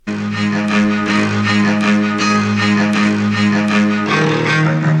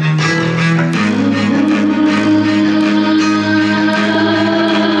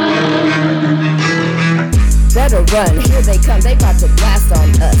time, they about to blast on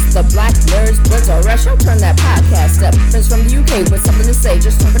us. The black nerds, bloods are rush, I'll turn that podcast up. Friends from the UK with something to say,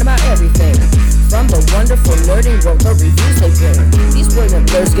 just talking about everything. From the wonderful nerding world, the reviews they bring. These brilliant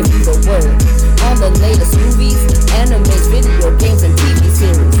nerds give you the word. On the latest movies, animes, video games, and TV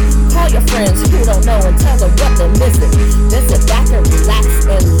series. Call your friends who don't know and tell them what they're missing. Then sit back and relax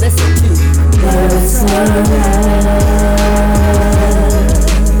and listen to What's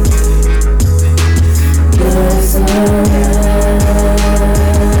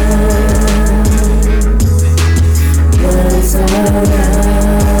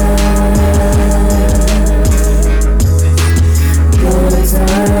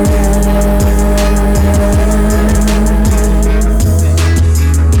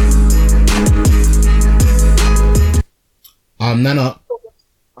I'm Nana.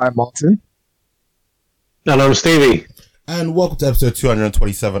 I'm Martin. And I'm Stevie. And welcome to episode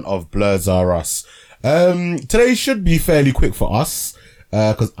 227 of Blurs Are Us. Today should be fairly quick for us,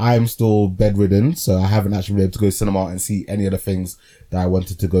 because I'm still bedridden, so I haven't actually been able to go to cinema and see any of the things that I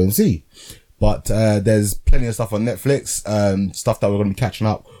wanted to go and see. But there's plenty of stuff on Netflix, stuff that we're going to be catching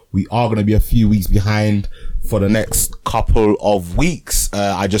up. We are going to be a few weeks behind for the next couple of weeks.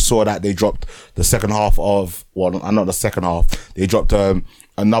 I just saw that they dropped the second half of, well, not the second half. They dropped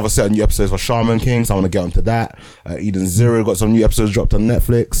another set of new episodes for Shaman King, so I want to get onto that. Eden Zero got some new episodes dropped on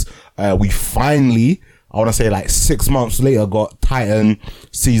Netflix. We finally, I want to say like 6 months later, got Titan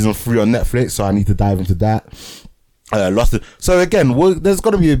season 3 on Netflix, so I need to dive into that. So again, there's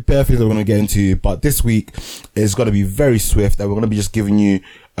going to be a bare things that we're going to get into, but this week is going to be very swift, and we're going to be just giving you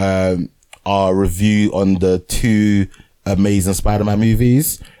our review on the two amazing Spider-Man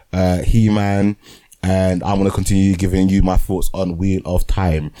movies, He-Man, and I'm going to continue giving you my thoughts on Wheel of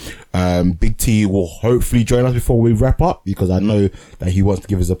Time. Big T will hopefully join us before we wrap up, because I know that he wants to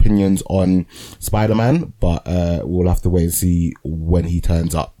give his opinions on Spider-Man, but we'll have to wait and see when he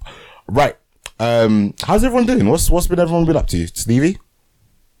turns up. Right. How's everyone doing? What's been everyone been up to? Stevie?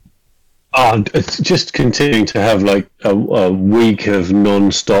 It's just continuing to have like a week of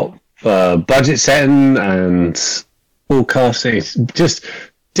non-stop budget setting and forecasting. It's just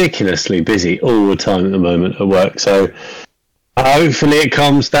ridiculously busy all the time at the moment at work. So hopefully it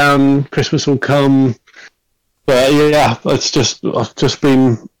calms down. Christmas will come. But yeah, I've just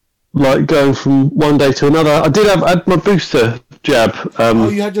been like going from one day to another. I had my booster jab.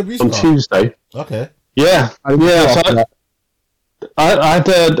 You had your booster on Tuesday. Okay. Yeah. So I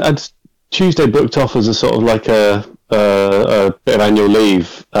had Tuesday booked off as a sort of like a bit of annual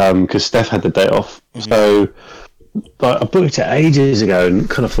leave because Steph had the day off. Mm-hmm. So I booked it ages ago and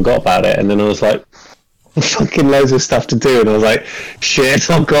kind of forgot about it. And then I was like, fucking loads of stuff to do. And I was like, shit,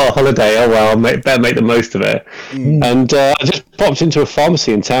 I've got a holiday. Oh, well, better make the most of it. Mm. And I just popped into a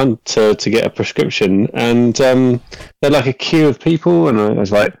pharmacy in town to get a prescription. And they had like a queue of people. And I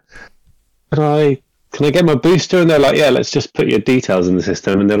was like, can I get my booster? And they're like, yeah, let's just put your details in the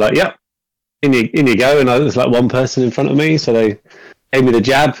system. And they're like, yep, in you go. And there's like one person in front of me. So they gave me the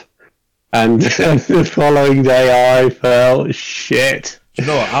jab. And the following day, I felt shit. You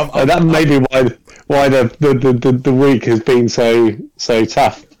know what? That may be why the week has been so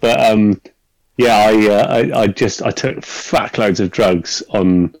tough. But I took fuckloads of drugs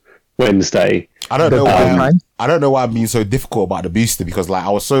on Wednesday. I don't know why I'm being so difficult about the booster, because like I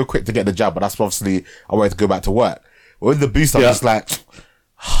was so quick to get the jab, but that's obviously I wanted to go back to work. But with the booster, I'm just like,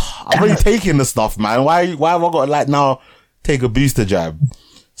 I'm already taking the stuff, man. Why have I got to like now take a booster jab?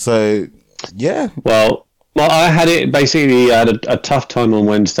 So yeah. Well, I had it basically. I had a tough time on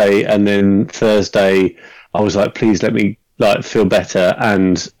Wednesday, and then Thursday I was like, please let me like feel better,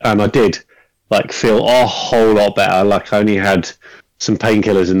 and I did like feel a whole lot better. Like I only had some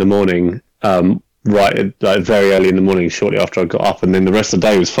painkillers in the morning, like very early in the morning, shortly after I got up, and then the rest of the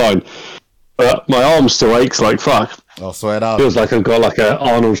day was fine. But my arm still aches like fuck. I'll swear it out. Feels like I've got like a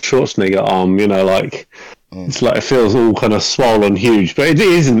Arnold Schwarzenegger arm, you know, like it's like it feels all kind of swollen, huge, but it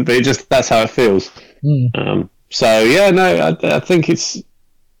isn't. But that's how it feels. So yeah, no, I think if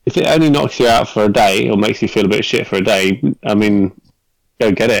it only knocks you out for a day or makes you feel a bit shit for a day, I mean,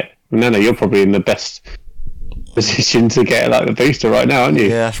 go get it. No, you're probably in the best position to get like the booster right now, aren't you?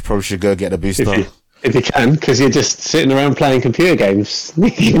 Yeah, I probably should go get the booster. If you can, because you're just sitting around playing computer games.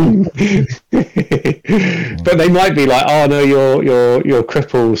 But they might be like, "Oh no, you're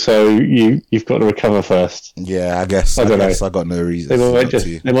crippled, so you've got to recover first." Yeah, I guess. I got no reason.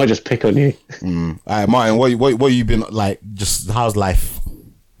 They might just pick on you. All right, Martin, what you been like? Just how's life?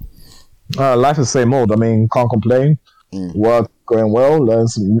 Life is the same old. I mean, can't complain. Work going well. Learn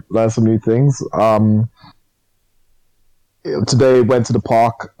some new things. Today went to the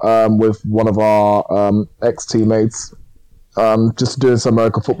park with one of our ex-teammates, just doing some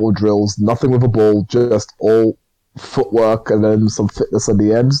American football drills. Nothing with a ball, just all footwork and then some fitness at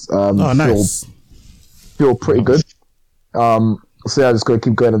the end. Nice. Feel pretty good. So yeah, I'm just gonna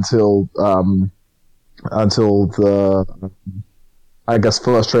keep going until the I guess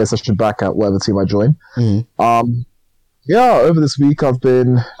first training session back at whatever team I join. Yeah, over this week I've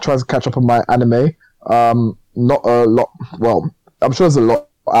been trying to catch up on my anime. Not a lot. Well, I'm sure there's a lot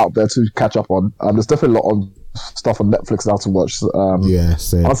out there to catch up on. There's definitely a lot of stuff on Netflix now to watch. Yeah,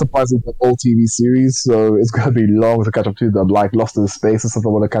 same. Unsurprisingly, the old TV series, so it's gonna be long to catch up to them. Like Lost in Space and stuff I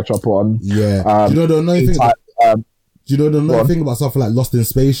want to catch up on. Yeah. Do you know the annoying thing? Do you know the annoying thing about something like Lost in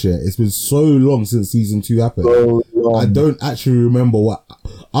Space? Yeah, it's been so long since season 2 happened. So I don't actually remember what,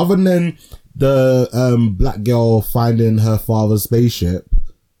 other than the black girl finding her father's spaceship.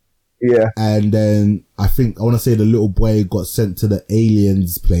 Yeah, and then I want to say the little boy got sent to the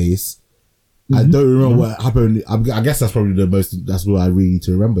aliens place. I don't remember what happened. I guess that's probably that's what I really need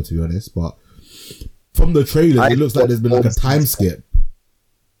to remember, to be honest. But from the trailer, it looks like there's been like a time skip.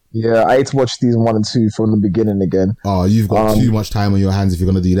 Yeah, I hate to watch season 1 and 2 from the beginning again. Oh, you've got too much time on your hands if you're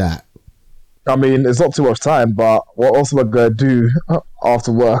going to do that. I mean, it's not too much time, but what else am I going to do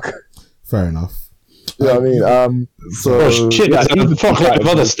after work? Fair enough. Yeah, I mean, so... shit, there's a fuck lot of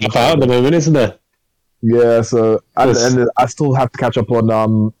other stuff out at the moment, isn't there? Yeah, so... And I still have to catch up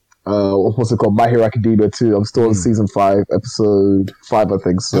on, what's it called? My Hero Academia too. I'm still on season 5, episode 5, I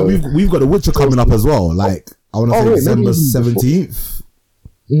think. So and we've got The Witcher coming up as well. Like, I want to say December 17th.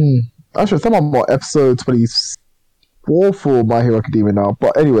 Actually, I think I'm on episode 24 for My Hero Academia now.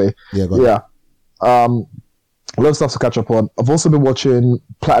 But anyway, a lot of stuff to catch up on. I've also been watching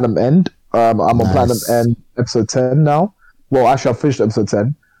Platinum End. I'm on Platinum End episode 10 now. Well, actually, I've finished episode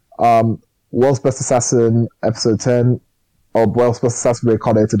 10. World's Best Assassin episode 10. Or World's Best Assassin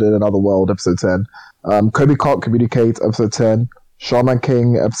Reincarnated in Another World episode 10. Komi Can't Communicate episode 10. Shaman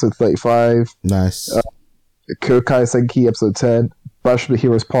King episode 35. Nice. Kyoukai Senki episode 10. Banished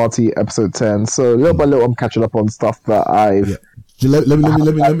Heroes Party episode 10. So little by little, I'm catching up on stuff that I've. Yeah. Let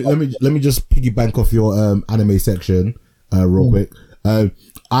me just piggyback off your anime section real quick.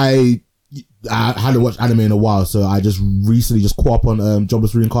 I hadn't watched anime in a while, so I just recently caught up on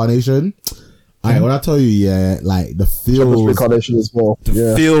Jobless Reincarnation. When I tell you, like the feels, Reincarnation as well.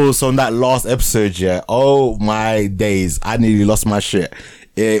 The feels on that last episode, oh my days, I nearly lost my shit.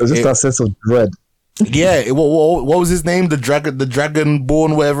 It was just that sense of dread. Yeah, what was his name? The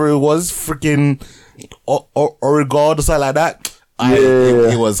Dragonborn, whatever it was, freaking Origard or something like that.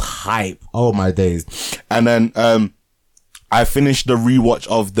 It was hype. Oh my days. And then I finished the rewatch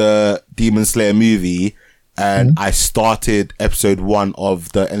of the Demon Slayer movie, and I started episode 1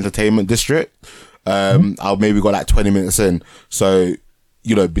 of the Entertainment District. I maybe got like 20 minutes in. So,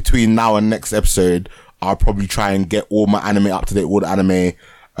 between now and next episode, I'll probably try and get all my anime up to date, all the anime,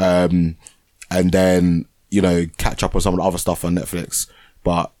 and then, catch up on some of the other stuff on Netflix.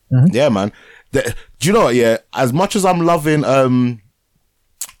 But yeah, man. Do you know what? Yeah, as much as I'm loving the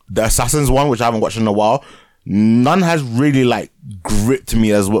Assassins one, which I haven't watched in a while, none has really like gripped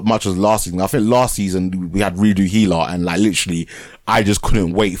me as much as last season. I think last season we had Redo Healer, and like literally I just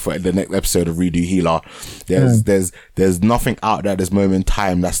couldn't wait for the next episode of Redo Healer. There's nothing out there at this moment in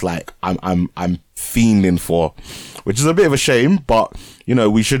time that's like I'm fiending for, which is a bit of a shame, but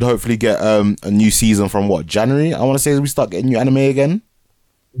we should hopefully get a new season from January. I want to say we start getting new anime again.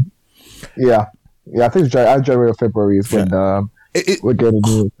 Yeah, I think it's January or February is when we're getting a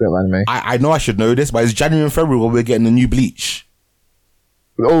new anime. I know I should know this, but it's January and February when we're getting a new Bleach.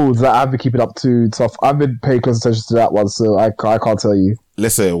 Oh, that I've been keeping up to stuff. I've been paying close attention to that one, so I can't tell you.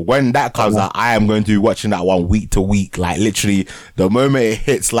 Listen, when that comes out, I am going to be watching that one week to week. Like literally, the moment it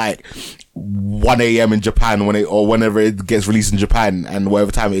hits like 1 a.m. in Japan, or whenever it gets released in Japan, and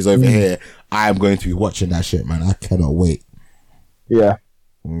whatever time it is over here, I am going to be watching that shit, man. I cannot wait. Yeah.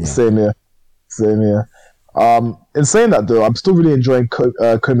 Same here. In saying that though, I'm still really enjoying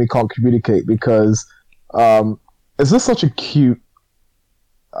Komi Can't Communicate because it's just such a cute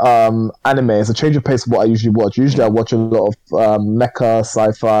anime. It's a change of pace of what I usually watch. Usually I watch a lot of mecha,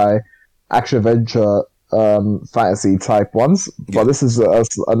 sci-fi, action adventure, fantasy type ones, but this is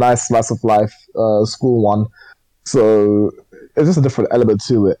a nice slice of life school one. So it's just a different element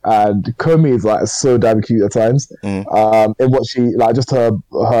to it, and Komi is like so damn cute at times. In what she like, just her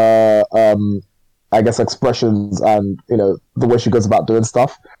I guess expressions and the way she goes about doing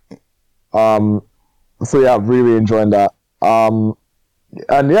stuff. So yeah, I'm really enjoying that.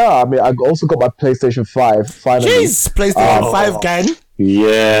 And yeah, I mean, I also got my PlayStation 5 finally. Jeez, PlayStation 5 gang.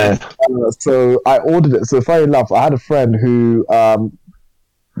 Yeah. So I ordered it. So funny enough, I had a friend who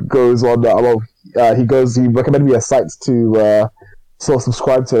goes on. he recommended me a site to sort of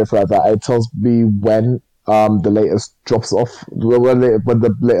subscribe to, anything like that. It tells me when the latest drops off, when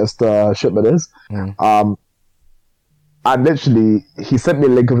the latest shipment is. And literally, he sent me a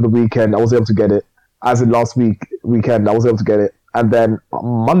link over the weekend. I was able to get it. As in last weekend, I was able to get it. And then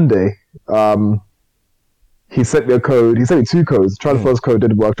on Monday, he sent me a code. He sent me 2 codes. Tried the first code,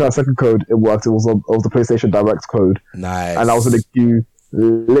 didn't work. Tried the second code, it worked. It was the PlayStation Direct code. Nice. And I was in the queue,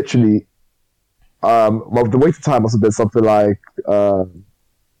 literally. Well, the waiting time must have been something like 10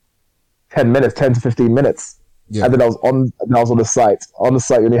 to 15 minutes. Yeah. And then I was on the site. On the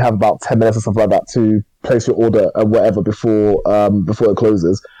site, you only have about 10 minutes or something like that to place your order and whatever before it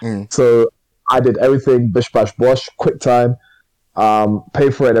closes. So I did everything bish bash bosh, quick time,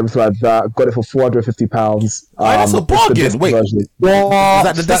 paid for it and everything like that. Got it for £450. That's a bargain. Wait, is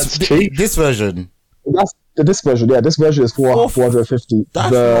that this version? That's the disc version. Yeah, this version is for $450.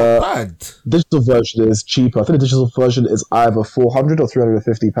 That's not bad. Digital version is cheaper. I think the digital version is either £400 or £350.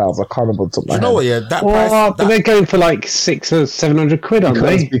 I can't remember the top of my head. You know what? Yeah, that price. But they're going for like £600 or £700, aren't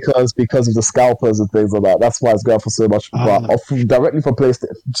they? Because of the scalpers and things like that. That's why it's going for so much. But directly from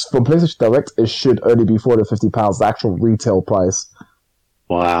PlayStation Direct, it should only be £450. The actual retail price.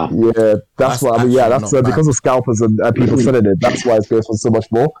 Wow. Yeah, that's why. I mean, yeah, that's because of scalpers and people selling it. That's why it's going for so much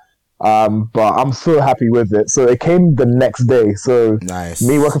more. But I'm so happy with it. So it came the next day. So nice.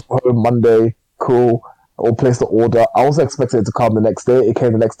 Me working from home Monday, cool. I'll place the order. I was expecting it to come the next day. It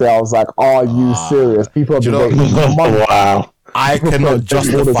came the next day. I was like, "Are you serious? People have been waiting months." Wow. I cannot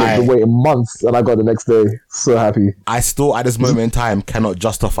justify waiting months, and I got the next day. So happy. I still, at this moment in time, cannot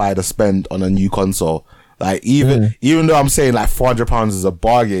justify the spend on a new console. Like even though I'm saying like £400 is a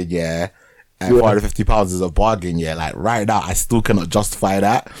bargain, yeah. And £450 is a bargain, yeah. Like right now, I still cannot justify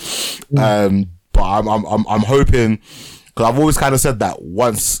that. But I'm hoping, because I've always kind of said that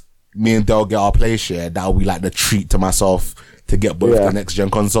once me and Dell get our PlayStation, that'll be like the treat to myself to get both the next gen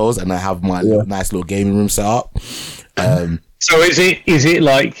consoles, and I have my nice little gaming room set up. So is it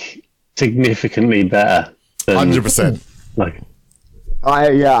like significantly better? 100%. Like, I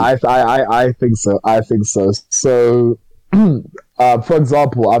think so. So. For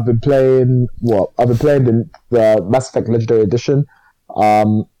example, I've been playing the Mass Effect Legendary Edition.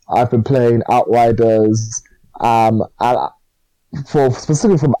 I've been playing Outriders. And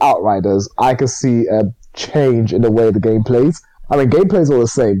specifically from Outriders, I can see a change in the way the game plays. I mean, gameplay is all the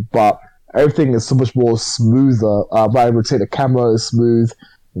same, but everything is so much more smoother. When I rotate the camera, is smooth.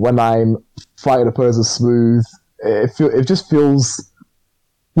 When I'm fighting a person, smooth. It just feels.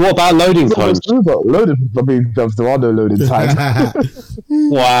 What about loading times? I mean, there are no loading times.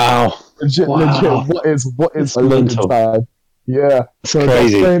 Wow. Legit. What is a loading time? Yeah. So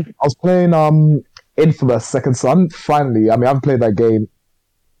crazy. I was playing Infamous Second Son. Finally, I mean, I haven't played that game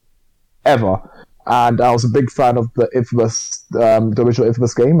ever, and I was a big fan of the original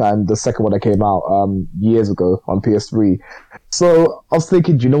Infamous game, and the second one that came out years ago on PS3. So I was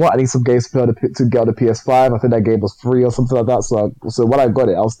thinking, do you know what? I need some games to get on the PS5. I think that game was free or something like that. So when I got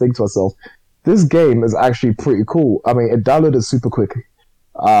it, I was thinking to myself, this game is actually pretty cool. I mean, it downloaded super quick.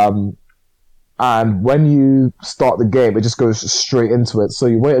 And when you start the game, it just goes straight into it. So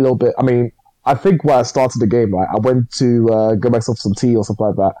you wait a little bit. I mean, I think when I started the game, right, I went to get myself some tea or something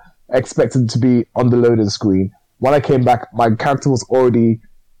like that, expecting to be on the loading screen. When I came back, my character was already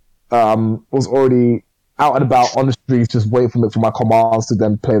out and about on the streets, just waiting for my commands to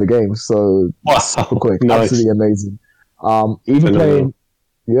then play the game. So super quick, nice. Absolutely amazing.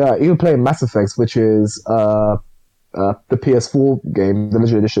 Even playing Mass Effect, which is the PS4 game, the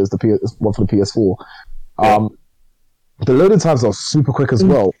Legendary Edition is the one for the PS4. The loading times are super quick as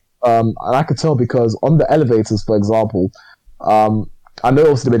well. And I could tell because on the elevators, for example, I know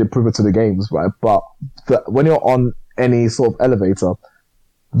obviously they made improvement to the games, right? But when you're on any sort of elevator,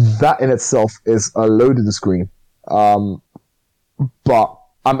 that in itself is a loading screen. But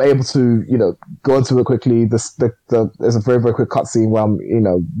I'm able to, go into it quickly. There's a very, very quick cutscene where I'm,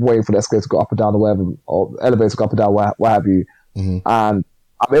 waiting for the escalator to go up and down or whatever, or elevator to go up and down, what have you. Mm-hmm. And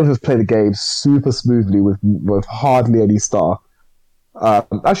I'm able to play the game super smoothly with hardly any stutter.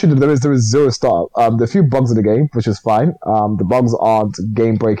 Actually, there is zero stutter. There are a few bugs in the game, which is fine. The bugs aren't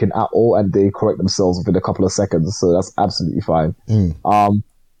game breaking at all, and they correct themselves within a couple of seconds, so that's absolutely fine.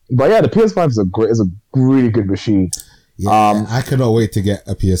 But yeah, the PS5 is a really good machine. Yeah, I cannot wait to get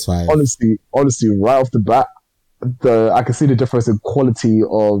a PS5. Honestly, right off the bat, I can see the difference in quality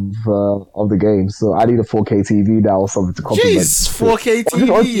of the game. So I need a 4K TV now or something to complement. Jeez, 4K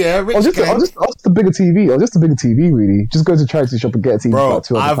TV, I was just a bigger TV. I was just a bigger TV, really. Just go to charity shop and get a TV for about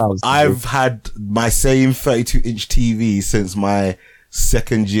 £200. I've had my same 32-inch TV since my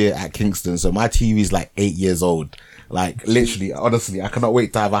second year at Kingston, so my TV is like 8 years old. Like literally, honestly, I cannot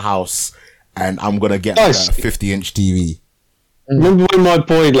wait to have a house, and I'm gonna get like a 50-inch TV. Remember when my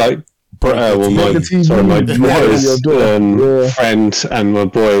boy my boy's friend and my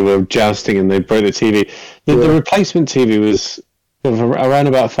boy were jousting and they broke the TV. The replacement TV was around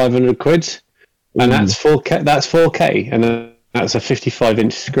about 500 quid, and that's 4K. That's 4K, and that's a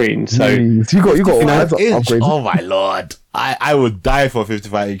 55-inch screen. So you got upgrades. Oh my lord! I would die for a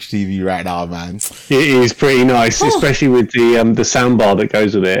 55-inch TV right now, man. It is pretty nice, especially with the soundbar that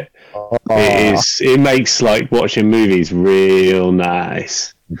goes with it. It makes like watching movies real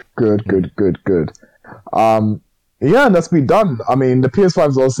nice. Good. Yeah, and that's been done. I mean, the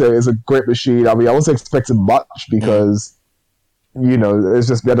PS5 is a great machine. I mean, I wasn't expecting much because, it's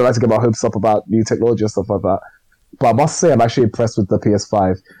just, I don't like to get my hopes up about new technology and stuff like that. But I must say, I'm actually impressed with the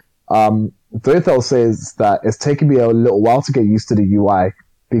PS5. The only thing I'll say is that it's taken me a little while to get used to the UI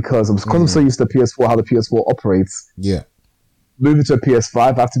because I'm so used to PS4, how the PS4 operates. Yeah. Moving to a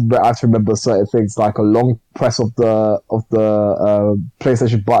PS5, I have to remember certain things, like a long press of the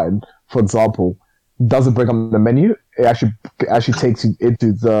PlayStation button, for example, doesn't bring up the menu. It actually takes you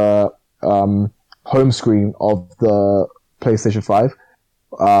into the home screen of the PlayStation 5.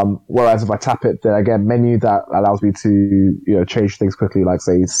 Whereas if I tap it, then again, menu that allows me to change things quickly, like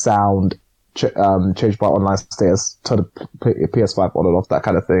say sound, change my online status, turn the PS5 on and off, that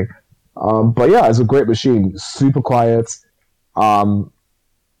kind of thing. But yeah, it's a great machine, super quiet.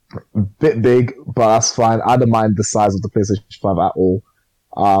 Bit big, but that's fine. I don't mind the size of the PlayStation 5 at all.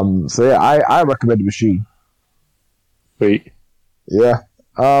 So yeah, I recommend the machine. Sweet. Yeah.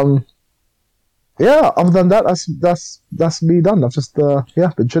 Yeah, other than that, that's me done. I've just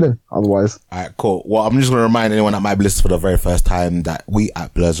been chilling otherwise. Alright, cool. Well, I'm just gonna remind anyone that might be listening for the very first time that we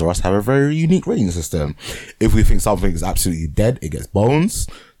at Blurs R Us have a very unique rating system. If we think something is absolutely dead, it gets bones.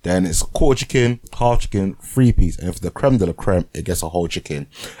 Then it's quarter chicken, half chicken, 3-piece, and if the creme de la creme, it gets a whole chicken.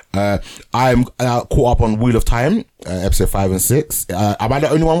 I'm caught up on Wheel of Time, episode 5 and 6. Am I the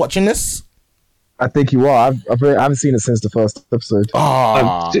only one watching this? I think you are. I haven't seen it since the first episode.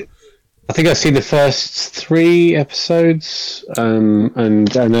 Oh. I think I've seen the first 3 episodes, and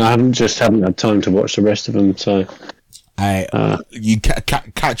I haven't had time to watch the rest of them. So, you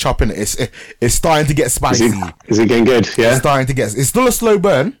catch up in it. It's starting to get spicy. Is it getting good? Yeah, it's still a slow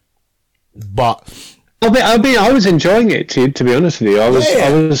burn, but I was enjoying it. To be honest with you, I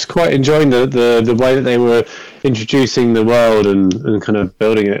was quite enjoying the way that they were introducing the world and kind of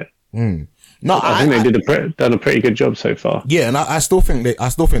building it. No, I think they done a pretty good job so far. Yeah, and I still think they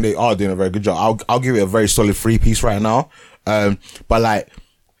are doing a very good job. I'll give it a very solid 3-piece right now. But like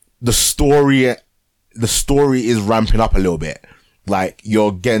the story is ramping up a little bit. Like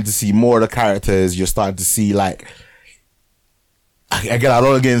you're getting to see more of the characters. You're starting to see like, again, I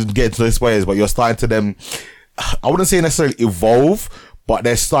don't want to get into the spoilers, but you're starting to them. I wouldn't say necessarily evolve, but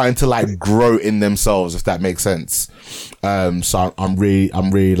they're starting to like grow in themselves, if that makes sense. So I'm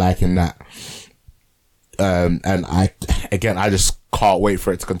really liking that. And I just can't wait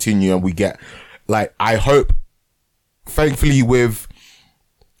for it to continue, and we get like, I hope, thankfully with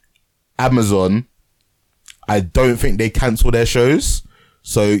Amazon, I don't think they cancel their shows.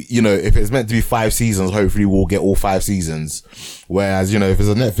 So, if it's meant to be 5 seasons, hopefully we'll get all 5 seasons. Whereas, if it's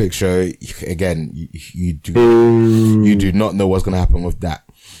a Netflix show, again, you do not know what's going to happen with that.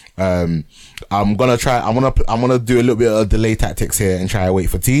 I'm gonna do a little bit of delay tactics here and try to wait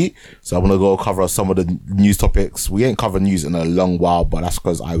for tea. So I'm gonna go cover some of the news topics. We ain't covered news in a long while, but that's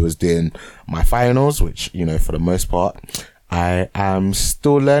because I was doing my finals, which, for the most part, I am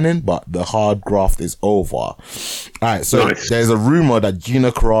still learning, but the hard graft is over. Alright, so nice. There's a rumor that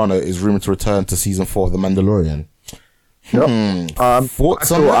Gina Carano is rumored to return to season 4 of The Mandalorian. Yep.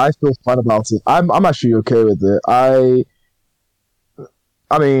 Thoughts on that? I feel fine about it. I'm actually okay with it.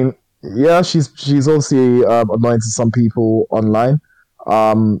 I mean, yeah, she's obviously annoying to some people online.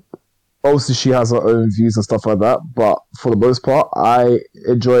 Obviously, she has her own views and stuff like that. But for the most part, I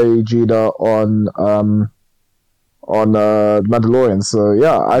enjoy Gina on Mandalorian. So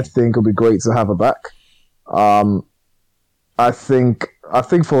yeah, I think it'll be great to have her back. I think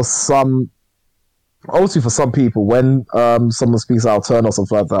for some, obviously for some people, when someone speaks out of turn or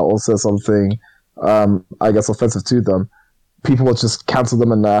something like that, or says something, I guess offensive to them, people will just cancel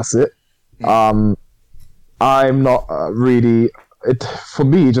them and that's it. I'm not really. For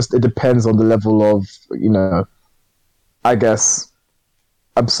me, it depends on the level of, I guess,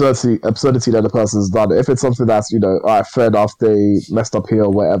 absurdity that the person's done. If it's something that's, all right, fair enough, they messed up here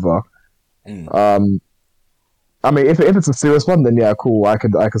or whatever. I mean, if it's a serious one, then yeah, cool, I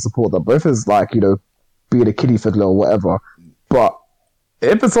could support that. But if it's like, being a kiddie fiddler or whatever, but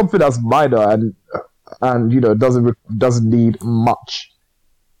if it's something that's minor and doesn't need much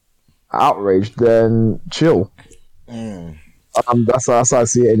outrage, then chill. That's how I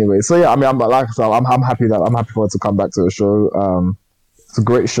see it anyway. So yeah, I mean, I'm happy for it to come back to the show. It's a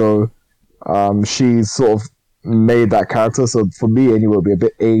great show. She's sort of made that character, so for me anyway, it'll be a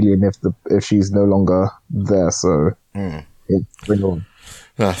bit alien if she's no longer there. So bring on.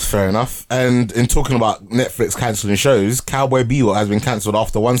 That's fair enough. And in talking about Netflix cancelling shows, Cowboy Bebop has been cancelled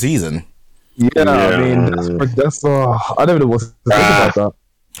after one season. Yeah, I mean, that's I don't know what to think about that.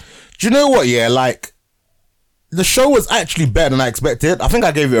 Do you know what? Yeah, like the show was actually better than I expected. I think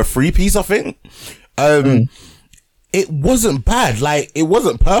I gave it a 3 piece. I think it wasn't bad. Like it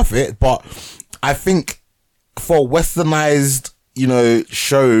wasn't perfect, but I think for a westernized,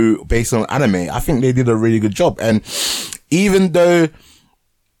 show based on anime, I think they did a really good job. And even though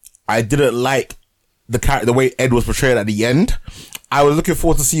I didn't like the way Ed was portrayed at the end, I was looking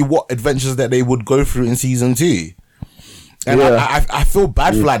forward to see what adventures that they would go through in season 2. And I feel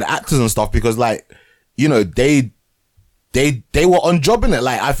bad for like the actors and stuff because like, they were on job in it.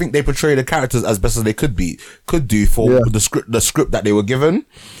 Like I think they portrayed the characters as best as they could do for the script that they were given.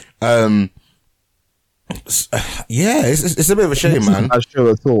 It's a bit of a shame, man.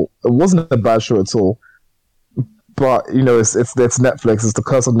 It wasn't a bad show at all. But it's Netflix. It's the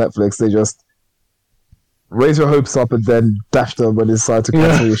curse of Netflix. They just raise your hopes up and then dash them when they decide to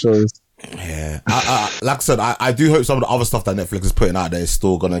cancel your shows. Yeah, like I said, I do hope some of the other stuff that Netflix is putting out there is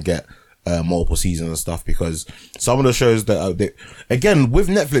still gonna get multiple seasons and stuff, because some of the shows that again with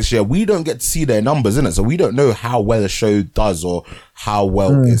Netflix, we don't get to see their numbers in it, so we don't know how well a show does or how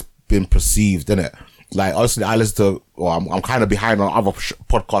well it's been perceived in it. Like honestly, I listen to, I'm kind of behind on other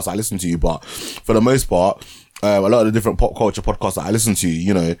podcasts I listen to, but for the most part, a lot of the different pop culture podcasts that I listen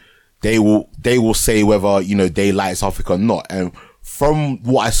to, they will say whether they like something or not. And from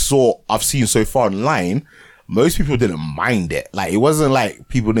what I've seen so far online, most people didn't mind it. Like it wasn't like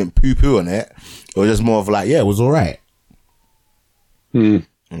people didn't poo on it. It was just more of like, it was all right.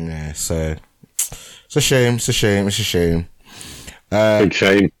 Yeah, so it's a shame. Big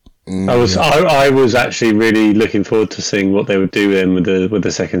shame. I was actually really looking forward to seeing what they would do then with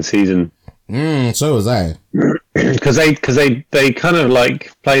the second season. So was I. Because they kind of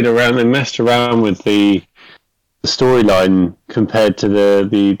like played around and messed around with the storyline compared to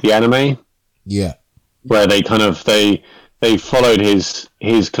the anime. Yeah. Where they kind of they followed his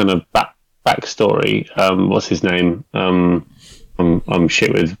kind of backstory. What's his name? I'm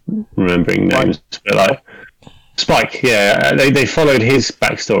shit with remembering names, but like Spike. Yeah, they followed his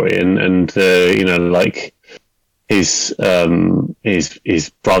backstory and like his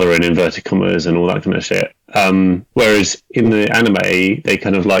brother in inverted commas and all that kind of shit. Whereas in the anime, they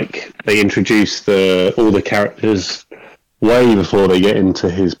kind of like they introduce all the characters way before they get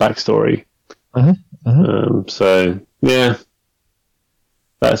into his backstory. So yeah,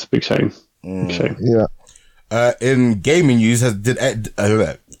 that's a big shame. Big shame. Yeah. In gaming news, let me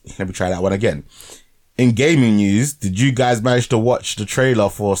try that one again. In gaming news, did you guys manage to watch the trailer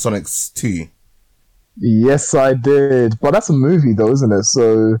for Sonic 2? Yes, I did. But that's a movie, though, isn't it?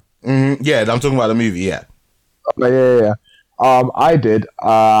 So yeah, I'm talking about the movie. Yeah. Yeah. I did.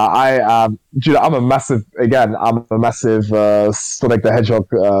 I'm a massive Sonic the Hedgehog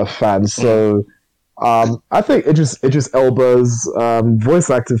fan. So I think Idris Elba's voice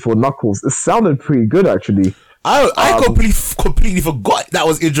acting for Knuckles, it sounded pretty good actually. I completely forgot that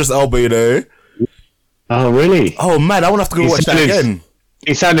was Idris Elba. Oh really? Oh man, I want to have to go watch that again.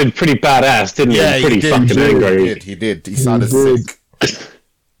 He sounded pretty badass, didn't he? Yeah, pretty fucking angry. He did. He sounded sick.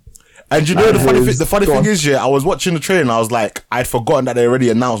 And the funny thing is, I was watching the trailer and I was like, I'd forgotten that they already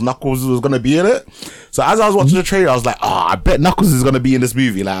announced Knuckles was going to be in it. So as I was watching the trailer, I was like, I bet Knuckles is going to be in this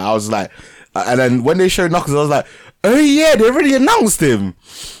movie. Like, I was like, and then when they showed Knuckles, I was like, oh yeah, they already announced him.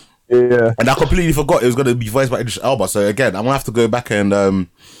 Yeah. And I completely forgot it was going to be voiced by Idris Elba. So again, I'm going to have to go back and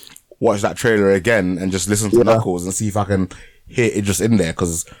watch that trailer again and just listen to Knuckles and see if I can hear Idris in there.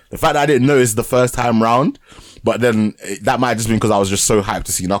 Because the fact that I didn't know it's the first time round, but then that might just be because I was just so hyped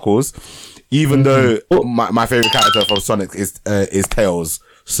to see Knuckles. Even though my favorite character from Sonic is Tails.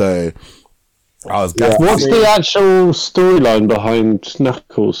 So I was What's the actual storyline behind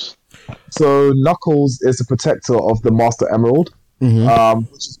Knuckles? So Knuckles is the protector of the Master Emerald,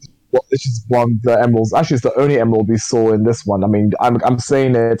 which is one of the emeralds. Actually, it's the only emerald we saw in this one. I mean, I'm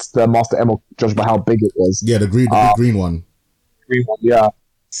saying it's the Master Emerald judged by how big it was. Yeah, the big green one. Green one, yeah.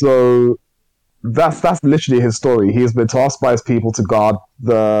 So that's literally his story. He has been tasked by his people to guard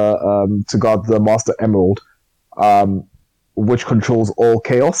the Master Emerald, which controls all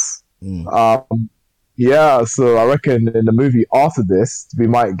chaos. Yeah, so I reckon in the movie after this, we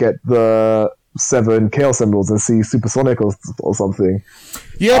might get the 7 Chaos Emeralds and see Supersonic or something.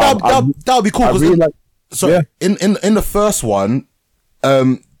 Yeah, that would be cool. I really like. So Yeah. in the first one,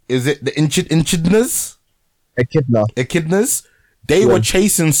 is it the Echidnas? Echidnas? They were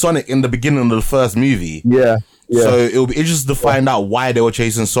chasing Sonic in the beginning of the first movie. Yeah. So it'll be interesting to find out why they were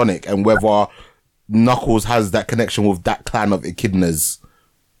chasing Sonic and whether Knuckles has that connection with that clan of Echidnas.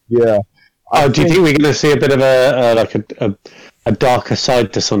 Yeah. Do you think we're going to see a bit of a darker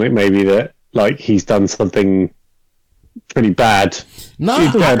side to Sonic? Maybe that like he's done something pretty bad. No,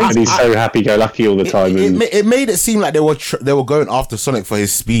 and he's so happy-go-lucky all the time. It made it seem like they were going after Sonic for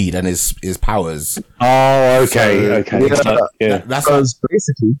his speed and his powers. Oh, okay. Yeah. That's because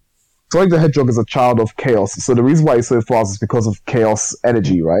basically, Sonic the Hedgehog is a child of chaos. So the reason why he's so fast is because of chaos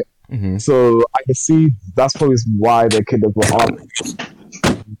energy, right? Mm-hmm. So I can see that's probably why the kiddos were on.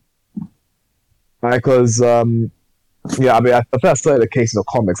 Because, I think that's certainly the case in the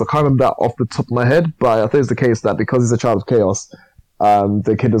comics. I can't remember that off the top of my head, but I think it's the case that because he's a child of chaos,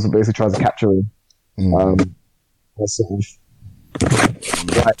 the kiddos were basically trying to capture him.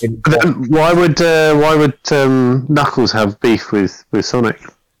 Then why would Knuckles have beef with Sonic?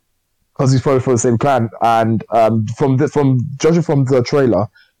 Because he's probably for the same clan, and from judging from the trailer,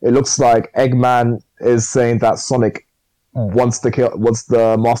 it looks like Eggman is saying that Sonic wants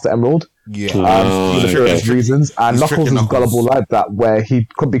the Master Emerald. For various reasons, and Knuckles is gullible like that, where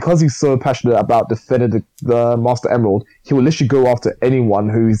because he's so passionate about defending the Master Emerald, he will literally go after anyone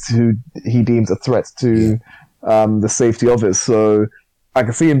who he deems a threat to the safety of it. So I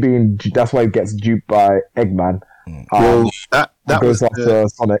can see him that's why he gets duped by Eggman. That goes after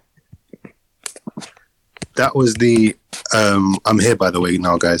Sonic. That was the I'm here, by the way,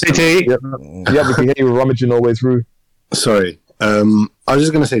 now, guys. Yeah, we can hear you rummaging all the way through. Sorry. I was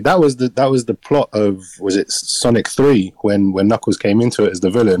just going to say that was the plot of, was it Sonic 3 when Knuckles came into it as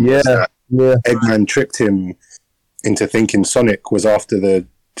the villain? Yeah. Eggman tricked him into thinking Sonic was after the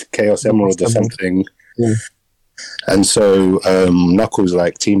Chaos Emerald or something. Yeah. And so Knuckles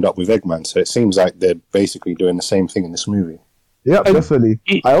teamed up with Eggman. So it seems like they're basically doing the same thing in this movie. Yeah, definitely.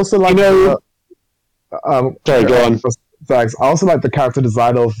 I also like sorry, go on. Thanks. I also like the character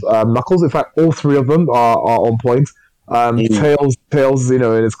design of Knuckles. In fact, all 3 of them are on point. Tails, in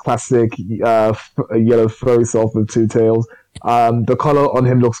his classic yellow furry self with 2 tails. The color on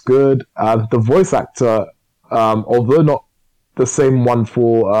him looks good. The voice actor, although not the same one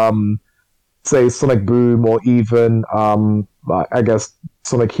for, say, Sonic Boom or even, I guess,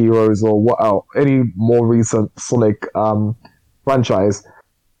 Sonic Heroes or any more recent Sonic franchise,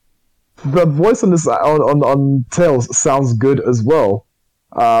 the voice on this on Tails sounds good as well.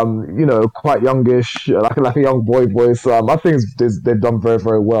 Quite youngish, like a young boy voice. I think they've done very,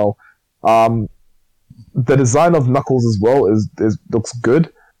 very well. The design of Knuckles as well looks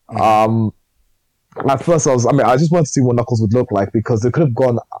good. At first, I just wanted to see what Knuckles would look like, because they could have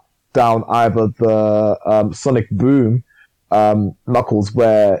gone down either the Sonic Boom Knuckles,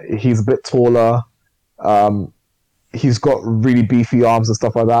 where he's a bit taller. He's got really beefy arms and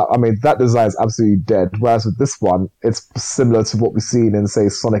stuff like that. I mean, that design is absolutely dead. Whereas with this one, it's similar to what we've seen in, say,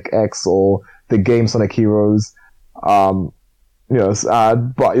 Sonic X or the game Sonic Heroes. But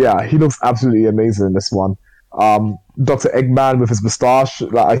yeah, he looks absolutely amazing in this one. Dr. Eggman with his moustache,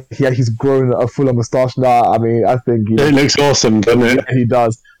 he's grown a fuller moustache now. I mean, I think it looks awesome, doesn't it? Yeah, he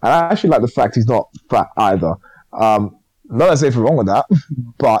does. And I actually like the fact he's not fat either. Not that there's anything wrong with that,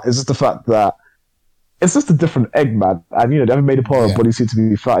 but it's just the fact that it's just a different Eggman, and they haven't made a part of bodysuit to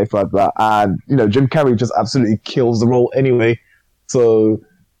be fatty like that. And Jim Carrey just absolutely kills the role anyway. So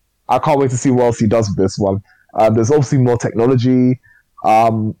I can't wait to see what else he does with this one. There's obviously more technology.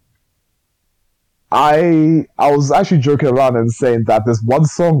 I was actually joking around and saying that there's one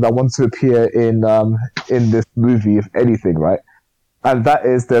song that wants to appear in this movie, if anything, right? And that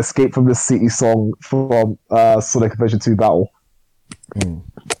is the Escape from the City song from Sonic Adventure 2 Battle.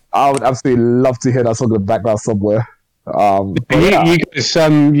 I would absolutely love to hear that song in the background somewhere. You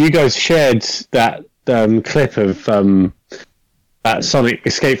guys shared that clip of that Sonic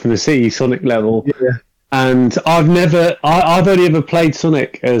Escape from the City Sonic level. Yeah. And I've only ever played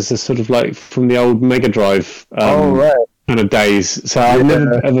Sonic as a sort of from the old Mega Drive kind of days. So I've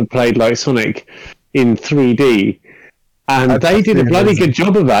never ever played Sonic in 3D. And they did a bloody good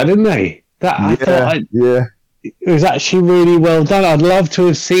job of that, didn't they? It was actually really well done. I'd love to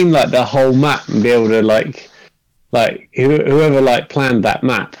have seen the whole map and be able to whoever planned that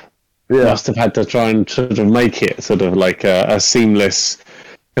map must have had to try and sort of make it sort of a seamless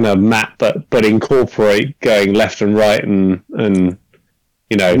kind of map, but incorporate going left and right and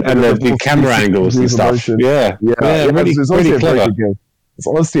you know, and the camera angles and stuff. Yeah, really, it's really clever. Very good game. It's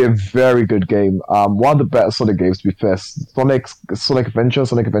honestly a very good game. One of the better Sonic games, to be fair. Sonic Adventure,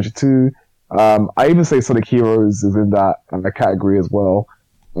 Sonic Adventure 2. I even say Sonic Heroes is in that category as well.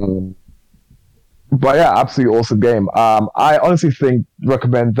 But yeah, absolutely awesome game. I honestly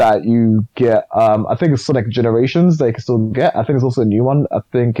recommend that you get. I think it's Sonic Generations that you can still get. I think it's also a new one. I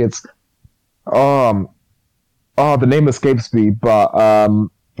think it's. The name escapes me, but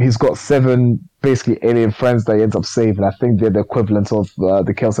he's got 7 basically alien friends that he ends up saving. I think they're the equivalent of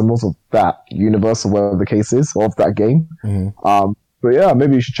the Chaos Emeralds of that universe, or whatever the case is, of that game. But yeah,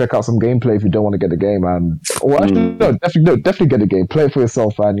 maybe you should check out some gameplay if you don't want to get the game. Definitely get the game. Play it for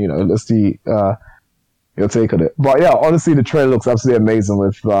yourself, and let's see your take on it. But yeah, honestly, the trailer looks absolutely amazing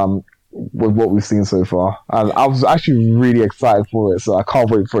with what we've seen so far, and I was actually really excited for it. So I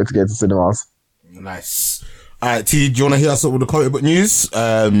can't wait for it to get to cinemas. Nice. Alright, T, do you want to hear us up with the comic book news?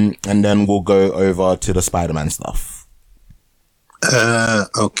 And then we'll go over to the Spider-Man stuff.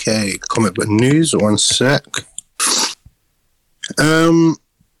 Okay, comic book news, 1 sec.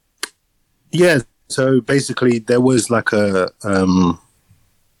 Yeah, so basically there was like a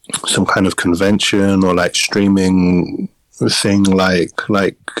some kind of convention or like streaming thing, like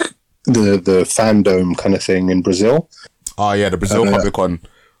the fandom kind of thing in Brazil. Oh yeah, the Brazil Comic Con.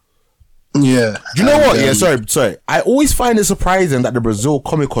 Yeah. Do you know what? Yeah, sorry. I always find it surprising that the Brazil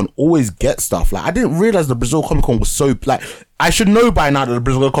Comic Con always gets stuff. Like, I didn't realize the Brazil Comic Con was so, like, I should know by now that the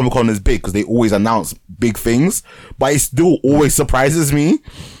Brazil Comic Con is big because they always announce big things, but it still always surprises me.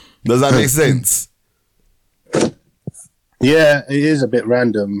 Does that make sense? Yeah, it is a bit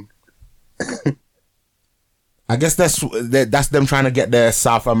random. I guess that's them trying to get their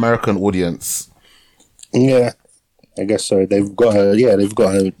South American audience. Yeah. I guess so. They've got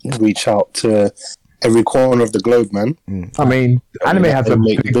to reach out to every corner of the globe, man. I mean, anime has a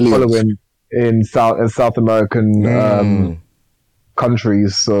big following in South American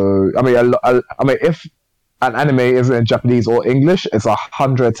countries. So I mean, if an anime isn't in Japanese or English, it's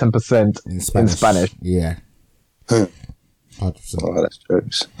 110% in Spanish. Yeah. 100%. Oh, that's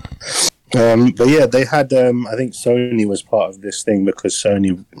jokes. But yeah, they had. I think Sony was part of this thing because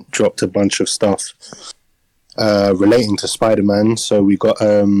Sony dropped a bunch of stuff relating to Spider-Man. So we got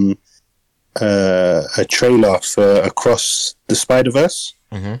a trailer for Across the Spider-Verse,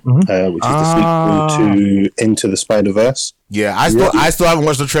 which is the sequel to Into the Spider-Verse. Yeah, I still haven't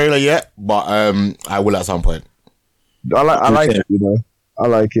watched the trailer yet, but I will at some point. I like it, I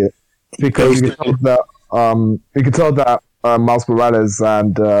like it because you can tell that Miles Morales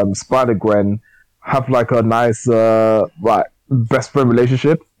and Spider-Gwen have like a nice best friend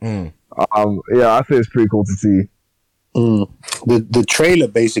relationship. Yeah, I think it's pretty cool to see. The trailer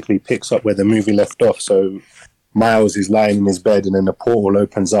basically picks up where the movie left off. So Miles is lying in his bed, and then the portal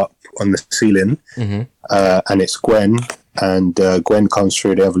opens up on the ceiling, and it's Gwen. And Gwen comes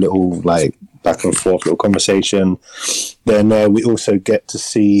through. They have a little like back and forth little conversation. Then we also get to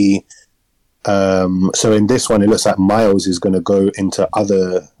see. So in this one, it looks like Miles is going to go into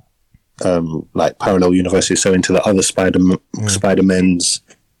other like parallel universes. So into the other Spider-Men's.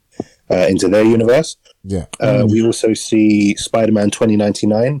 Into their universe. Yeah. We also see Spider-Man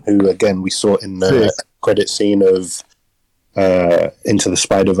 2099, who again we saw in the credit scene of Into the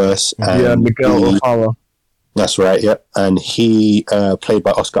Spider-Verse. Yeah, Miguel O'Hara. That's right. Yeah, and he played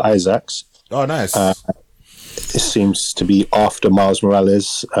by Oscar Isaacs. Oh, nice. It seems to be after Miles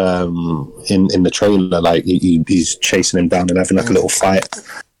Morales in the trailer. Like he's chasing him down and having like a little fight.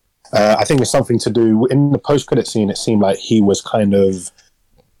 I think it's something to do in the post-credit scene. It seemed like he was kind of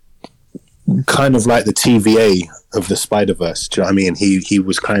like the TVA of the Spider-Verse. Do you know what I mean? He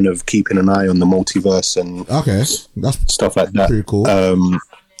was kind of keeping an eye on the multiverse and that's stuff like that. Pretty cool.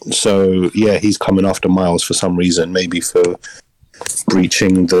 So yeah, he's coming after Miles for some reason, maybe for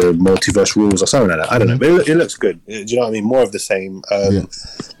breaching the multiverse rules or something like that. I don't know, but it looks good. Do you know what I mean? More of the same. We're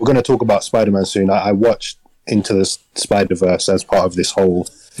going to talk about Spider-Man soon. I watched Into the Spider-Verse as part of this whole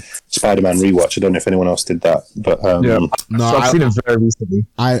Spider-Man rewatch. I don't know if anyone else did that, but no, so I've seen it very recently.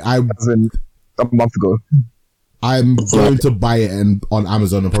 I was in a month ago. I'm going to buy it on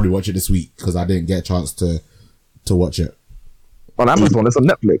Amazon and probably watch it this week because I didn't get a chance to watch it on Amazon. It's on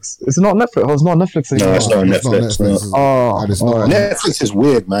Netflix. It's not Netflix. Oh, it's not Netflix anymore. No, it's not on Netflix. No. Netflix is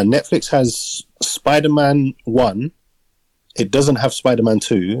weird, man. Netflix has Spider-Man 1. It doesn't have Spider-Man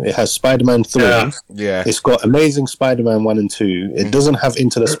 2. It has Spider-Man 3. Yeah. It's got Amazing Spider-Man 1 and 2. It doesn't have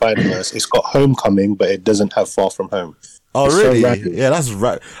Into the Spider-Verse. It's got Homecoming, but it doesn't have Far From Home. Oh, it's really? So yeah, that's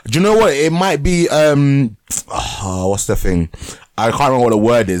right. Do you know what? It might be, what's the thing? I can't remember what the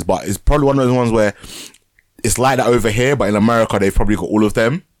word is, but it's probably one of those ones where it's like that over here, but in America they've probably got all of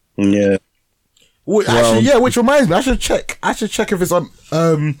them. Yeah. Actually, which reminds me, I should check if it's on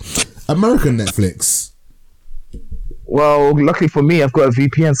American Netflix. Well, luckily for me, I've got a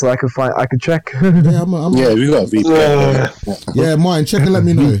VPN, so I can check. Yeah, we got a VPN. Yeah, mine. Check and let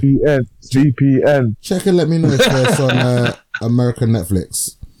me know. VPN. Check and let me know if it's on American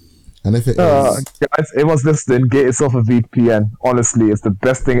Netflix. And if it is, guys, everyone's listening, get yourself a VPN. Honestly, it's the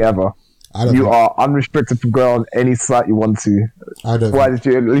best thing ever. You are unrestricted to go on any site you want to. At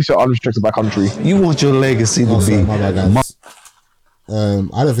least you're unrestricted by country. You want your legacy to be. My bad, guys.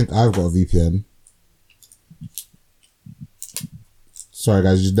 I don't think I've got a VPN. Sorry,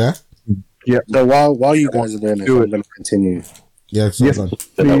 guys, you there? Yeah. So while you guys are doing this, I'm going to continue. Yeah, yes,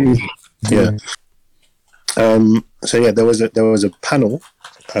 yeah. So yeah, there was a panel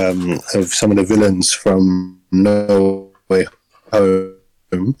of some of the villains from No Way Home.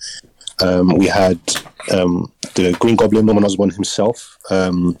 We had the Green Goblin, Norman Osborn himself.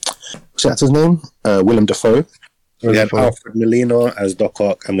 What's that his name? Willem Dafoe. We had Alfred Molina as Doc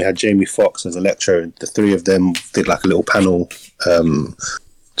Ock, and we had Jamie Foxx as Electro. The three of them did like a little panel,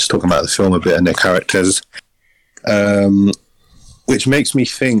 just talking about the film a bit and their characters, which makes me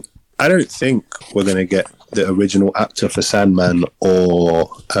think, I don't think we're going to get the original actor for Sandman or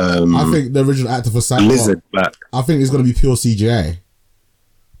I think the original actor for Sandman Lizard back. I think it's going to be pure CGI.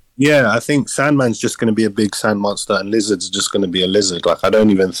 Yeah, I think Sandman's just going to be a big sand monster and Lizard's just going to be a lizard. Like, I don't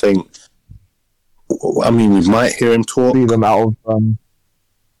even think... I mean, we might hear him talk. See them out of...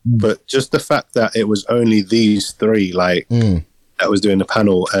 But just the fact that it was only these three, like, that was doing the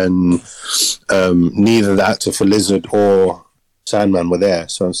panel, and neither the actor for Lizard or Sandman were there.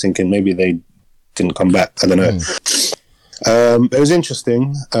 So I was thinking maybe they didn't come back. I don't know. It was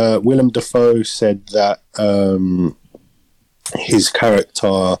interesting. Willem Dafoe said that his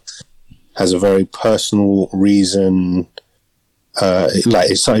character has a very personal reason.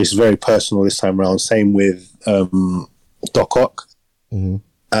 It's very personal this time around. Same with Doc Ock.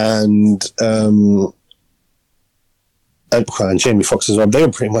 And Jamie Foxx as well. They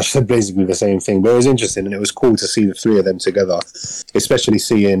were pretty much basically the same thing, but it was interesting and it was cool to see the three of them together, especially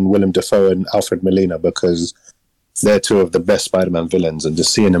seeing Willem Dafoe and Alfred Molina, because they're two of the best Spider-Man villains, and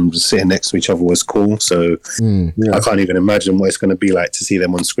just seeing them just sitting next to each other was cool. So I can't even imagine what it's going to be like to see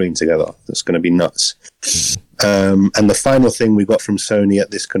them on screen together. It's going to be nuts. And the final thing we got from Sony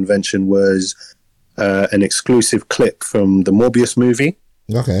at this convention was an exclusive clip from the Morbius movie.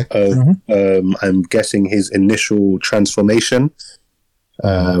 Okay. I'm guessing his initial transformation,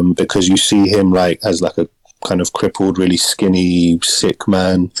 because you see him like as like a kind of crippled, really skinny, sick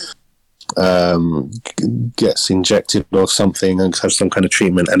man, gets injected or something and has some kind of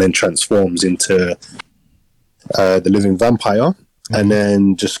treatment, and then transforms into the living vampire, and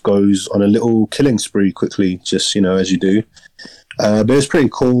then just goes on a little killing spree quickly, just, you know, as you do. But it was pretty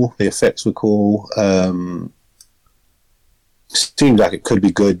cool. The effects were cool. Seemed like it could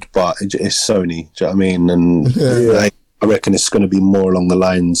be good, but it's Sony. Do you know what I mean? And I reckon it's going to be more along the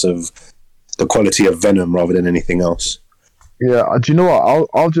lines of the quality of Venom rather than anything else. Yeah, do you know what?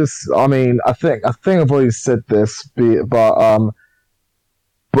 I'll just. I mean, I think I've already said this, but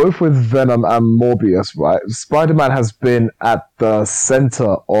both with Venom and Morbius, right? Spider-Man has been at the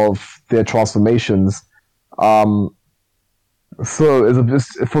center of their transformations. So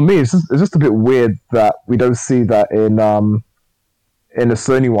for me, it's just a bit weird that we don't see that in the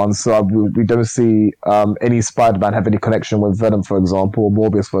Sony one. So we don't see any Spider-Man have any connection with Venom, for example, or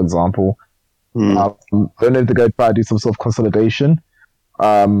Morbius, for example. I don't know if they're going to try to do some sort of consolidation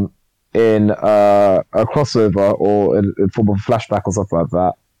in a crossover or in form of a flashback or something like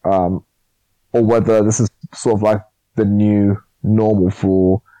that, or whether this is sort of like the new normal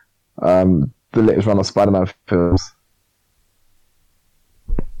for the latest run of Spider-Man films.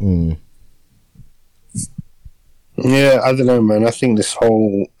 Yeah, I don't know, man. I think this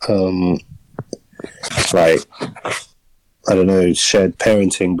whole shared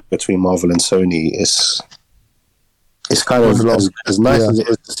parenting between Marvel and Sony is kind of as nice as it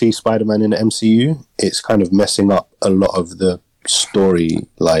is to see Spider-Man in the MCU. It's kind of messing up a lot of the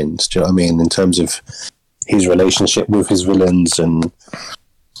storylines. Do you know what I mean? In terms of his relationship with his villains, and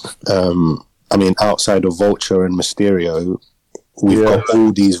I mean, outside of Vulture and Mysterio, we've got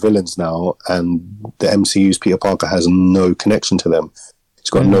all these villains now, and the MCU's Peter Parker has no connection to them. He's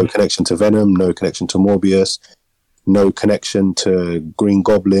got no connection to Venom, no connection to Morbius, no connection to Green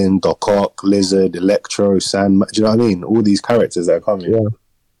Goblin, Doc Ock, Lizard, Electro, Sandman. Do you know what I mean? All these characters that are coming. Yeah.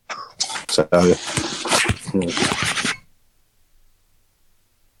 So,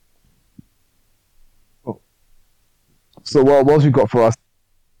 So what else you got for us?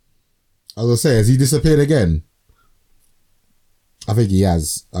 I was gonna say, has he disappeared again? I think he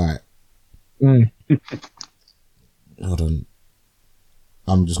has. All right. Hold on.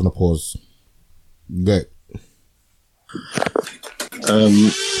 I'm just gonna pause. Go.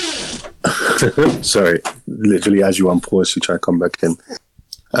 Sorry, literally as you unpause, you try to come back in. You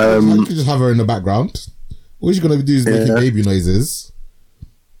can just have her in the background. All you're gonna do is making baby noises.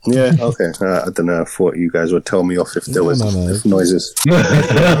 Yeah, okay. I don't know. I thought you guys would tell me off if there was noises.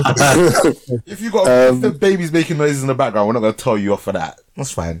 If if the baby's making noises in the background, we're not gonna tell you off for that.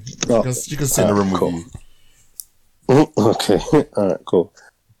 That's fine. You can sit in the room with you. Okay. All right. Cool.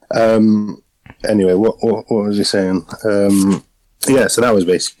 Anyway, what was he saying? Yeah. So that was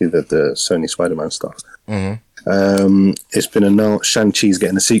basically the Sony Spider-Man stuff. Mm-hmm. It's been announced Shang-Chi's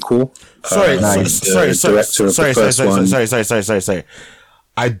getting a sequel. Sorry.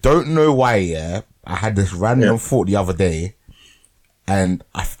 I don't know why. Yeah, I had this random thought the other day, and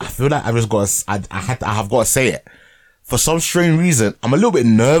I feel like I've got to say it. For some strange reason, I'm a little bit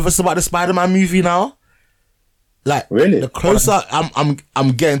nervous about the Spider-Man movie now. Like, really? The closer I'm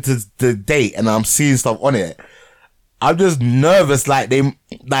getting to the date and I'm seeing stuff on it, I'm just nervous. Like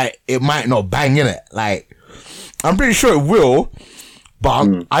it might not bang in it. Like, I'm pretty sure it will,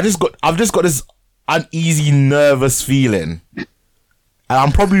 but I've just got this uneasy, nervous feeling, and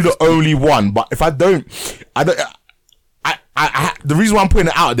I'm probably the only one. But if I don't. The reason why I'm putting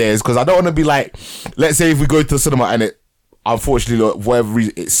it out there is because I don't want to be like, let's say if we go to the cinema and it, unfortunately, for whatever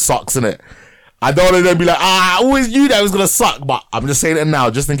reason, it sucks, innit? I don't want to then be like, I always knew that it was going to suck, but I'm just saying it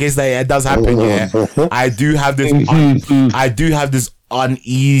now, just in case that it does happen, yeah. I do have this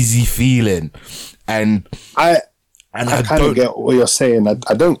uneasy feeling. And I kind of get what you're saying. I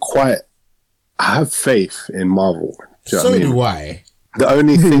have faith in Marvel. So do I. The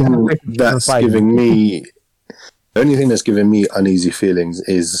only thing that's giving me uneasy feelings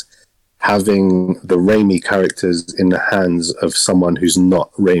is having the Raimi characters in the hands of someone who's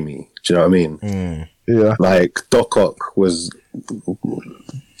not Raimi. Do you know what I mean? Yeah. Like, Doc Ock was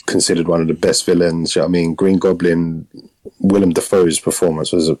considered one of the best villains. Do you know what I mean? Green Goblin, Willem Dafoe's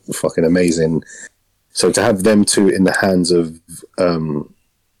performance was fucking amazing. So to have them two in the hands of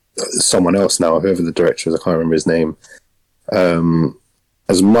someone else now, whoever the director is, I can't remember his name,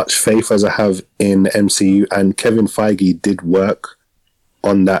 as much faith as I have in MCU, and Kevin Feige did work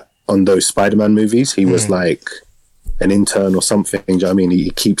on those Spider-Man movies. He was like an intern or something. Do you know what I mean? He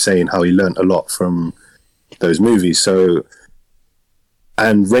keeps saying how he learnt a lot from those movies. So,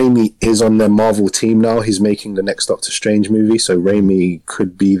 and Raimi is on their Marvel team now. He's making the next Doctor Strange movie, so Raimi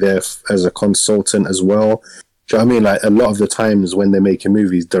could be there as a consultant as well. Do you know what I mean? Like, a lot of the times when they're making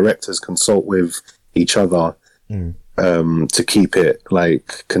movies, directors consult with each other to keep it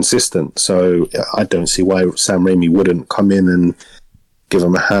like consistent. So I don't see why Sam Raimi wouldn't come in and give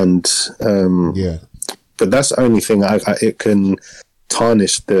him a hand. But that's the only thing. It can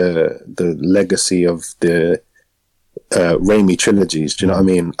tarnish the legacy of the Raimi trilogies. Do you know what I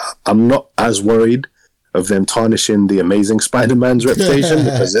mean? I'm not as worried of them tarnishing the Amazing Spider-Man's reputation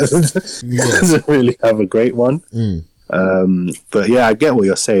because it doesn't really have a great one. But yeah, I get what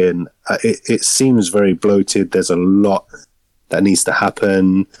you're saying. It seems very bloated. There's a lot that needs to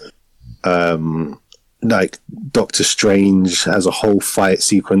happen. Like, Doctor Strange has a whole fight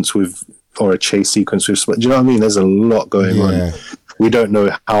sequence or a chase sequence with. Do you know what I mean? There's a lot going on. We don't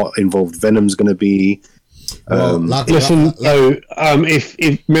know how involved Venom's going to be. If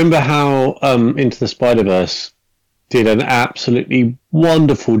remember how Into the Spider-Verse did an absolutely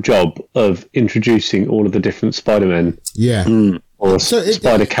wonderful job of introducing all of the different Spider-Men. Or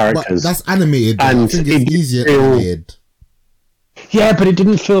spider characters. That's animated. And I think it's easier animated. Yeah, but it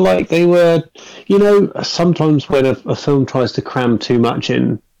didn't feel like they were, sometimes when a film tries to cram too much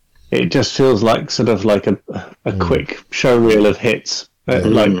in, it just feels like sort of like a quick showreel of hits,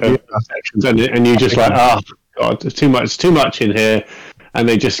 sections, and you're just like, oh god, there's too much in here, and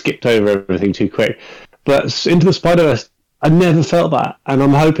they just skipped over everything too quick. But Into the Spider-Verse, I never felt that, and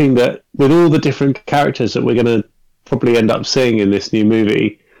I'm hoping that with all the different characters that we're going to probably end up seeing in this new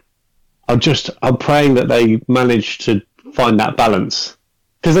movie, I'm praying that they manage to find that balance,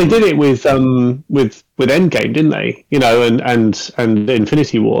 because they did it with Endgame, didn't they? And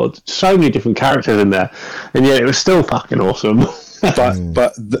Infinity War. So many different characters in there, and yet it was still fucking awesome.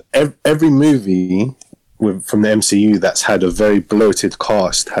 but every movie from the MCU that's had a very bloated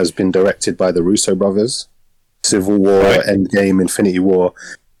cast has been directed by the Russo brothers. Civil War, right. Endgame, Infinity War,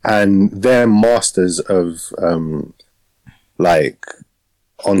 and they're masters of like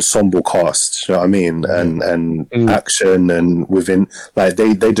ensemble casts, you know what I mean, and action, and within, like,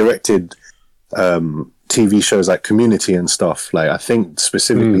 they directed TV shows like Community and stuff. Like I think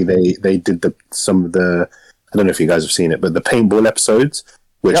specifically they did some of the, I don't know if you guys have seen it, but the paintball episodes,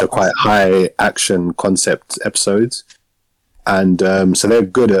 which are quite high action concept episodes. And so they're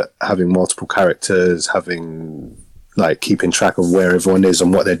good at having multiple characters, having like keeping track of where everyone is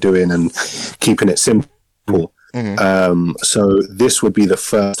and what they're doing and keeping it simple. So this would be the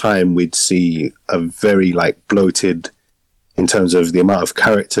first time we'd see a very like bloated in terms of the amount of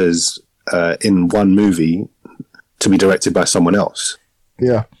characters in one movie to be directed by someone else.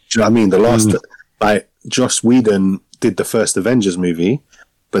 Yeah. Do you know what I mean? The last, like Joss Whedon did the first Avengers movie,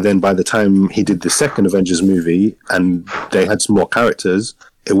 but then by the time he did the second Avengers movie and they had some more characters,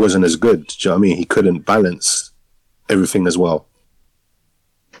 it wasn't as good. Do you know what I mean? He couldn't balance everything as well.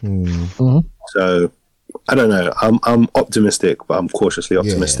 So I don't know. I'm optimistic, but I'm cautiously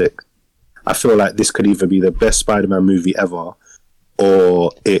optimistic. I feel like this could either be the best Spider-Man movie ever,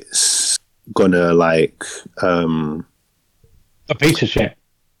 or it's gonna like a piece of shit.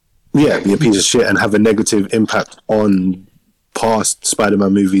 Yeah, be a piece of shit and have a negative impact on past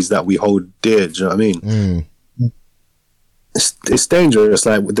Spider-Man movies that we hold dear. Do you know what I mean? It's dangerous.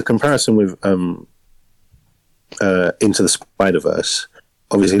 Like with the comparison with Into the Spider-Verse.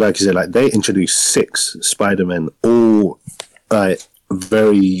 Obviously, like you said, like they introduced 6 Spider-Men, all like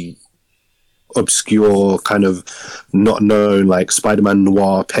very obscure, kind of not known, like Spider-Man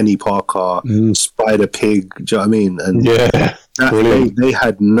Noir, Penny Parker, Spider-Pig. Do you know what I mean? And they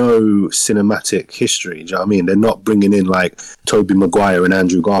had no cinematic history. Do you know what I mean? They're not bringing in like Tobey Maguire and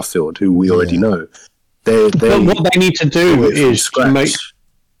Andrew Garfield, who we already know. But what they need to do is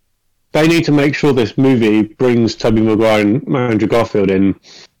they need to make sure this movie brings Tobey Maguire and Andrew Garfield in,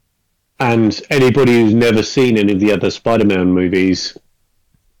 and anybody who's never seen any of the other Spider-Man movies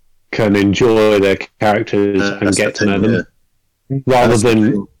can enjoy their characters and get to know them, rather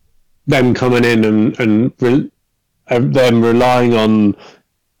than them coming in and them relying on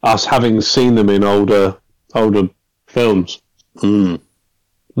us having seen them in older films. Yeah,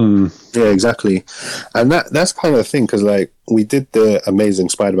 exactly. And that's kind of the thing, because like we did the Amazing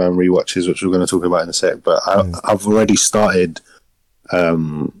Spider-Man rewatches, which we're going to talk about in a sec, but I've already started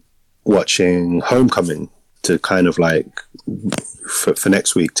watching Homecoming to kind of like for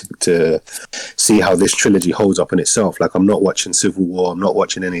next week to see how this trilogy holds up in itself. Like I'm not watching Civil War, I'm not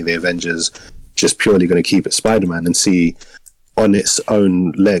watching any of the Avengers, just purely going to keep it Spider-Man and see on its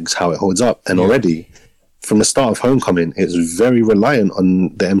own legs how it holds up. And already from the start of Homecoming, it's very reliant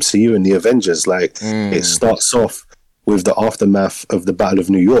on the MCU and the Avengers. Like it starts off with the aftermath of the Battle of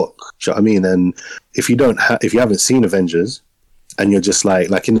New York. Do you know what I mean? And if you haven't seen Avengers, and you're just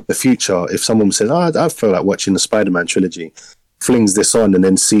like in the future, if someone says, I feel like watching the Spider-Man trilogy, flings this on and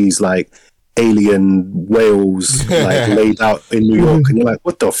then sees like alien whales like laid out in New York, and you're like,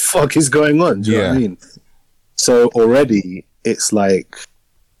 what the fuck is going on? Do you know what I mean? So already it's like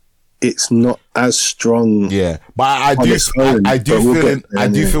it's not as strong. Yeah, but I do feel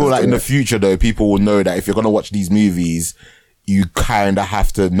like in the future though, people will know that if you're gonna watch these movies, you kind of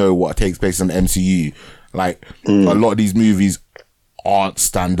have to know what takes place in the MCU. Like a lot of these movies aren't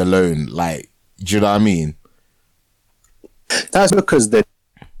standalone. Like, do you know what I mean? That's because they're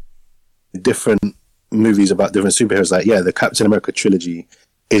different movies about different superheroes. Like, the Captain America trilogy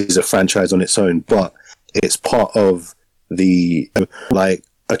is a franchise on its own, but it's part of the like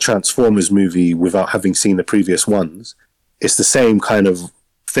a Transformers movie without having seen the previous ones. It's the same kind of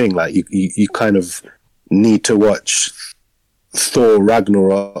thing. Like you kind of need to watch Thor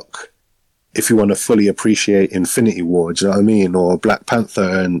Ragnarok if you want to fully appreciate Infinity War, do you know what I mean? Or Black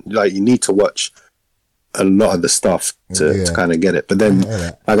Panther, and like you need to watch a lot of the stuff to kind of get it. But then,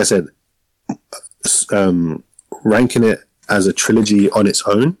 like I said, ranking it as a trilogy on its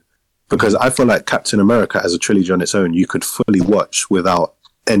own, because I feel like Captain America as a trilogy on its own, you could fully watch without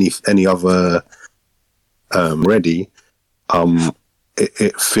any other ready.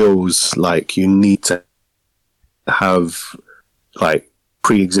 It feels like you need to have like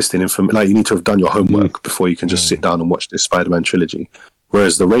pre-existing information, like you need to have done your homework before you can just sit down and watch this Spider-Man trilogy.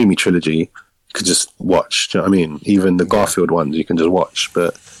 Whereas the Raimi trilogy, you could just watch. Do you know what I mean? Even the Garfield ones, you can just watch.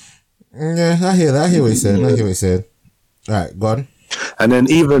 But I hear that. I hear what you said. All right, go on. And then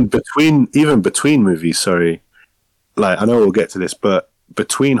even between movies, sorry, like I know we'll get to this, but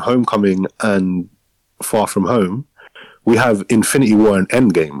between Homecoming and Far From Home, we have Infinity War and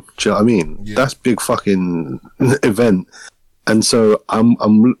Endgame. Do you know what I mean? Yeah. That's big fucking event. And so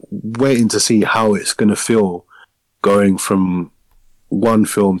I'm waiting to see how it's going to feel going from one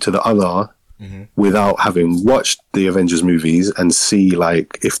film to the other without having watched the Avengers movies, and see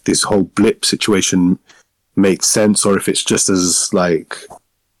like if this whole blip situation makes sense, or if it's just as like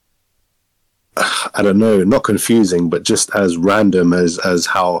I don't know, not confusing, but just as random as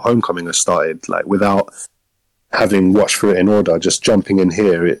how Homecoming has started. Like without having watched through it in order, just jumping in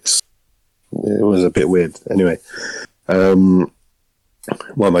here, it was a bit weird. Anyway,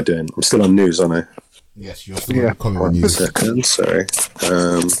 what am I doing? I'm still on news, aren't I? Yes, you're still on news. 1 second, sorry.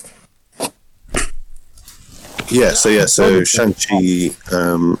 So Shang-Chi.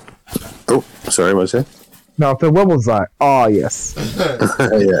 Sorry, what was it? No, the what was that? Ah, yes.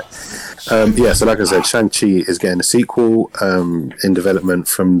 So like I said, Shang-Chi is getting a sequel in development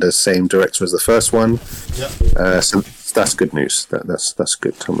from the same director as the first one. Yep. So that's good news. That's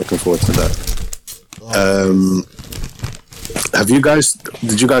good. I'm looking forward to that. Did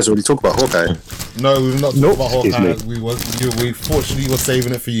you guys already talk about Hawkeye? No, we've not talked about Hawkeye. We fortunately were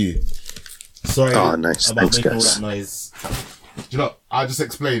saving it for you. Sorry. Oh, nice. About Thanks, making guys. all that noise. Do you know, I'll just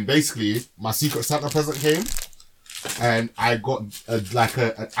explain. Basically, my Secret Santa present came, and I got an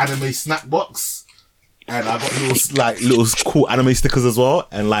anime snack box, and I got little cool anime stickers as well.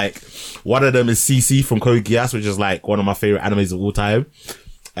 And like one of them is CC from Code Geass, which is like one of my favorite animes of all time.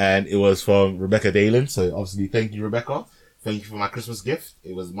 And it was from Rebecca Dalen. So obviously, thank you, Rebecca. Thank you for my Christmas gift.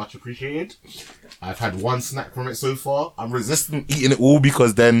 It was much appreciated. I've had one snack from it so far. I'm resisting eating it all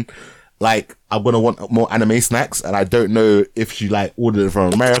because then, like, I'm going to want more anime snacks. And I don't know if she, like, ordered it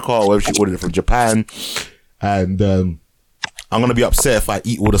from America or if she ordered it from Japan. And I'm going to be upset if I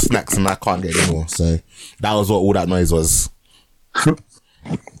eat all the snacks and I can't get any more. So that was what all that noise was.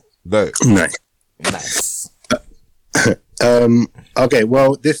 Go. Nice. Okay,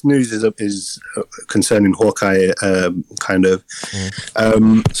 well, this news is concerning Hawkeye, kind of.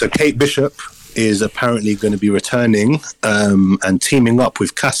 So Kate Bishop is apparently going to be returning and teaming up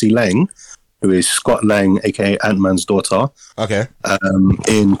with Cassie Lang, who is Scott Lang, aka Ant-Man's daughter. Okay.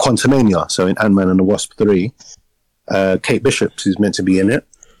 In Quantumania, so in Ant-Man and the Wasp 3. Kate Bishop is meant to be in it.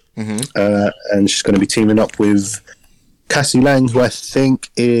 And she's going to be teaming up with Cassie Lang, who I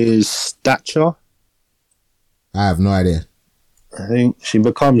think is Stature. I have no idea. I think she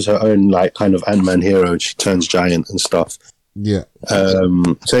becomes her own, like, kind of Ant-Man hero. She turns giant and stuff. Yeah.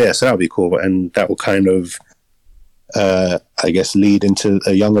 So that'll be cool. And that will kind of, I guess, lead into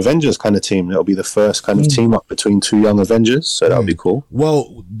a Young Avengers kind of team. That'll be the first kind of team up between two Young Avengers. So that'll be cool.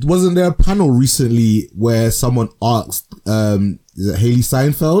 Well, wasn't there a panel recently where someone asked, is it Haley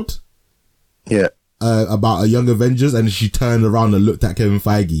Steinfeld? Yeah. About a Young Avengers, and she turned around and looked at Kevin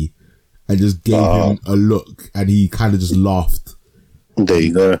Feige and just gave him a look, and he kind of just laughed. There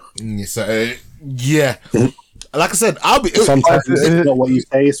you go. So, yeah. Like I said, sometimes it's not what you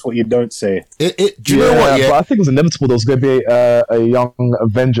say, it's what you don't say. Do you know what? Yeah, but I think it was inevitable there was going to be a Young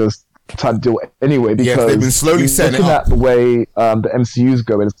Avengers type deal anyway, because they've been slowly setting it up. Looking at the way the MCU is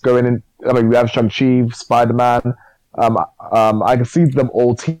going, it's going in. I mean, we have Shang-Chi, Spider-Man. I can see them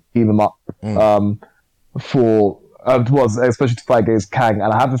all teaming up for especially to fight against Kang,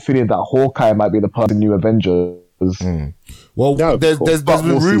 and I have a feeling that Hawkeye might be the part of the new Avengers. Well, there's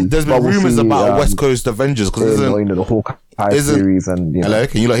been rumors about West Coast Avengers because the Hawkeye series and hello,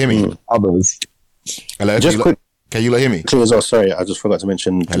 can you not hear me? Others. Hello, can you not hear me? As well, sorry, I just forgot to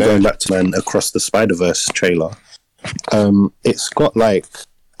mention. Going back to Man Across the Spider-Verse trailer, it's got like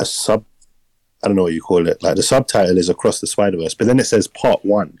a sub. I don't know what you call it. Like the subtitle is Across the Spider-Verse, but then it says Part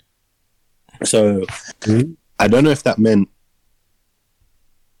 1. So I don't know if that meant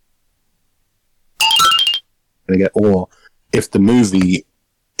or if the movie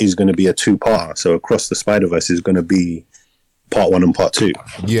is going to be a two-parter. So Across the Spider-Verse is going to be Part 1 and Part 2.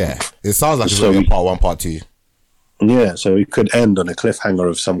 Yeah, it sounds like it's going to be Part 1, Part 2. Yeah, so it could end on a cliffhanger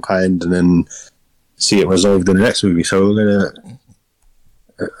of some kind and then see it resolved in the next movie. So we're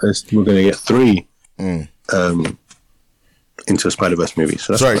gonna get 3 into a Spider-Verse movie.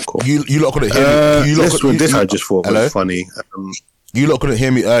 So that's quite cool. You lot couldn't hear me. This I just thought was funny. You lot couldn't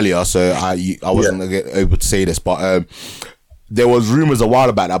hear me earlier, so I wasn't able to say this, but there was rumors a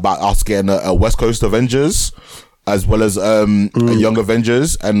while back about us getting a West Coast Avengers as well as a Young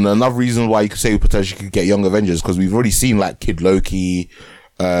Avengers, and another reason why you could say we potentially could get Young Avengers because we've already seen like Kid Loki.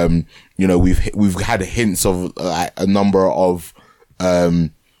 We've had hints of a number of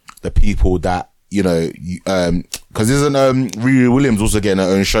the people that because isn't Riri Williams also getting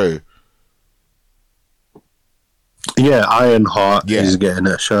her own show? Yeah, Ironheart is getting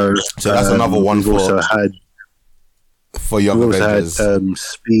a show. So that's another one we've also had for Young Avengers. Had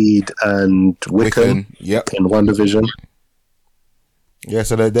Speed and Wiccan in one division. Yeah,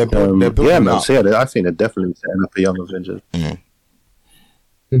 so they're building up. So I think they're definitely setting up a Young Avengers.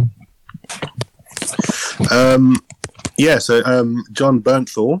 So John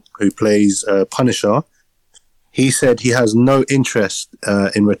Bernthal, who plays Punisher, he said he has no interest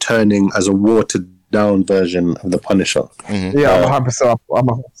in returning as a watered down version of the Punisher. Mm-hmm. Yeah, I'm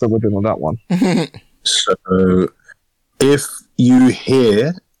 100% with him on that one. So if you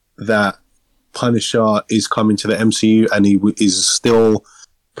hear that Punisher is coming to the MCU and he is still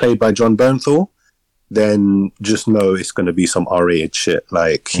played by John Bernthal, then just know it's going to be some R-rated shit.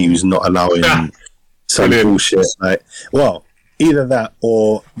 Like, he was not allowing some bullshit. Like, well, either that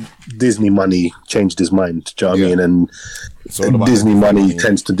or Disney money changed his mind. Do you know what I mean? And Disney money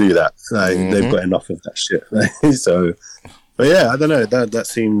tends to do that. Like, they've got enough of that shit. So, but yeah, I don't know. That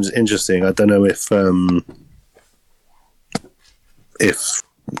seems interesting. I don't know if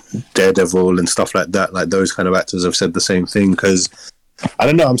Daredevil and stuff like that, like those kind of actors have said the same thing, because I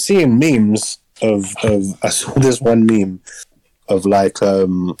don't know, I'm seeing memes of I saw this one meme of like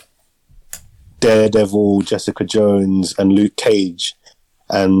Daredevil, Jessica Jones and Luke Cage,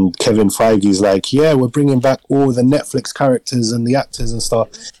 and Kevin Feige's like, yeah, we're bringing back all the Netflix characters and the actors and stuff,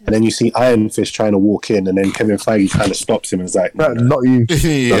 and then you see Iron Fist trying to walk in, and then Kevin Feige kind of stops him and is like, no, not you.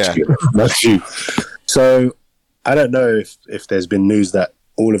 Not you. So I don't know if there's been news that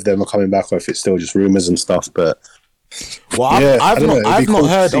all of them are coming back, or if it's still just rumors and stuff. But I've not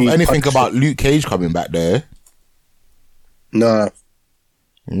heard of anything about Luke Cage coming back there. No.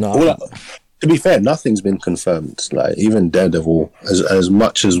 To be fair, nothing's been confirmed. Like, even Daredevil, as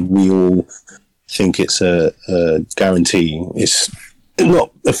much as we all think it's a guarantee, it's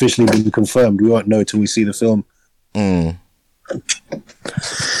not officially been confirmed. We won't know till we see the film. But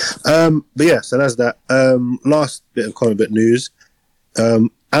yeah, so that's that. Last bit of comic book news.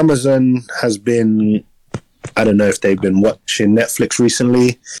 Amazon has been, I don't know if they've been watching Netflix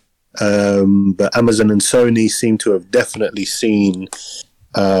recently, but Amazon and Sony seem to have definitely seen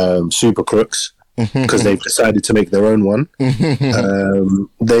Super Crooks, because they've decided to make their own one.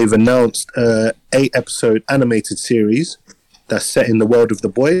 They've announced an 8-episode animated series that's set in the world of The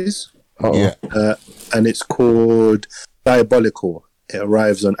Boys, and it's called Diabolical. It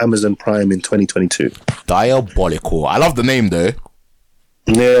arrives on Amazon Prime in 2022. Diabolical. I love the name though.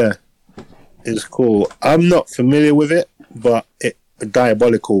 Yeah, it's cool. I'm not familiar with it, but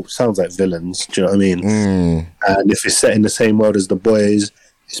Diabolical sounds like villains. Do you know what I mean? And if it's set in the same world as The Boys,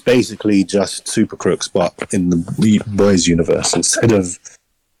 it's basically just Super Crooks, but in the Boys universe instead of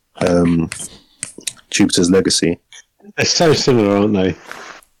Jupiter's Legacy. They're so similar, aren't they?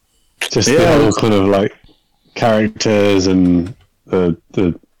 Just the whole kind of like characters and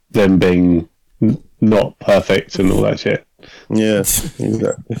them being not perfect and all that shit. Yeah,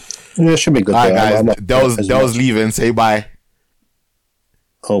 exactly. Yeah, it should be good. All right, guys. That was leaving. Say bye.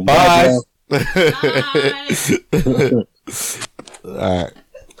 Oh, bye. All right.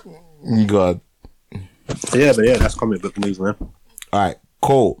 God. Yeah, but that's comic book news, man. All right,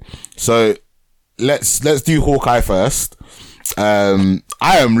 cool. So let's do Hawkeye first. I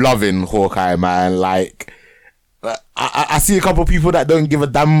am loving Hawkeye, man. Like, I see a couple of people that don't give a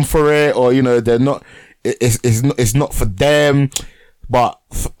damn for it, or they're not. It's not for them. But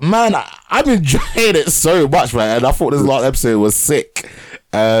man, I'm enjoying it so much, man. And I thought this last episode was sick.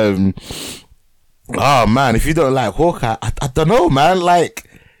 Oh man, if you don't like Hawkeye, I don't know, man. Like,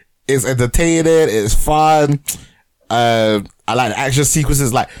 it's entertaining, it's fun. I like the action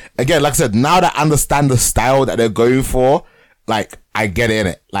sequences. Like, again, like I said, now that I understand the style that they're going for, like, I get in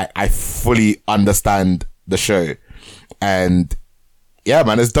it. Like, I fully understand the show. And yeah,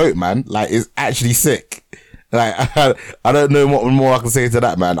 man, it's dope, man. Like, it's actually sick. Like, I don't know what more I can say to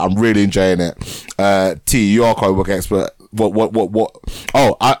that, man. I'm really enjoying it. T, you are a comic book expert. What?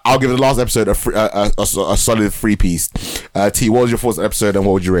 Oh, I'll give the last episode a solid 3 piece. T, what was your fourth episode and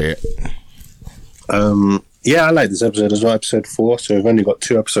what would you rate it? Yeah, I like this episode as well, episode 4. So we've only got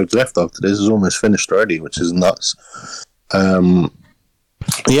 2 episodes left after this. It's almost finished already, which is nuts. Yeah,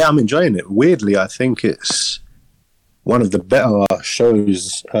 I'm enjoying it. Weirdly, I think it's one of the better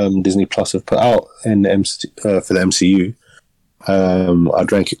shows Disney Plus have put out in for the MCU.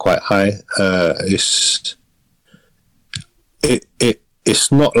 I'd rank it quite high.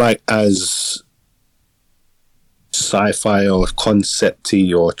 It's not like as sci-fi or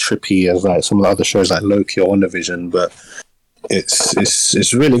concept-y or trippy as like some of the other shows like Loki or WandaVision, but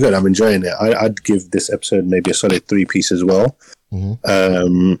it's really good. I'm enjoying it. I'd give this episode maybe a solid 3 piece as well.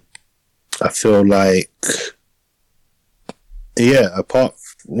 I feel like, I'd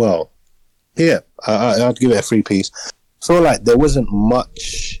give it a 3 piece. I feel like there wasn't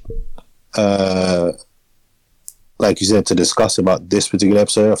much, like you said, to discuss about this particular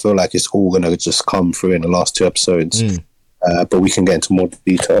episode. I feel like it's all going to just come through in the last 2 episodes. But we can get into more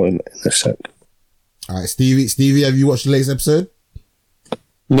detail in a sec. All right, Stevie, have you watched the latest episode?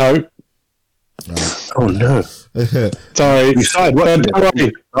 No. Oh no! Sorry, You started watching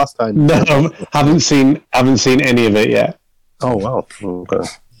it last time. No, haven't seen any of it yet. Oh wow! Okay.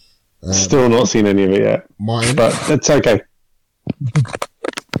 Still not seen any of it yet. Martin, but it's okay.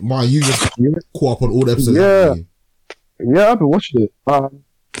 Martin, you just caught up on all the episodes. Yeah, I've been watching it.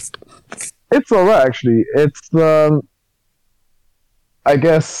 It's alright actually. It's I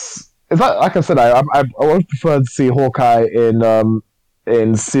guess it's like I said, I would prefer to see Hawkeye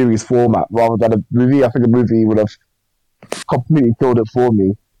in series format rather than a movie. I think a movie would have completely killed it for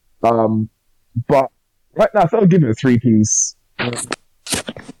me. But right now, I thought I'd give it a 3-piece. I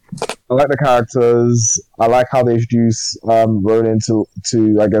like the characters. I like how they introduce Ronan to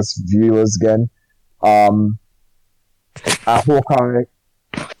I guess viewers again. Hawkeye.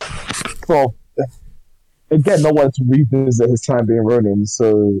 So again, no one to revisit his time being Ronin,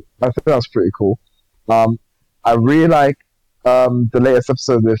 so I think that's pretty cool. I really like the latest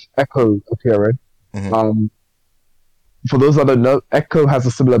episode with Echo appearing. Mm-hmm. For those that don't know, Echo has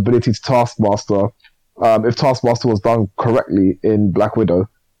a similar ability to Taskmaster. If Taskmaster was done correctly in Black Widow,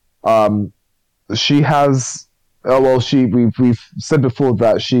 she has. We've said before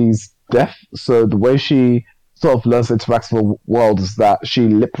that she's deaf, so the way she sort of learns to interact with the world is that she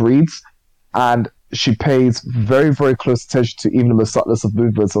lip reads, and she pays very, very close attention to even the subtlest of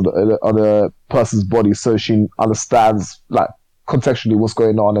movements on a person's body, so she understands like contextually what's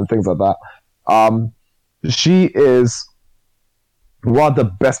going on and things like that. She is one of the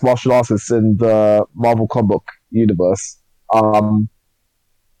best martial artists in the Marvel comic universe.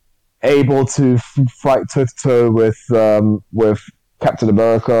 Able to fight toe to toe with Captain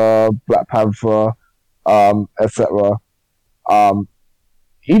America, Black Panther, etc.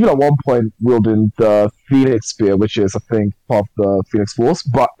 Even at one point wielding the Phoenix Spear, which is, I think, part of the Phoenix Force.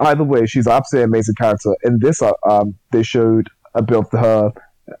 But either way, she's an absolutely amazing character. In this, they showed a bit of her,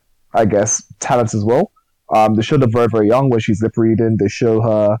 I guess, talent as well. They showed her very, very young when she's lip reading. They show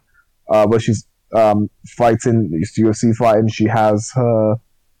her when she's fighting, UFC fighting. She has her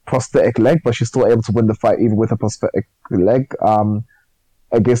prosthetic leg, but she's still able to win the fight even with a prosthetic leg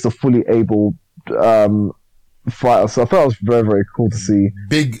against a fully able fighter. So I thought it was very, very cool to see.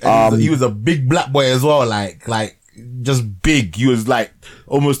 Big, he was a big black boy as well, like just big. He was like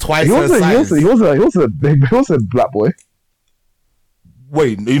almost twice her size. He was a black boy.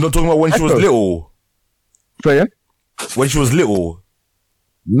 Wait, you're not talking about when she was little? Say again? When she was little?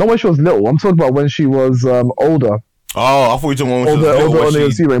 Not when she was little. I'm talking about when she was older. Oh, I thought you were talking about when she was little. Older on the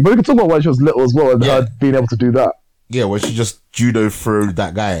UFC ring. But we can talk about when she was little as well and her being able to do that. Yeah, when she just judo threw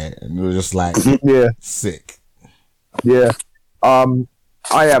that guy and it was just like sick. Yeah. I'm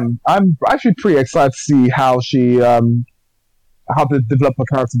actually pretty excited to see how she how to develop her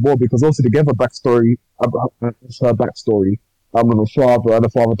character more, because also they gave her backstory with her father, and the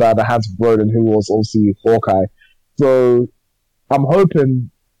father died at the hands of Ronan, who was obviously Hawkeye. So I'm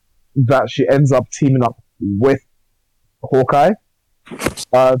hoping that she ends up teaming up with Hawkeye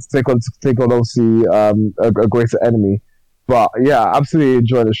to take on obviously a greater enemy. But yeah, absolutely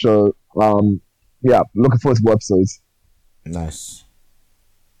enjoying the show. Yeah, looking forward to more episodes. Nice.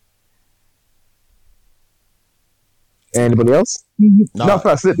 Anybody else? No,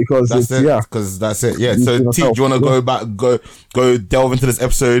 that's it, because that's it. Yeah. So T, do you want to go delve into this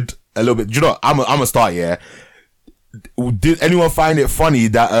episode a little bit? Do you know? I'm gonna start. Yeah. Did anyone find it funny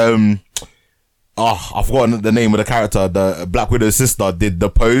that I've forgotten the name of the character, the Black Widow's sister, did the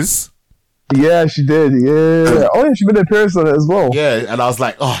pose? Yeah, she did. Yeah. Oh, yeah, she made an appearance on it as well. Yeah, and I was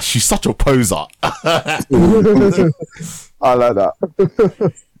like, oh, she's such a poser. I like that.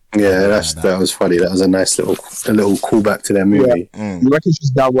 Yeah, that was funny. That was a nice little callback to their movie. Yeah. You reckon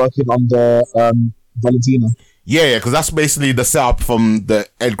she's now working under Valentina? Yeah, because that's basically the setup from the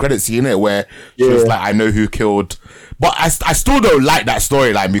end credits scene, innit, where she was like, I know who killed. But I still don't like that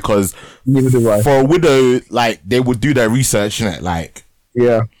storyline, because for a widow, like, they would do their research, innit? Like,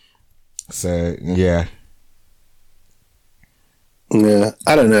 yeah. So, yeah. Yeah,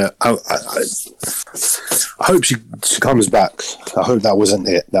 I don't know. I hope she comes back. I hope that wasn't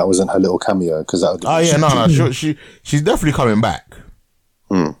it. That wasn't her little cameo, because that would. Oh yeah, no. She's definitely coming back.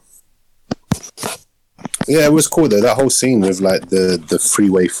 Yeah, it was cool though. That whole scene with like the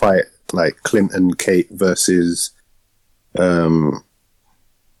freeway fight, like Clint and Kate versus, was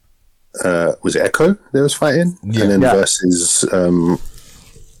it Echo they was fighting, and then versus the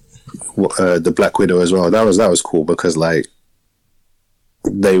Black Widow as well. That was cool, because like.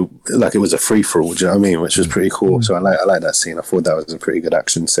 It was a free for all, do you know what I mean? Which was pretty cool. So I like that scene. I thought that was a pretty good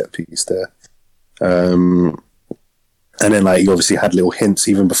action set piece there. And then like you obviously had little hints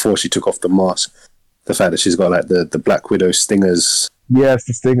even before she took off the mask. The fact that she's got like the Black Widow stingers Yes,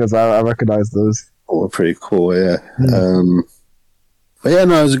 the stingers. I recognize those. Oh, pretty cool. Yeah. But yeah,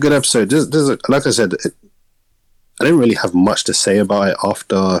 no, it was a good episode. Like I said, I didn't really have much to say about it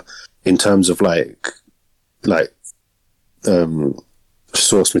after, in terms of like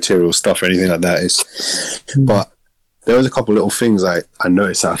source material stuff or anything like that. But there was a couple little things I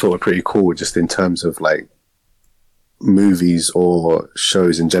noticed that I thought were pretty cool, just in terms of like movies or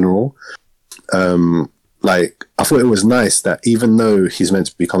shows in general. Like, I thought it was nice that even though he's meant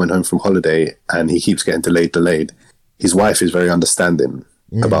to be coming home from holiday and he keeps getting delayed, his wife is very understanding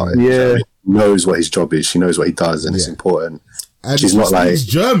about it. Yeah. She knows what his job is. She knows what he does, and it's important. And she's not like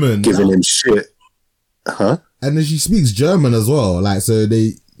German, giving him shit. Huh? And then she speaks German as well. Like, so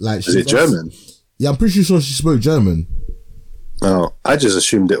they like. Is it German? Yeah, I'm pretty sure she spoke German. Oh, I just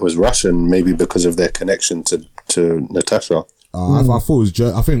assumed it was Russian, maybe because of their connection to Natasha. I thought it was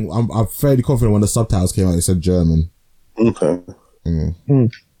German. I think I'm fairly confident when the subtitles came out, it said German. Okay. Do you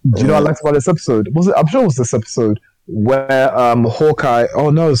know what I liked about this episode? I'm sure it was this episode where Hawkeye.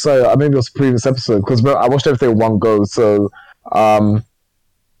 Oh no, sorry, maybe it was the previous episode, because I watched everything in one go. So I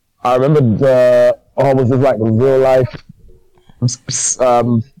remember was this like real life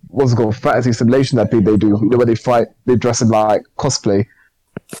what's it called, fantasy simulation that they do? You know, where they fight, they dress in like cosplay.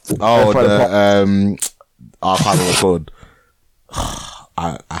 Oh, I can't remember what it's called.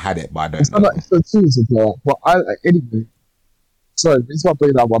 I had it, but I don't know. It's not like episode 2 is there, but anyway. Sorry, the reason why I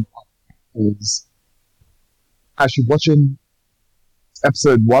bring that one up is actually watching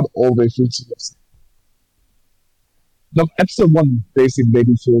episode 1 all the way through to episode. No, episode 1 basically made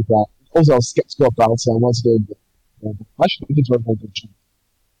me feel that. Also, I was skeptical about it. I wanted to know. I should think it's very good.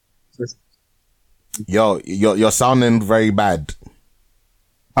 You're sounding very bad.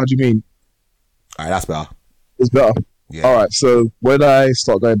 How do you mean? Alright, that's better. It's better. Yeah. Alright, so when I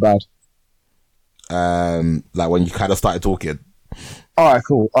start going bad? Like when you kind of started talking. Alright,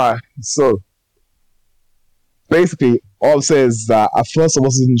 cool. Alright, so basically, all I'm saying is that at first I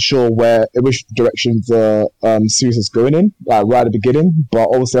wasn't sure which direction the series is going in, like right at the beginning, but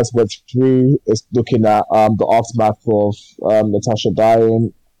obviously as we went through, it's looking at the aftermath of Natasha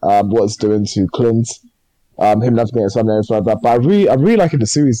dying, what it's doing to Clint, him navigating something and everything like that. But I'm really liking the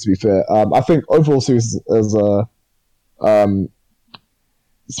series, to be fair. I think overall series is a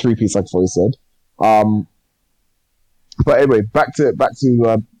 3-piece, like I said. But anyway, back to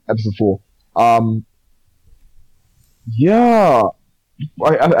episode 4. Yeah,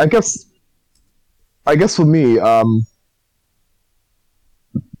 I guess for me, I'm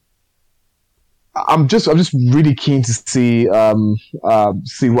just really keen to see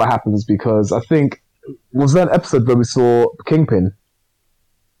what happens, because I think, was there an episode where we saw Kingpin?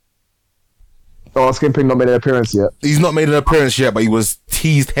 Oh, has Kingpin not made an appearance yet? He's not made an appearance yet, but he was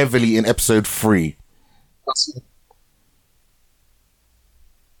teased heavily in episode 3.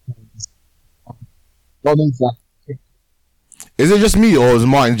 What is that? Is it just me, or is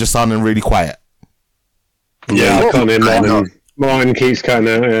mine just sounding really quiet? Yeah, I can't hear mine keeps cutting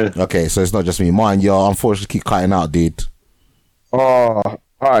out, yeah. Okay, so it's not just me. Mine, unfortunately keep cutting out, dude. Oh,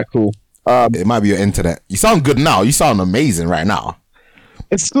 alright, cool. It might be your internet. You sound good now. You sound amazing right now.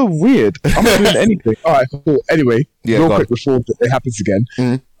 It's still weird. I'm not doing anything. Alright, cool. Anyway, real quick before it happens again.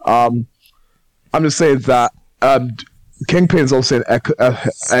 Mm-hmm. I'm just saying that Kingpin's also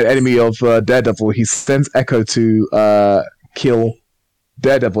an enemy of Daredevil. He sends Echo to kill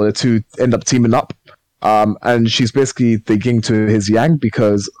Daredevil. The two end up teaming up. And she's basically thinking to his yang,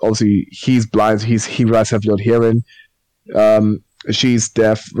 because obviously he's blind. He relies heavily on hearing. She's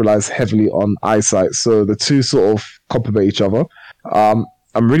deaf, relies heavily on eyesight. So the two sort of complement each other.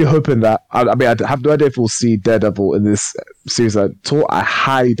 I'm really hoping that. I have no idea if we'll see Daredevil in this series at all. I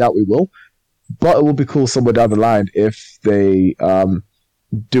highly doubt we will. But it will be cool somewhere down the line if they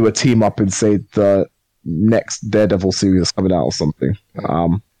do a team up and say the next Daredevil series is coming out or something.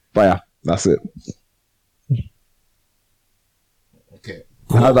 But yeah, that's it. Okay.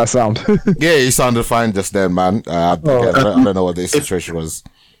 How did that sound? Yeah, you sounded fine just then, man. I don't know what the situation was.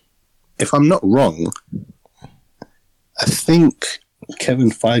 If I'm not wrong, I think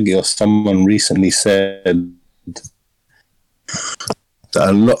Kevin Feige or someone recently said that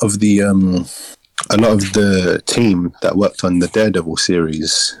a lot of the team that worked on the Daredevil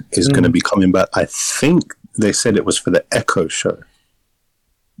series is going to be coming back. I think they said it was for the Echo show.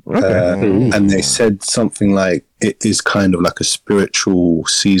 Okay. And they said something like it is kind of like a spiritual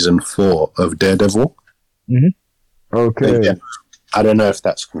season 4 of Daredevil. Mm-hmm. Okay. Yeah, I don't know if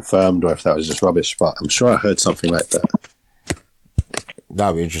that's confirmed or if that was just rubbish, but I'm sure I heard something like that.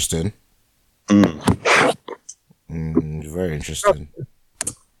 That'd be interesting. Very interesting.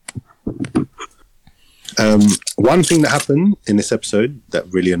 One thing that happened in this episode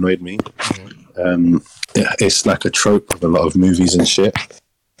that really annoyed me, it's like a trope of a lot of movies and shit.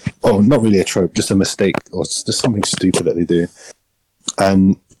 Oh, not really a trope, just a mistake or just something stupid that they do.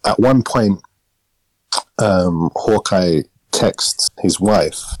 And at one point, Hawkeye texts his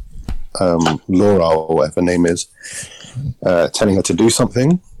wife, Laura or whatever her name is, telling her to do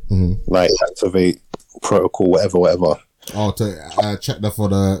something, like activate protocol, whatever. Oh, to check for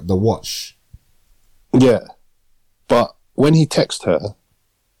the watch. Yeah, but when he texted her,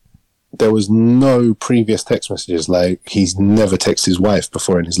 there was no previous text messages. Like, he's never texted his wife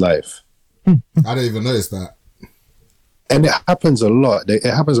before in his life. I didn't even notice that. And it happens a lot. It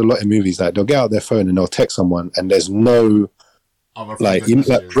happens a lot in movies. Like, they'll get out their phone and they'll text someone, and there's no like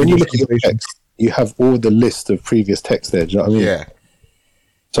when you look at your text, you have all the list of previous texts there. Do you know what I mean? Yeah.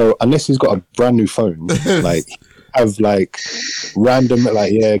 So unless he's got a brand new phone, like, have like random,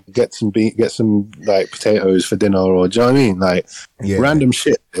 like, get some like potatoes for dinner, or do you know what I mean? Like, random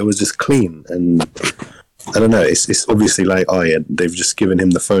shit. It was just clean, and I don't know. It's obviously like, oh yeah, they've just given him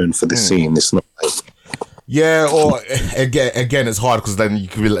the phone for this scene. It's not like. Yeah, or again, it's hard because then you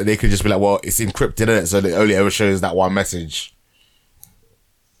could be like, they could just be like, well, it's encrypted, isn't it? So it only ever shows that one message.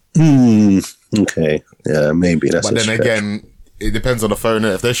 Okay. Yeah, maybe that's. But then stretch. Again, it depends on the phone.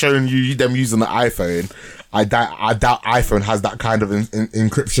 If they're showing you them using the iPhone, I doubt iPhone has that kind of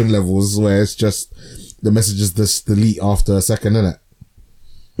encryption levels where it's just the messages just delete after a second, innit?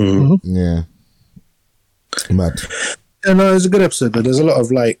 Yeah. Mad. Yeah, no, it was a good episode, but there's a lot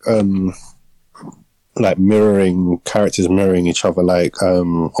of like characters mirroring each other, like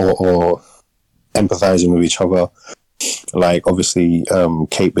or empathizing with each other. Like, obviously,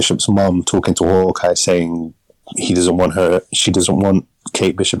 Kate Bishop's mom talking to Hawkeye, saying she doesn't want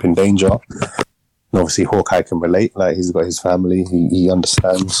Kate Bishop in danger. And obviously Hawkeye can relate, like, he's got his family, he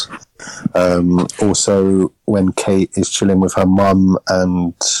understands. Also, when Kate is chilling with her mum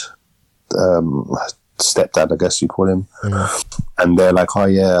and stepdad, I guess you call him, and they're like, oh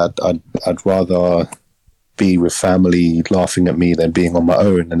yeah, I'd rather be with family laughing at me than being on my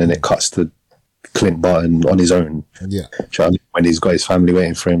own, and then it cuts to Clint Barton on his own. Yeah. When he's got his family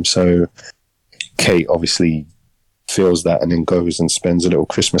waiting for him. So Kate obviously feels that and then goes and spends a little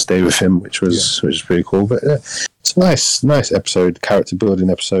Christmas day with him, which was pretty cool. But yeah, it's a nice episode, character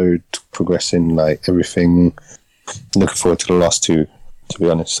building episode, progressing, like, everything. Looking forward to the last two, to be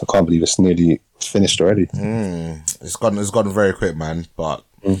honest. I can't believe it's nearly finished already. It's gone very quick, man. But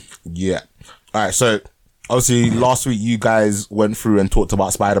yeah. Alright, so obviously, last week you guys went through and talked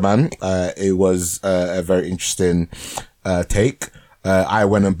about Spider-Man. It was a very interesting take. I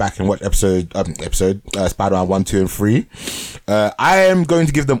went back and watched Spider-Man 1, 2, and 3. I am going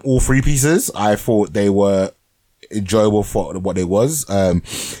to give them all 3 pieces. I thought they were enjoyable for what it was.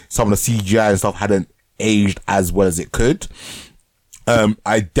 Some of the CGI and stuff hadn't aged as well as it could.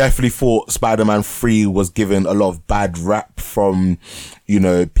 I definitely thought Spider-Man 3 was given a lot of bad rap from,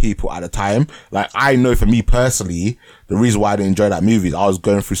 people at the time. Like, I know for me personally, the reason why I didn't enjoy that movie is I was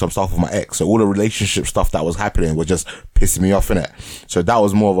going through some stuff with my ex. So all the relationship stuff that was happening was just pissing me off, innit? So that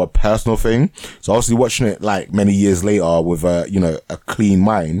was more of a personal thing. So obviously watching it like many years later with a clean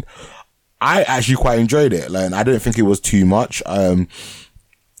mind, I actually quite enjoyed it. Like, I didn't think it was too much. I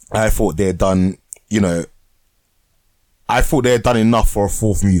thought they had done, enough for a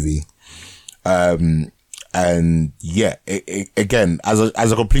 4th movie. And yeah, again, as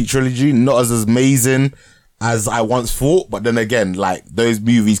a complete trilogy, not as amazing as I once thought, but then again, like, those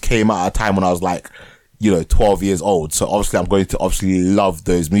movies came out at a time when I was like, 12 years old. So obviously I'm going to love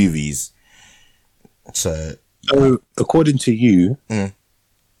those movies. So according to you,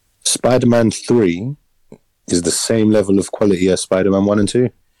 Spider-Man 3 is the same level of quality as Spider-Man 1 and 2?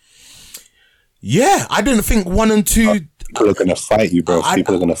 Yeah, I didn't think 1 and 2... People are gonna fight you, bro.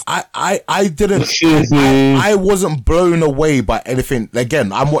 People are gonna. I didn't. I wasn't blown away by anything.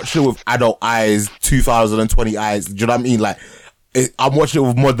 Again, I'm watching it with adult eyes, 2020 eyes. Do you know what I mean? Like, I'm watching it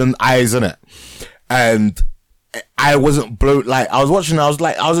with modern eyes, innit? And I wasn't blown. Like, I was watching, I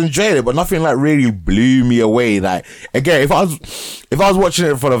was enjoying it, but nothing like really blew me away. Like, again, if I was watching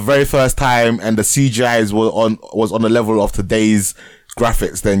it for the very first time and the CGI was on the level of today's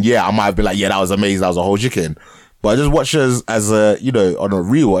graphics, then yeah, I might have been like, yeah, that was amazing. That was a whole chicken. But I just watched it as a, on a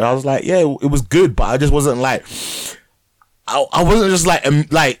rewatch. I was like, yeah, it was good, but I just wasn't like, I wasn't just like,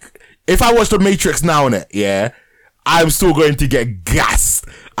 if I watch The Matrix now in it, yeah, I'm still going to get gassed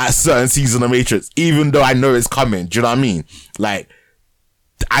at certain seasons of Matrix, even though I know it's coming. Do you know what I mean? Like,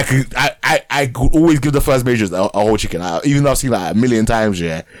 I could always give the first Matrix a whole chicken. Even though I've seen like a million times,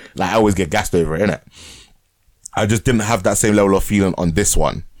 yeah, like, I always get gassed over it, innit? I just didn't have that same level of feeling on this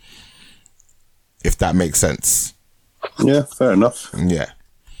one. if that makes sense. Yeah, fair enough. Yeah.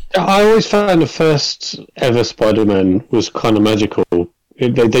 I always found the first ever Spider-Man was kind of magical.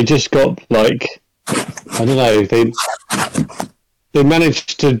 They just got like, I don't know, they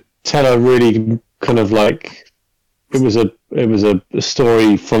managed to tell a really kind of like, it was a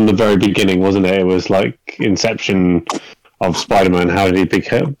story from the very beginning, wasn't it? It was like inception of Spider-Man. How did he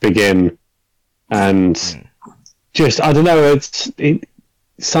begin? And just, I don't know,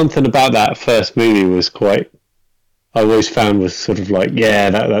 something about that first movie was quite, I always found was sort of like, yeah,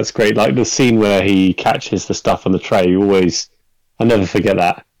 that's great. Like the scene where he catches the stuff on the tray, I never forget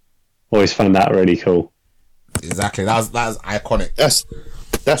that. Always found that really cool. Exactly. That was iconic.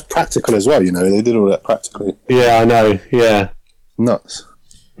 That's practical as well, you know. They did all that practically. Yeah, I know. Yeah. Nuts.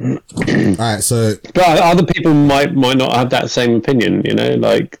 Alright, so but other people might not have that same opinion, you know,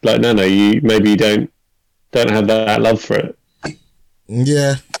 like no, you don't have that love for it.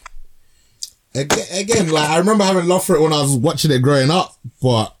 Yeah. Again, like I remember having love for it when I was watching it growing up,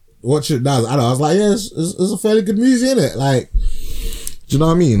 but watching it now, I was like, yeah, it's a fairly good movie, isn't it? Like, do you know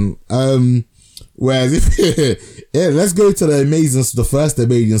what I mean? Whereas if yeah, let's go to the first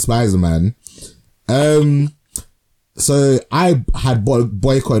Amazing Spider-Man. So I had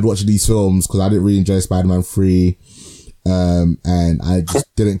boycotted watching these films because I didn't really enjoy Spider-Man 3, and I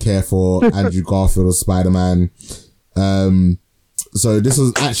just didn't care for Andrew Garfield as Spider-Man. So this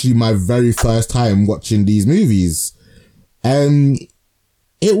was actually my very first time watching these movies, and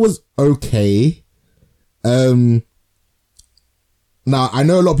it was okay. Now I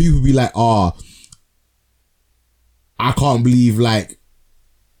know a lot of people be like, I can't believe like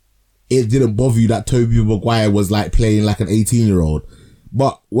it didn't bother you that Tobey Maguire was like playing like an 18-year-old.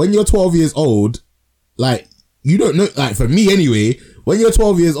 But when you're 12 years old, like you don't know, like for me anyway, when you're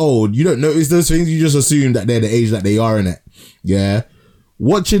 12 years old, you don't notice those things. You just assume that they're the age that they are, in it. Yeah.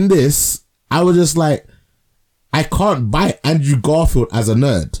 Watching this, I was just like, I can't buy Andrew Garfield as a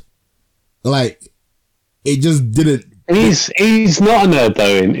nerd. Like, it just didn't. He's not a nerd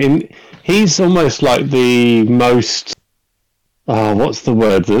though. He's almost like the most, what's the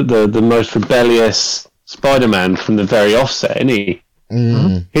word? The most rebellious Spider-Man from the very offset, isn't he?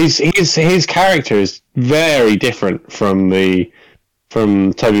 Mm. His character is very different from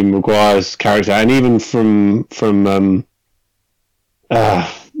Tobey Maguire's character, and even from the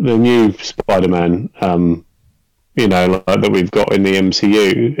new Spider-Man, you know, like, that we've got in the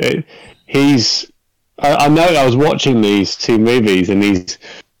MCU. I know I was watching these two movies, and he's,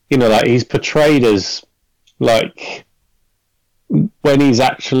 you know, like he's portrayed as like when he's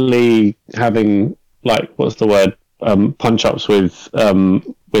actually having like, what's the word, punch ups with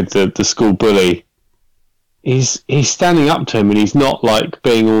the school bully. He's standing up to him, and he's not like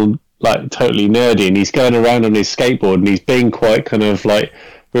being all like totally nerdy, and he's going around on his skateboard, and he's being quite kind of like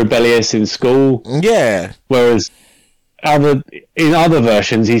rebellious in school. Yeah. Whereas in other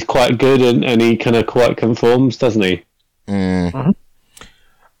versions, he's quite good, and he kind of quite conforms, doesn't he? Mm.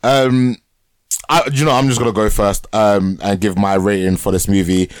 I'm just gonna go first and give my rating for this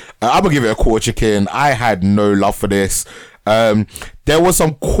movie. I'm gonna give it a quarter chicken. I had no love for this. There was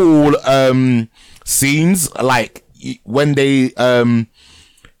some cool scenes, like when they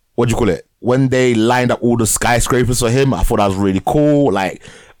what do you call it? When they lined up all the skyscrapers for him, I thought that was really cool. Like,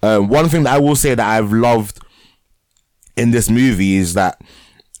 one thing that I will say that I've loved in this movie is that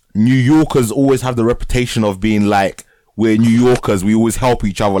New Yorkers always have the reputation of being like, we're New Yorkers, we always help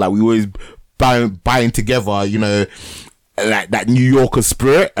each other, like we always buying together, you know, like that New Yorker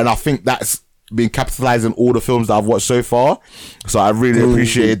spirit. And I think that's been capitalized in all the films that I've watched so far. So I really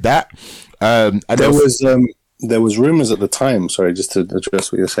appreciate that. And there was rumors at the time, sorry, just to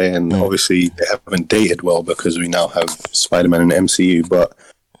address what you're saying, obviously they haven't dated well because we now have Spider-Man in the MCU, but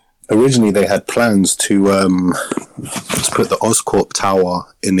originally they had plans to put the Oscorp Tower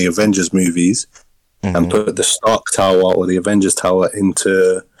in the Avengers movies and put the Stark Tower or the Avengers Tower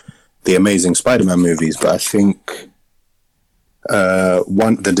into the Amazing Spider-Man movies. But I think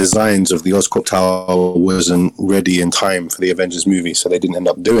the designs of the Oscorp Tower wasn't ready in time for the Avengers movie, so they didn't end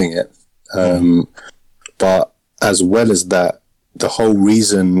up doing it. But as well as that, the whole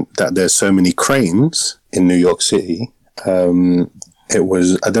reason that there's so many cranes in New York City, it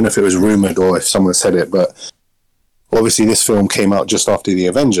was, I don't know if it was rumored or if someone said it, but obviously this film came out just after the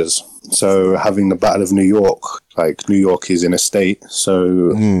Avengers. So having the Battle of New York, like New York is in a state.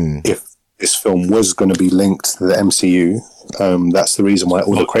 So if this film was going to be linked to the MCU, that's the reason why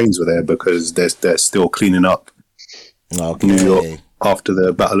all the cranes were there, because they're still cleaning up New York after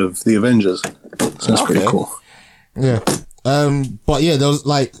the Battle of the Avengers. So that's pretty cool. Yeah. But yeah, there was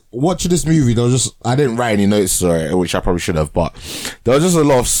like watching this movie. There was just I didn't write any notes for it, which I probably should have. But there was just a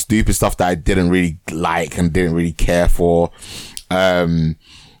lot of stupid stuff that I didn't really like and didn't really care for. And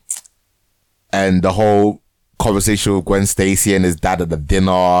the whole conversation with Gwen Stacy and his dad at the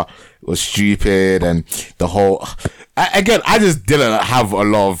dinner was stupid, and the whole again, I just didn't have a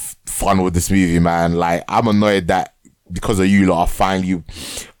lot of fun with this movie, man. Like I'm annoyed that because of you lot, I finally,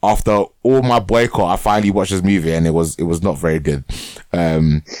 after all my boycott, I finally watched this movie and it was not very good.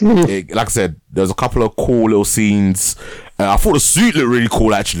 Like I said, there's a couple of cool little scenes. I thought the suit looked really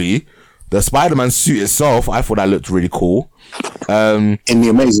cool, actually. The Spider-Man suit itself, I thought that looked really cool. In the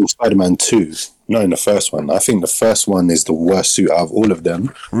Amazing Spider-Man 2, not in the first one. I think the first one is the worst suit out of all of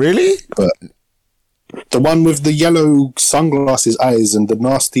them. Really? But the one with the yellow sunglasses eyes and the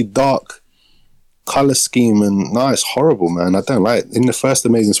nasty dark color scheme, and it's horrible, man. I don't like it. In the first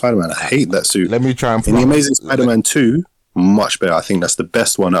Amazing Spider-Man, I hate that suit. Let me try and in the Amazing Spider-Man 2, much better. I think that's the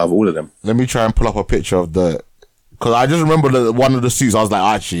best one out of all of them. Let me try and pull up a picture of because I just remember one of the suits. I was like,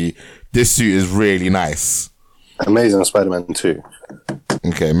 actually, this suit is really nice. Amazing Spider-Man 2.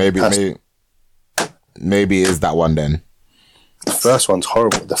 Okay, maybe it is that one then. The first one's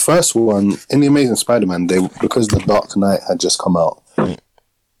horrible. The first one in the Amazing Spider-Man, because The Dark Knight had just come out.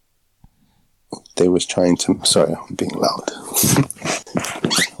 They was trying to... Sorry, I'm being loud.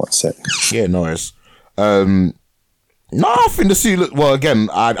 One sec. Yeah, no worries. No, I think the suit look... Well, again,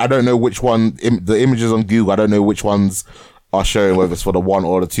 I don't know which one... the images on Google, I don't know which ones are showing, whether it's for the 1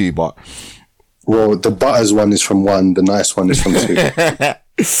 or the 2, but... Well, the Butters one is from 1, the nice one is from 2.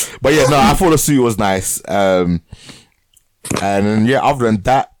 But yeah, no, I thought the suit was nice. And yeah, other than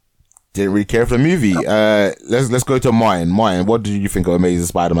that, didn't really care for the movie. Let's go to mine. Mine, what did you think of Amazing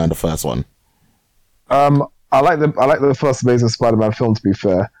Spider-Man, the first one? I like the first Amazing Spider-Man film, to be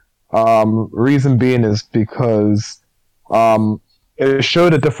fair. Reason being is because it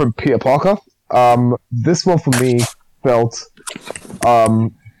showed a different Peter Parker. This one for me felt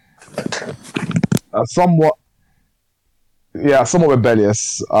somewhat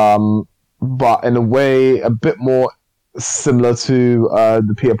rebellious, but in a way a bit more similar to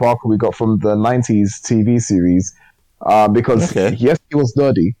the Peter Parker we got from the 90s TV series, because yes, he was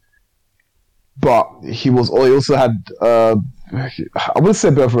nerdy, but he also had I wouldn't say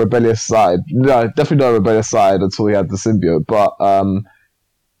a bit of a rebellious side. No, definitely not a rebellious side until he had the symbiote, but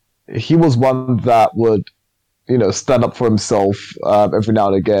he was one that would, stand up for himself every now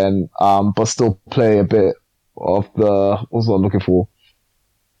and again, but still play a bit of what was I'm looking for?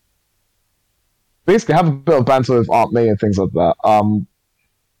 Basically, have a bit of banter with Aunt May and things like that.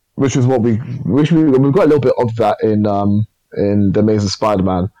 Which is what we've got a little bit of that in The Amazing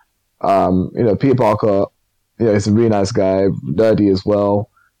Spider-Man. Peter Parker, he's a really nice guy, nerdy as well.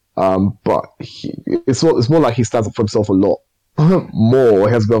 But it's more like he stands up for himself a lot more.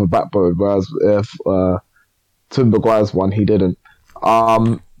 He has a bit of a backbone, whereas if Tobey Maguire's one, he didn't.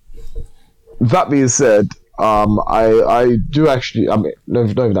 That being said, I do actually. I mean, no,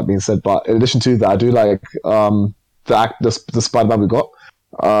 not even that being said, but in addition to that, I do like the Spider-Man we got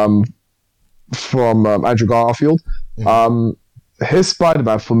from Andrew Garfield. His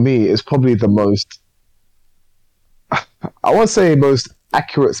Spider-Man for me is probably the most. I won't say most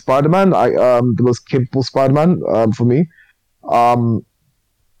accurate Spider-Man. The most capable Spider-Man for me.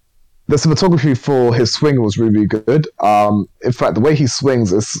 The cinematography for his swing was really good. In fact, the way he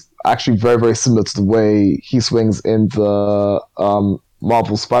swings is actually very, very similar to the way he swings in the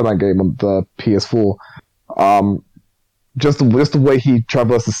Marvel Spider-Man game on the PS4. Just the way he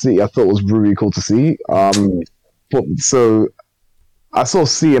traversed the city, I thought was really cool to see. So I sort of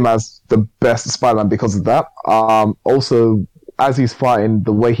see him as the best Spider-Man because of that. Also, as he's fighting,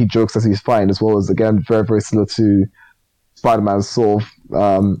 the way he jokes as he's fighting, as well as, again, very, very similar to Spider-Man's sort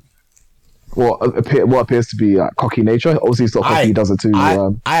of what appears to be cocky nature. Obviously, it's not cocky. He does it to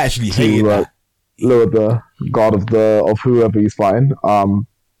I actually hate that. Lower the guard of whoever he's fighting. But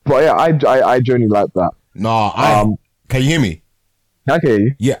yeah, I genuinely like that. No, can you hear me? I can hear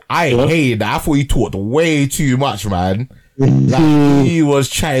you. Yeah, I hate that. I thought he talked way too much, man. Like, he was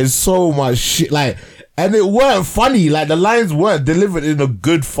chatting so much shit, and it weren't funny. Like, the lines weren't delivered in a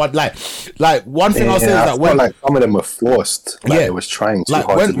good fun. Like one thing I'll say is that when some of them were forced, it was trying too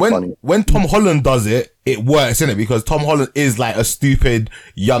hard to be funny. When Tom Holland does it, it works, innit? Because Tom Holland is like a stupid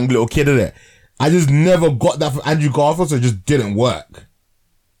young little kid, innit? I just never got that from Andrew Garfield, so it just didn't work.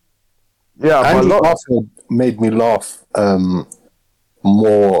 Yeah, Andrew Garfield made me laugh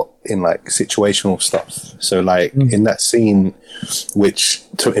more in like situational stuff. So like in that scene, which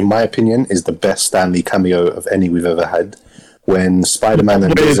in my opinion is the best Stan Lee cameo of any we've ever had, when Spider-Man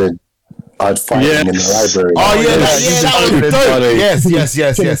and Lizard I'd fight him in the library. Oh yeah, that was dope.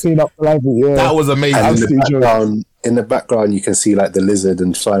 Yes. Clean up the library, yeah. That was amazing. And in the background, you can see like the lizard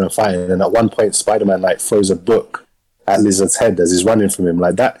and Spider-Man fighting. And at one point, Spider-Man like throws a book at Lizard's head as he's running from him.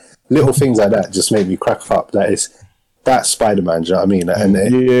 Like that, little things like that just make me crack up. That's Spider-Man. Do you know what I mean?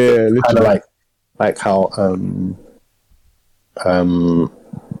 And kind of like how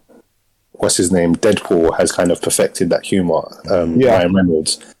what's his name? Deadpool has kind of perfected that humor. Ryan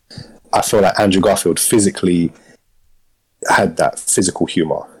Reynolds. I feel like Andrew Garfield physically had that physical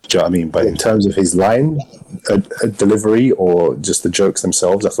humor. Do you know what I mean? But in terms of his line delivery or just the jokes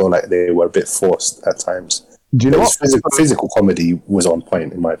themselves, I feel like they were a bit forced at times. Do you know what? Physical comedy was on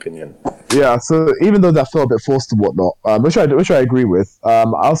point, in my opinion. Yeah, so even though that felt a bit forced and whatnot, which I agree with, I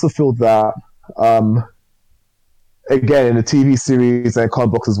also feel that, again, in the TV series and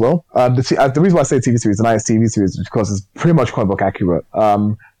comic books as well, the reason why I say TV series and I say TV series is because it's pretty much comic book accurate.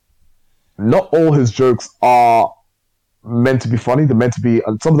 Not all his jokes are meant to be funny. They're meant to be,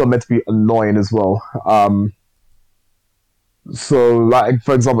 some of them are meant to be annoying as well. So, like,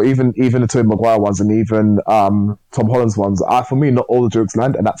 for example, even the Tobey Maguire ones and even Tom Holland's ones, for me, not all the jokes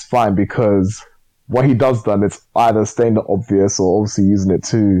land, and that's fine because what he does then is either staying the obvious or obviously using it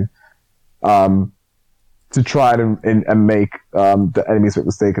to try and make the enemies make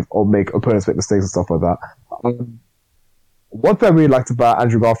mistakes or make opponents make mistakes and stuff like that. What I really liked about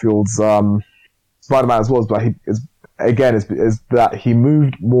Andrew Garfield's Spider-Man as well is that he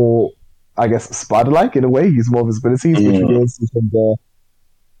moved more, I guess, spider-like in a way. He's more of his abilities, which we can see from the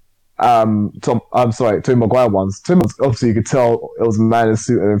Tobey Maguire ones. Obviously, you could tell it was a man in a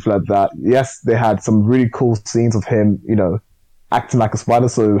suit and everything like that. Yes, they had some really cool scenes of him, acting like a spider,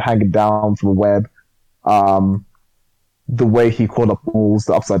 so hanging down from a web. The way he called up balls,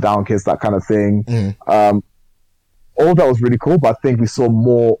 the upside down kiss, that kind of thing. All that was really cool, but I think we saw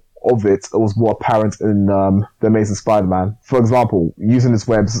more of it. It was more apparent in The Amazing Spider-Man. For example, using his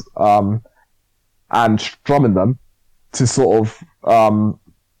webs and strumming them to sort of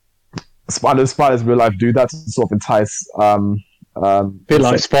spiders in real life do that to sort of entice bit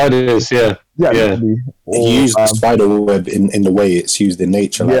like spiders, yeah. He used the spider web in the way it's used in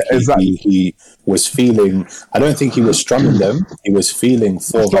nature. Like exactly. He was feeling. I don't think he was strumming them. He was feeling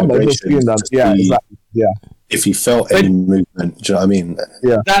for vibrations. Exactly. Yeah. If he felt any movement, do you know what I mean?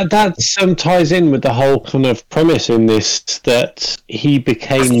 Yeah. That ties in with the whole kind of premise in this that he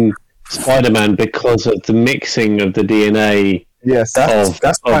became Spider-Man because of the mixing of the DNA. Yes, that's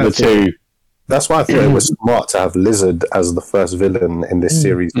of the two. That's why I thought it was smart to have Lizard as the first villain in this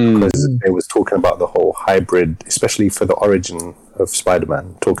series because it was talking about the whole hybrid, especially for the origin of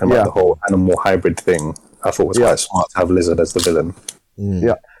Spider-Man, talking about the whole animal hybrid thing. I thought it was quite smart to have Lizard as the villain.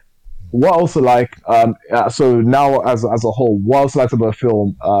 Yeah. What I also like, so now as a whole, what I also liked about the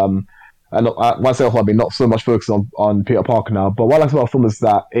film, and when I say a whole, I mean not so much focus on Peter Parker now, but what I liked about the film is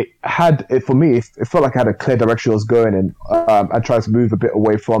that for me, it felt like it had a clear direction it was going in, and tried to move a bit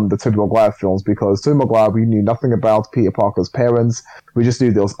away from the Tobey Maguire films, because Tobey Maguire, we knew nothing about Peter Parker's parents. We just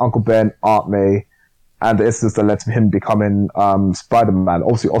knew there was Uncle Ben, Aunt May, and the instance that led to him becoming Spider-Man.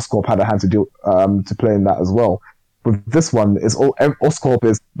 Obviously, Oscorp had a hand to play in that as well. With this one, Oscorp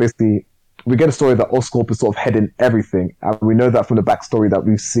is basically, we get a story that Oscorp is sort of heading everything, and we know that from the backstory that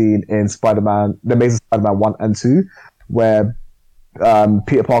we've seen in Spider-Man, The Amazing Spider-Man 1 and 2, where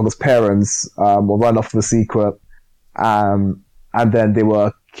Peter Parker's parents were run off with a secret, and then they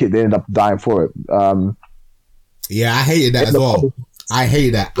ended up dying for it. Yeah, I hated that as well. I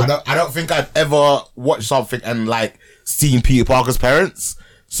hate that. I don't think I've ever watched something and like seen Peter Parker's parents.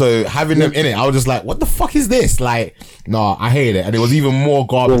 So having them in it, I was just like, what the fuck is this? Like, no, I hate it. And it was even more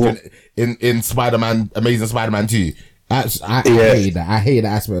garbage in Spider-Man, Amazing Spider-Man 2. I hate that. I hate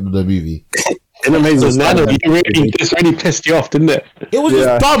that aspect of the movie. In Amazing Spider-Man, this really pissed you off, didn't it? It was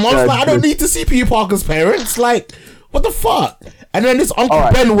just dumb. I was like, I don't need to see Peter Parker's parents. Like, what the fuck? And then this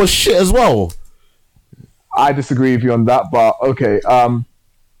Uncle Ben was shit as well. I disagree with you on that, but okay.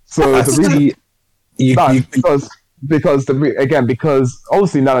 So the reason... Because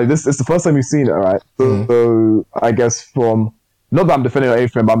obviously now this is the first time you've seen it, right? So I guess from, not that I'm defending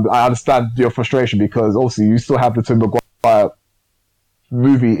anything, but I understand your frustration because obviously you still have the Tobey Maguire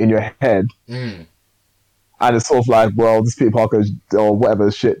movie in your head, and it's sort of like, well, this Peter Parker or whatever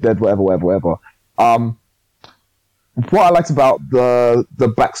shit dead, whatever. What I liked about the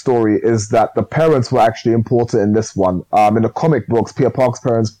backstory is that the parents were actually important in this one. In the comic books, Peter Parker's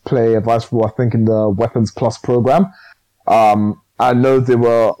parents play a vital role, I think, in the Weapons Plus program. I know they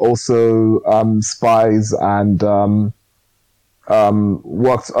were also spies and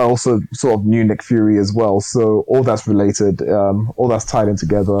worked also sort of knew Nick Fury as well. So all that's related, all that's tied in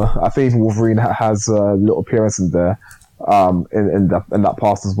together. I think even Wolverine has a little appearance in there, in that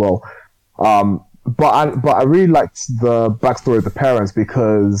past as well. But I really liked the backstory of the parents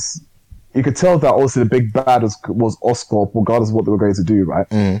because you could tell that also the big bad was Oscorp, regardless of what they were going to do, right?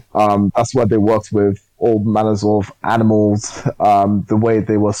 That's why they worked with all manners of animals, the way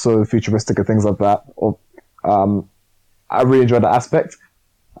they were so futuristic and things like that. I really enjoyed that aspect.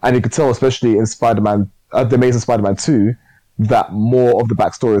 And you could tell, especially in Spider-Man, The Amazing Spider-Man 2, that more of the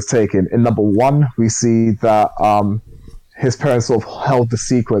backstory is taken. In number 1, we see that his parents sort of held the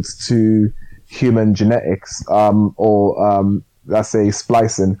secrets to human genetics, or let's say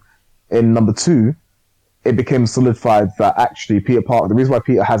splicing. In number 2, it became solidified that actually Peter Parker, the reason why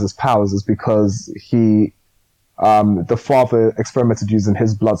Peter has his powers is because he, the father experimented using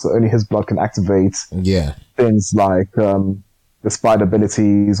his blood, so only his blood can activate things like the spider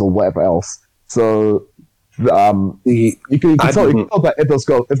abilities or whatever else. So you can tell that if there's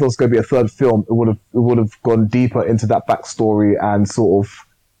going to be a third film, it would have gone deeper into that backstory and sort of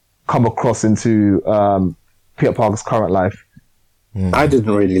come across into Peter Parker's current life. I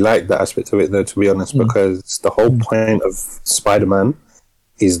didn't really like that aspect of it, though, to be honest, because the whole point of Spider-Man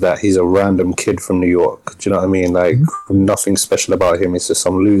is that he's a random kid from New York. Do you know what I mean? Like, nothing special about him. He's just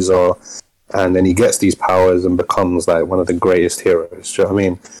some loser. And then he gets these powers and becomes, like, one of the greatest heroes. Do you know what I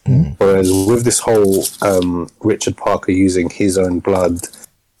mean? Whereas with this whole Richard Parker using his own blood,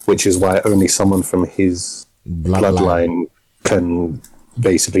 which is why only someone from his bloodline can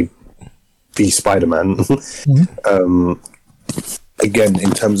basically be Spider-Man. Again, in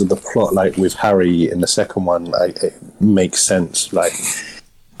terms of the plot, like with Harry in the second one, it makes sense, like,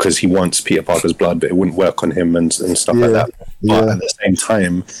 because he wants Peter Parker's blood, but it wouldn't work on him and stuff like that. But at the same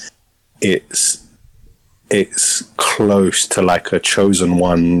time, it's close to like a chosen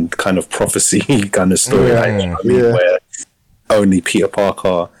one kind of prophecy kind of story, where only Peter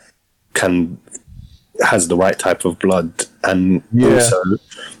Parker has the right type of blood, and also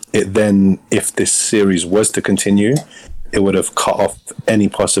it then, if this series was to continue, it would have cut off any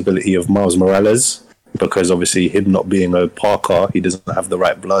possibility of Miles Morales, because obviously him not being a Parker, he doesn't have the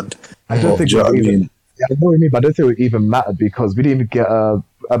right blood. I don't think I know what you mean, but I don't think it would even matter because we didn't even get a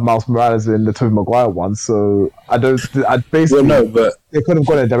Miles Morales in the Tobey Maguire one, so I basically but they could have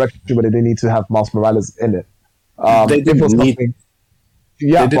gone in a direction where they didn't need to have Miles Morales in it. They didn't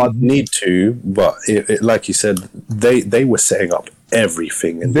need to, but it, like you said, they were setting up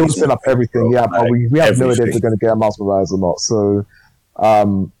everything. They were setting up everything, but we have no idea if they're going to get a Miles Morales or not. So,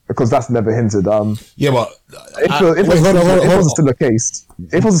 because that's never hinted. But if it wasn't still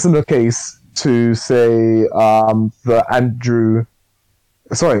the case to say the Andrew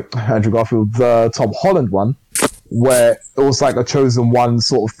Garfield, the Tom Holland one, where it was like a chosen one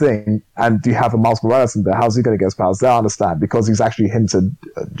sort of thing, and you have a Miles Morales in there, how's he going to get his powers? I understand, because he's actually hinted.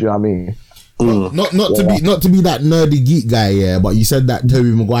 Do you know what I mean? Not to be that nerdy geek guy, but you said that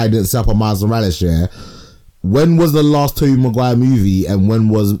Tobey Maguire didn't set up a Miles Morales, When was the last Tobey Maguire movie, and when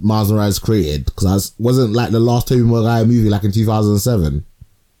was Miles Morales created? Because wasn't like the last Tobey Maguire movie like in 2007.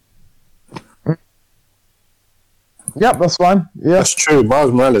 Yeah, that's fine. Yeah, that's true.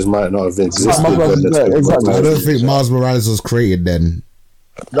 Miles Morales might not have existed. Exactly. I don't think Miles Morales was created then.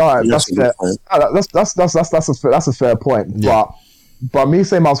 No, that's fair. That's a fair point. Yeah. But me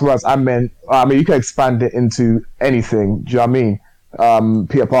saying Miles Morales, I mean, you can expand it into anything. Do you know what I mean?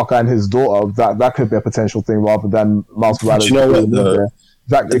 Peter Parker and his daughter, that could be a potential thing rather than Miles Morales. Do you know what?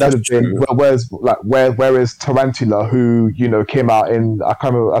 That could have been. Where is Tarantula, who came out in, I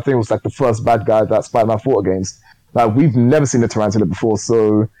can't remember, I think it was like the first bad guy that Spider-Man fought against. Like, we've never seen a Tarantula before,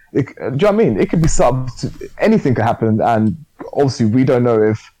 so do you know what I mean? It could be anything could happen, and obviously we don't know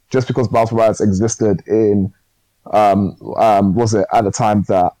if just because Miles Morales existed in was it at the time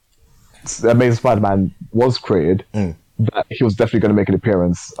that Amazing Spider-Man was created, that he was definitely going to make an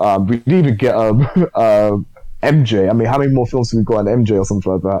appearance. We didn't even get MJ. I mean, how many more films have we got on MJ or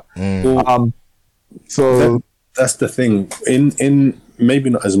something like that? So that's the thing. In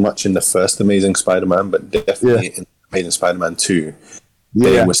maybe not as much in the first Amazing Spider-Man, but definitely in Amazing Spider-Man 2,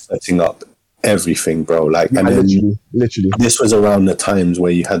 they were setting up everything, bro. Like, and then literally, this was around the times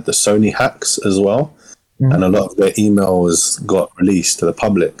where you had the Sony hacks as well, and a lot of their emails got released to the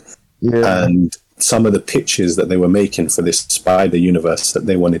public. Yeah. And some of the pitches that they were making for this Spider universe that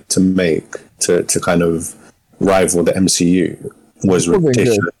they wanted to make to kind of rival the MCU was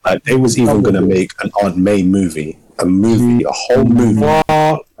ridiculous. Like, they was even going to make an Aunt May movie. A whole movie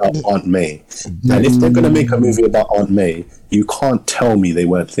about Aunt May. And if they're going to make a movie about Aunt May, you can't tell me they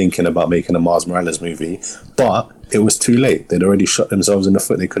weren't thinking about making a Miles Morales movie. But it was too late. They'd already shot themselves in the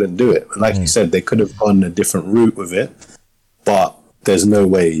foot. They couldn't do it. Like you said, they could have gone a different route with it, but there's no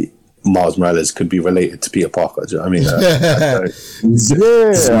way Miles Morales could be related to Peter Parker. Do you know what I mean? That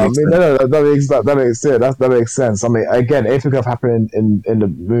makes sense. That makes sense. I mean, again, anything could have happened in the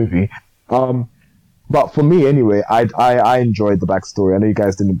movie. But for me, anyway, I enjoyed the backstory. I know you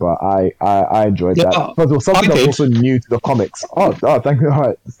guys didn't, but I enjoyed that. But it was something that's also new to the comics. Oh, thank you. All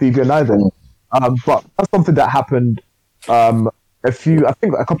right, Steve, you're neither. But that's something that happened I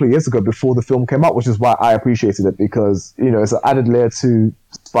think a couple of years ago before the film came out, which is why I appreciated it, because, you know, it's an added layer to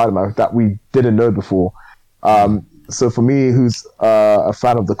Spider-Man that we didn't know before. So for me, who's a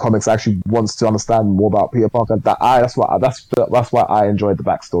fan of the comics, actually wants to understand more about Peter Parker, that's why I enjoyed the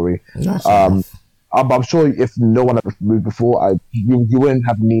backstory. I'm sure if no one had moved before, you wouldn't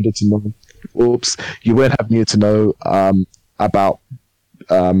have needed to know. You wouldn't have needed to know about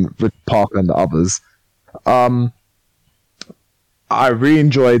Rick Parker and the others. I really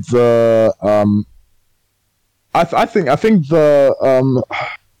enjoyed the. I think the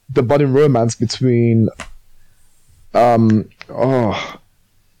budding romance between Peter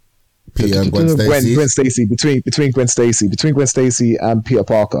and Gwen Stacy, between Gwen Stacy and Peter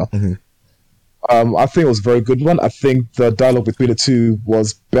Parker. I think it was a very good one. I think the dialogue between the two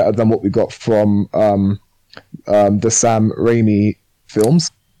was better than what we got from the Sam Raimi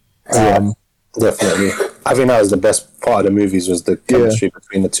films. Definitely. I think that was the best part of the movies, was the chemistry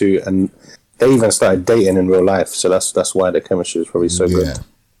between the two, and they even started dating in real life, so that's why the chemistry was probably so good.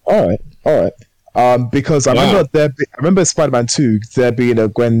 All right. Because I remember Spider-Man 2 there being a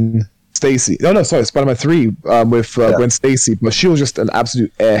Gwen Stacy. Spider-Man 3 with Gwen Stacy, but she was just an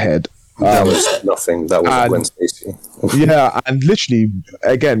absolute airhead. That was nothing. That was Gwen Stacy. And literally,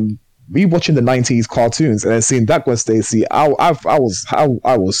 again, me watching the 90s cartoons and then seeing that Gwen Stacy, I was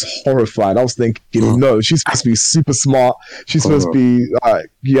horrified. I was thinking, no, she's supposed to be super smart. She's supposed to be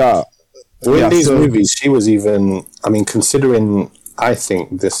in these movies, she was even. I mean, considering, I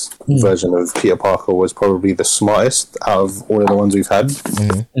think this version of Peter Parker was probably the smartest out of all of the ones we've had,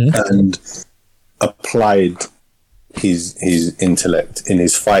 and applied his intellect in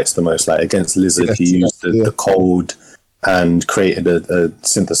his fights the most. Like against Lizard, he used the code and created a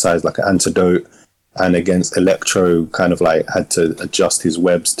synthesized like an antidote, and against Electro kind of like had to adjust his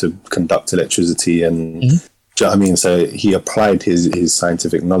webs to conduct electricity, and do you know what I mean? So he applied his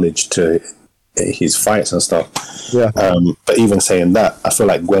scientific knowledge to his fights and stuff. But even saying that, I feel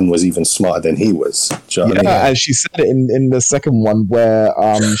like Gwen was even smarter than he was. Do you know what I mean? And she said it in the second one where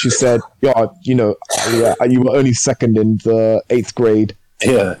she said, you were only second in the 8th grade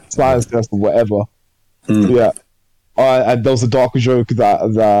science test or whatever. And there was a dark joke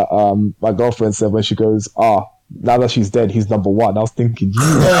that my girlfriend said when she goes, now that she's dead, he's number 1. I was thinking,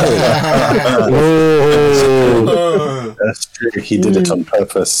 that's true. He did it on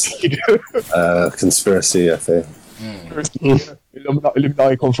purpose. Conspiracy, I think.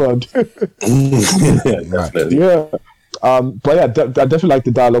 Illuminati confirmed. Definitely. But I definitely like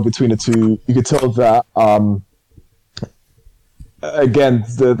the dialogue between the two. You could tell that again,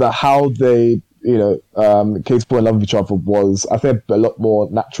 the how they, Kate's falling in love with each other was, I think, a lot more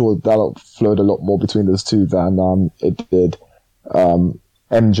natural. Dialogue flowed a lot more between those two than it did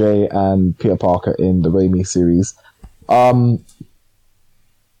MJ and Peter Parker in the Raimi series. I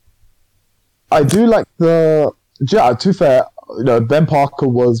do like to be fair, Ben Parker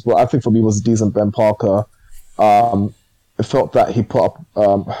was, I think for me was a decent Ben Parker. It felt that he put up, I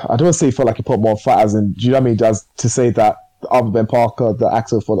don't want to say he felt like he put more fight, as in, do you know what I mean? Does to say that other Ben Parker, the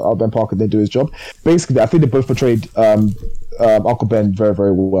actor for the other Ben Parker, didn't do his job. Basically, I think they both portrayed Uncle Ben very,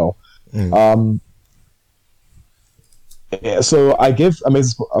 very well. So I give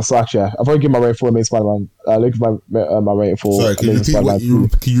Amazing. So actually, I've already given my rating for Amazing Spider-Man. I'll give my rating for. Sorry, can you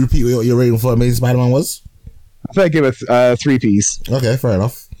repeat what your rating for Amazing Spider-Man was? I think I give it 3 piece. Okay, fair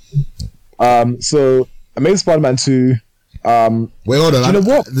enough. So Amazing Spider-Man 2. Wait, hold on. You know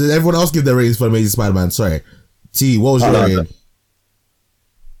what? Did everyone else give their ratings for Amazing Spider-Man? Sorry. T, what was your rating?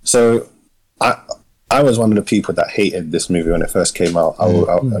 So I was one of the people that hated this movie when it first came out.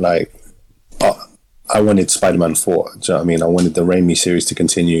 I wanted Spider-Man 4. Do you know what I mean? I wanted the Raimi series to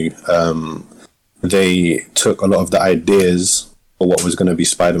continue. They took a lot of the ideas for what was going to be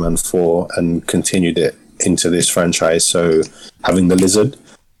Spider-Man 4 and continued it into this franchise. So having the Lizard,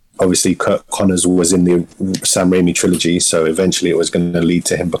 obviously Kurt Connors was in the Sam Raimi trilogy, so eventually it was going to lead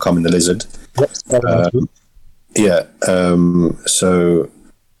to him becoming the Lizard. So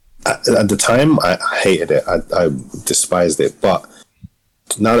at the time, I hated it. I despised it. But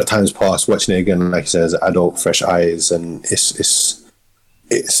now that time's passed, watching it again, like I said, as adult, fresh eyes, and it's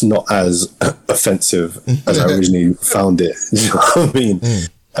it's not as offensive as I originally found it. You know what I mean?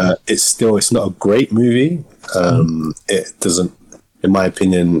 It's not a great movie. It doesn't, in my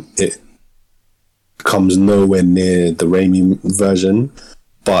opinion, it comes nowhere near the Raimi version,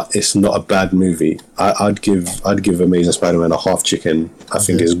 but it's not a bad movie. I'd give Amazing Spider-Man a half chicken. I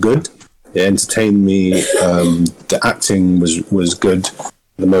think it's good. It entertained me. The acting was good for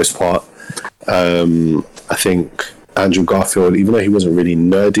the most part. I think Andrew Garfield, even though he wasn't really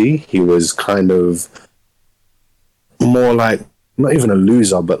nerdy, he was kind of more like, not even a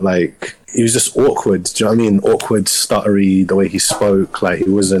loser, but like, he was just awkward. Do you know what I mean? Awkward, stuttery, the way he spoke. Like, he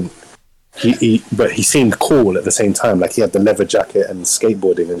wasn't, but he seemed cool at the same time. Like, he had the leather jacket and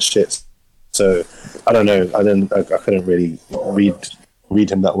skateboarding and shit. So, I don't know. I couldn't really read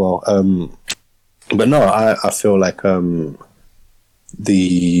him that well. But no, I feel like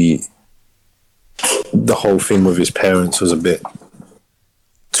the whole thing with his parents was a bit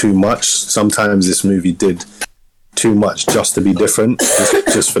too much. Sometimes this movie did too much just to be different,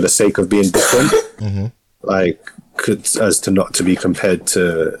 just for the sake of being different. Like, as to not to be compared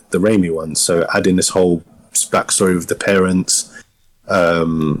to the Raimi one. So adding this whole backstory of the parents. Do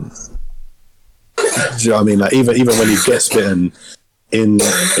you know what I mean? Like, even when he gets bitten in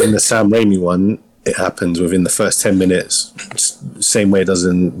the Sam Raimi one, it happens within the first 10 minutes, same way it does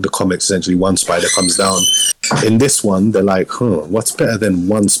in the comics. Essentially, one spider comes down. In this one, they're like, what's better than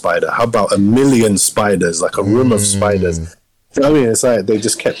one spider? How about a million spiders, like a room of spiders? You know what I mean? It's like they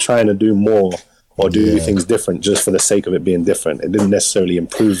just kept trying to do more or do things different just for the sake of it being different. It didn't necessarily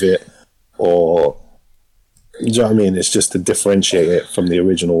improve it, or, do you know what I mean? It's just to differentiate it from the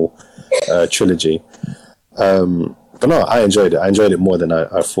original trilogy. But no, I enjoyed it. I enjoyed it more than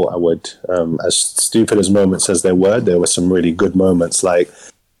I thought I would. As stupid as moments as there were some really good moments. Like,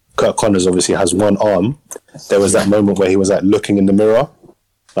 Kurt Connors obviously has one arm. There was that moment where he was like looking in the mirror,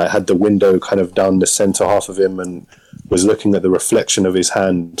 like had the window kind of down the center half of him and was looking at the reflection of his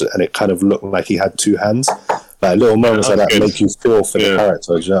hand, and it kind of looked like he had two hands. Like, little moments like that make you feel for the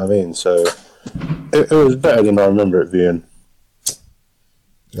character. Do you know what I mean? So it was better than I remember it being.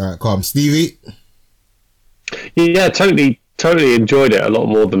 All right, calm, Stevie. Yeah, totally enjoyed it a lot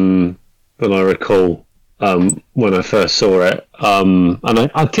more than I recall when I first saw it. And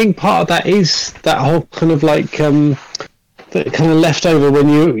I think part of that is that whole kind of like that kind of leftover when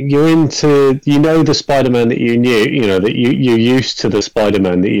you're into, you know, the Spider-Man that you knew, you know, that you're used to the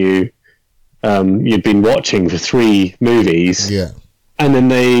Spider-Man that you've been watching for 3 movies. Yeah. And then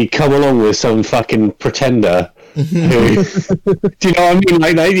they come along with some fucking pretender who, do you know what I mean?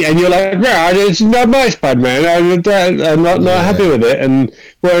 Like, and you're like, right, it's not my Spider-Man. I'm not happy with it. And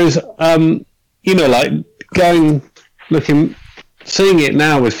whereas, you know, like seeing it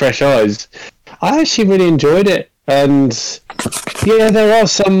now with fresh eyes, I actually really enjoyed it. And yeah, there are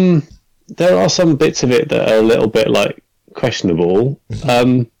some bits of it that are a little bit like questionable.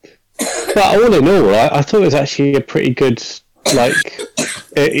 But all in all, I thought it was actually a pretty good, like,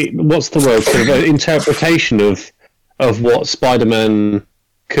 what's the word? Sort of interpretation of what Spider-Man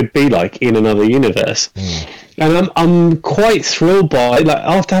could be like in another universe. And I'm quite thrilled by, like,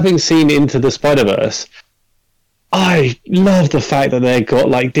 after having seen Into the Spider-Verse, I love the fact that they got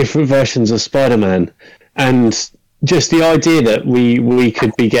like different versions of Spider-Man, and just the idea that we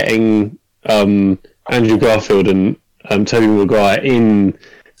could be getting Andrew Garfield and Tobey Maguire in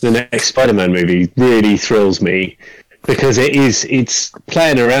the next Spider-Man movie really thrills me, because it's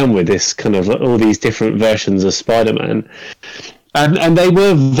playing around with this kind of all these different versions of Spider-Man, and they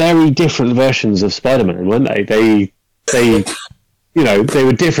were very different versions of Spider-Man, weren't they? They you know, they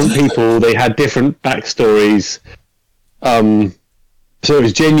were different people. They had different backstories. So it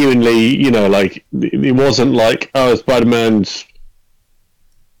was genuinely, you know, like, it wasn't like, oh, Spider-Man's,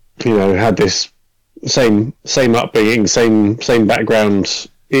 you know, had this same upbringing, same background.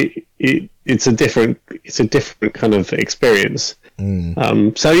 It's a different kind of experience.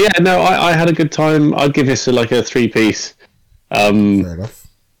 So yeah, no, I had a good time. I'd give this like a 3-piece. Fair enough.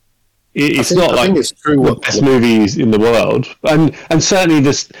 It's not like it's true the best movies in the world, and certainly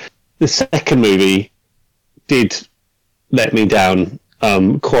the second movie did let me down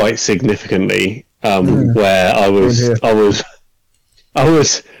quite significally. Where I watched the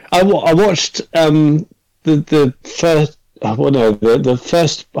first. Well, no, the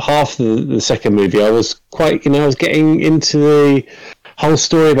first half of the second movie, I was quite, I was getting into the whole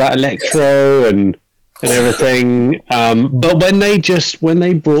story about Electro and everything. But when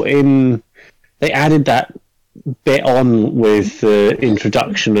they brought in, they added that bit on with the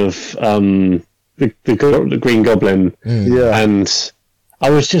introduction of the Green Goblin, and I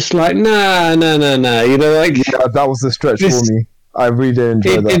was just like, nah, you know, like, yeah, that was the stretch for me. I really did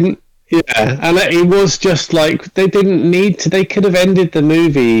enjoy that. Yeah, and it was just like they didn't need to. They could have ended the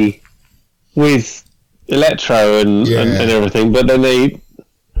movie with Electro and everything, but then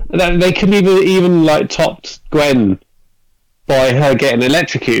they couldn't even like topped Gwen by her getting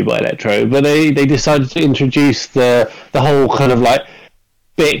electrocuted by Electro, but they decided to introduce the whole kind of like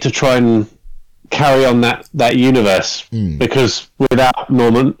bit to try and carry on that universe, because without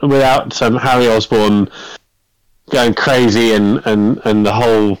Harry Osborn going crazy and the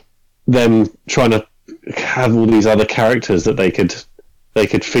whole them trying to have all these other characters that they could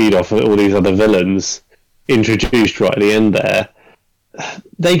feed off of, all these other villains introduced right at the end there,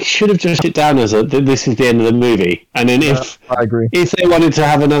 they should have just it down as this is the end of the movie. And then I agree. If they wanted to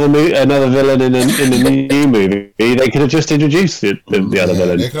have another villain in the new movie, they could have just introduced the other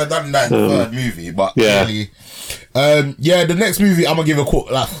villain. They could have done that in the third movie, but really, the next movie I'm gonna give a quote.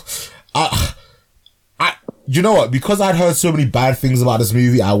 You know what? Because I'd heard so many bad things about this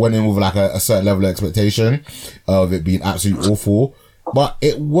movie, I went in with like a certain level of expectation of it being absolutely awful. But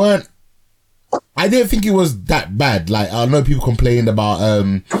it weren't. I didn't think it was that bad. Like, I know people complained about,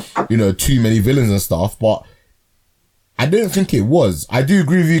 too many villains and stuff, but I didn't think it was. I do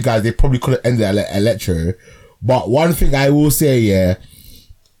agree with you guys. They probably could have ended at Electro. But one thing I will say,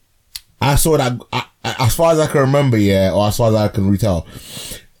 I saw that, as far as I can remember, or as far as I can retell,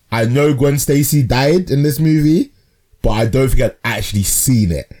 I know Gwen Stacy died in this movie, but I don't think I'd actually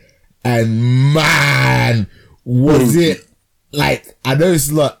seen it. And man, was it, like, I know it's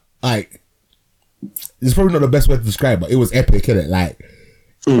not, like, it's probably not the best way to describe it, but it was epic, innit? Like,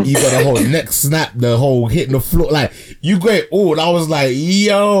 you got the whole neck snap, the whole hitting the floor, like, you got it all. I was like,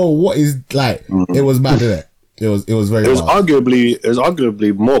 yo, what is, like, it was mad, innit? It was very. It was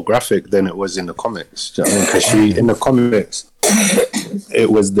arguably more graphic than it was in the comics. Do you know what I mean? Because in the comics, it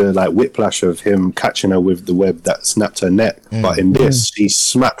was the like whiplash of him catching her with the web that snapped her neck. But in this, he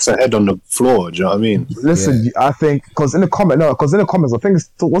smacks her head on the floor. Do you know what I mean? Listen, I think because in the comics, I think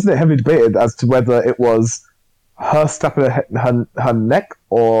wasn't it heavily debated as to whether it was her snapping her neck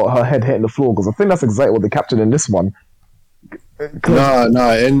or her head hitting the floor? Because I think that's exactly what they captured in this one.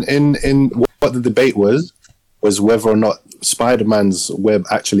 No. In what the debate was whether or not Spider-Man's web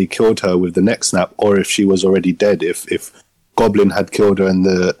actually killed her with the neck snap, or if she was already dead. If Goblin had killed her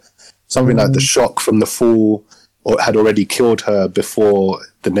and something like the shock from the fall or had already killed her before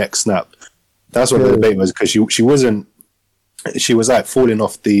the neck snap. That's what the debate was, because she was like falling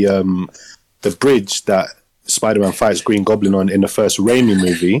off the bridge that Spider-Man fights Green Goblin on in the first Raimi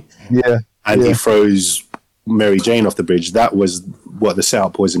movie. Yeah. And he throws Mary Jane off the bridge. That was what the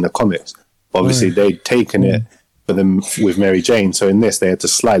setup was in the comics. Obviously, they'd taken it for them with Mary Jane, so in this they had to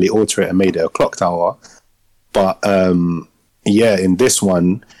slightly alter it and made it a clock tower. But in this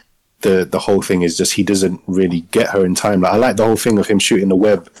one, the whole thing is just he doesn't really get her in time. Like, I like the whole thing of him shooting the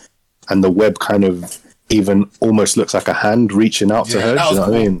web, and the web kind of even almost looks like a hand reaching out to her. Do you know what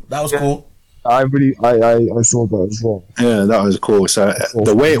I mean? That was cool. I saw that as well. Yeah, that was cool. So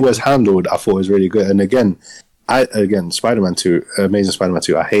the way it was handled, I thought was really good. And again, Spider-Man 2, Amazing Spider-Man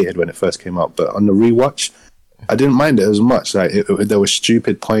 2, I hated when it first came out, but on the rewatch, I didn't mind it as much. Like, there were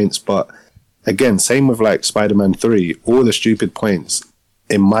stupid points, but again, same with like Spider-Man 3, all the stupid points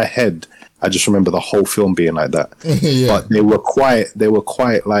in my head, I just remember the whole film being like that. But they were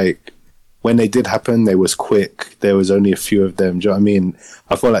quite like, when they did happen, they was quick. There was only a few of them. Do you know what I mean?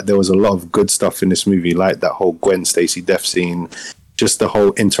 I feel like there was a lot of good stuff in this movie, like that whole Gwen Stacy death scene, just the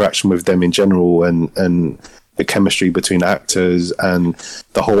whole interaction with them in general, and the chemistry between actors, and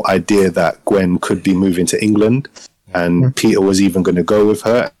the whole idea that Gwen could be moving to England, and Peter was even going to go with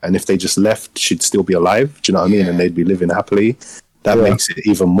her, and if they just left, she'd still be alive. Do you know what I mean? And they'd be living happily. That makes it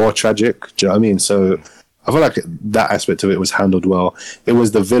even more tragic. Do you know what I mean? So I feel like that aspect of it was handled well. It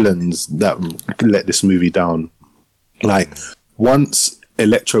was the villains that let this movie down. Like, once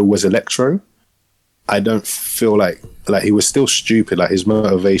Electro was Electro, I don't feel like he was still stupid. Like, his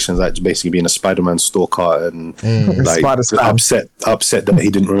motivations, like basically being a Spider-Man stalker and like upset that he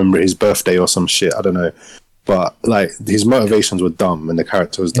didn't remember his birthday or some shit. I don't know, but like his motivations were dumb and the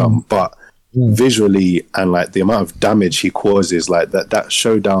character was dumb. But visually and like the amount of damage he causes, like that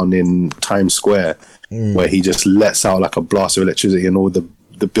showdown in Times Square where he just lets out like a blast of electricity and all the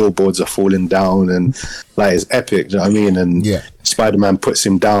billboards are falling down, and like it's epic. Do you know what I mean? And Spider-Man puts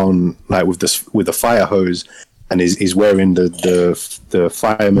him down like with the fire hose, and he's wearing the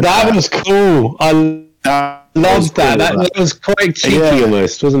fireman. That was cool. I loved that. That was quite cheeky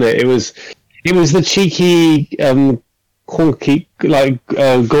almost, wasn't it? It was the cheeky, quirky, like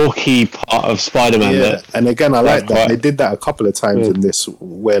gawky part of Spider-Man. And again, I like that they did that a couple of times in this,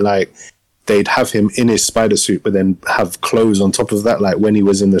 where like they'd have him in his spider suit, but then have clothes on top of that, like when he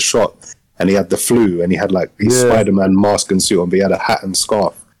was in the shot and he had the flu and he had like his Spider-Man mask and suit on, but he had a hat and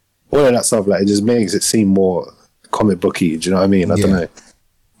scarf. All of that stuff, like, it just makes it seem more comic booky. Do you know what I mean? I don't know.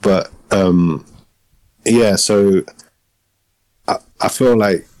 But, so I feel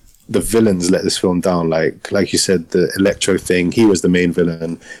like the villains let this film down. Like you said, the Electro thing, he was the main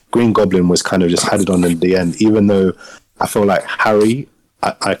villain. Green Goblin was kind of just had it on in the end, even though I feel like Harry,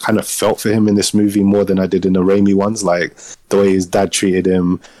 I kind of felt for him in this movie more than I did in the Raimi ones. Like, the way his dad treated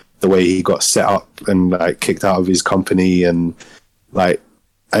him, the way he got set up and, like, kicked out of his company, and, like,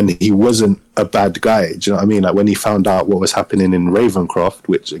 and he wasn't a bad guy. Do you know what I mean? Like, when he found out what was happening in Ravencroft,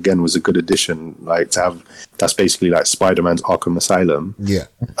 which again was a good addition, like, to have, that's basically like Spider-Man's Arkham Asylum. Yeah.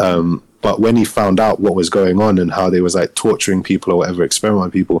 But when he found out what was going on and how they was like torturing people or whatever, experimenting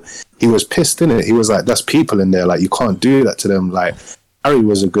on people, he was pissed, innit? He was like, that's people in there. Like, you can't do that to them. Like, Harry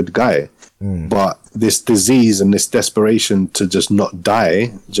was a good guy. But this disease and this desperation to just not die,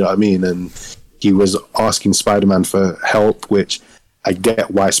 do you know what I mean? And he was asking Spider-Man for help, which I get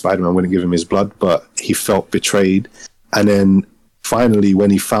why Spider-Man wouldn't give him his blood, but he felt betrayed. And then finally,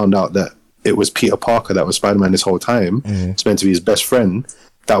 when he found out that it was Peter Parker that was Spider-Man this whole time, it's meant to be his best friend,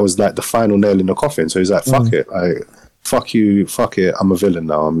 that was like the final nail in the coffin. So he's like, fuck it. Like, fuck you, fuck it. I'm a villain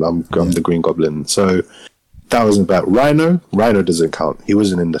now. I'm the Green Goblin. So that wasn't bad. Rhino doesn't count. He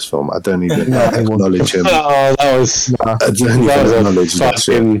wasn't in this film. I don't even acknowledge him. Oh, that was I don't even acknowledge that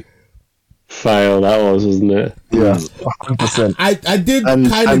shit. Fail, that was, wasn't it? Yeah, 100%. I did kind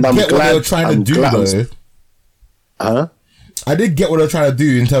of get what they were trying to do, though. Huh? I did get what they were trying to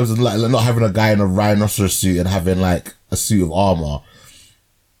do in terms of like not having a guy in a rhinoceros suit and having like a suit of armor.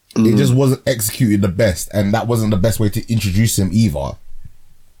 It just wasn't executed the best, and that wasn't the best way to introduce him either.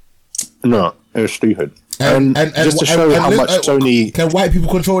 No, it was stupid. And just to show how much Sony... Can white people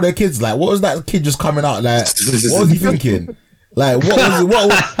control their kids? Like, what was that kid just coming out like? What was he thinking? Like,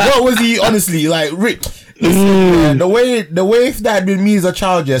 what was he honestly like? Rick, the way if that had been me as a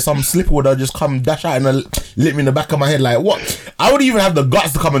child, some slipper would have just come dash out and lit me in the back of my head. Like, what? I wouldn't even have the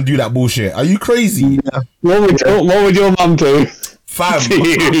guts to come and do that bullshit. Are you crazy? Yeah. What would your mum do? Fam,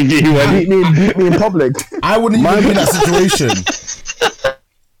 beat me in public. I wouldn't even be in that situation.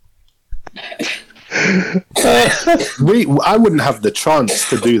 I wouldn't have the chance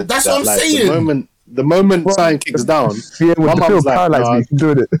to do that. That's what I'm saying. The moment sign kicks down, my mum's like,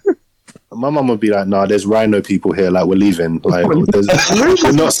 my mum would be like, nah, there's Rhino people here, like, we're leaving. Like, we're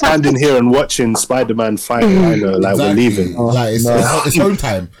not standing here and watching Spider-Man fight Rhino, like, we're leaving. Like, it's home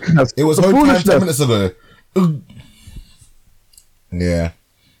time. It was home time 10 minutes ago. Yeah.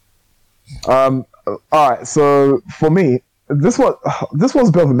 Alright, so for me, this was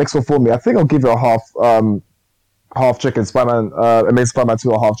a bit of a mix for me. I think I'll give it a half chicken. Spider-Man 2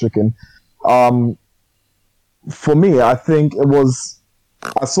 a half chicken. For me, I think it was.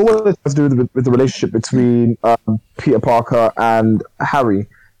 I saw what it has to do with the relationship between Peter Parker and Harry,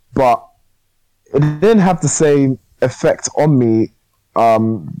 but it didn't have the same effect on me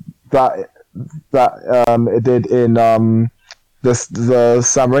that it did in the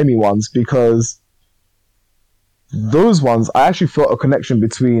Sam Raimi ones, because those ones I actually felt a connection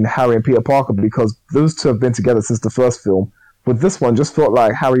between Harry and Peter Parker because those two have been together since the first film. But this one just felt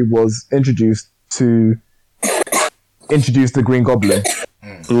like Harry was introduced the Green Goblin.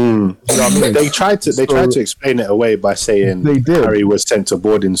 You know what I mean? They tried to explain it away by saying Harry was sent to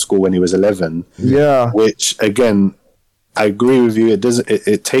boarding school when he was 11. Yeah, which again, I agree with you.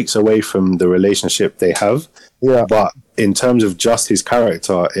 It takes away from the relationship they have. Yeah, but in terms of just his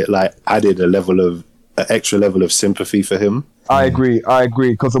character, it like added an extra level of sympathy for him. I agree.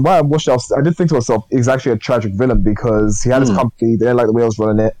 Because when I watched it, I did think to myself, he's actually a tragic villain because he had his company. They didn't like the way I was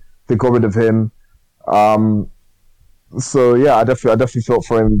running it. They got rid of him. So yeah, I definitely felt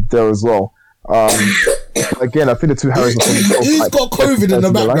for him there as well. Again, I think the two Harrys. Who's got COVID in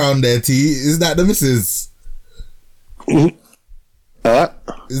the background there? T, is that the missus? Is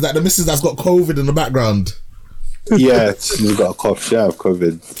that the missus that's got COVID in the background? Yeah, she's got a cough. She have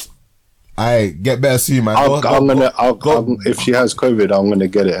COVID. Alright, get better soon, man. If she has COVID, I'm gonna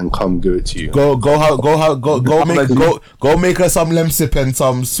get it and come give it to you. Go make her some lemsip and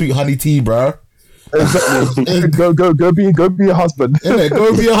some sweet honey tea, bro. Exactly. go be a husband. Yeah,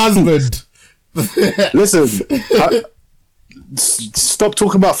 go be a husband. Listen, stop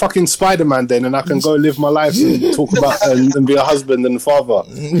talking about fucking Spider-Man then, and I can go live my life and talk about and be a husband and father.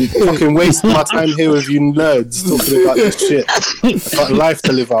 Fucking waste my time here with you nerds talking about this shit. I've got life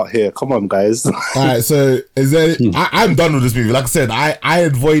to live out here. Come on, guys. Alright, so is there? I'm done with this movie. Like I said, I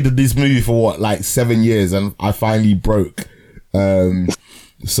avoided this movie for 7 years, and I finally broke.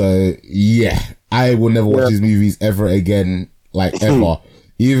 So yeah, I will never watch these movies ever again, like ever.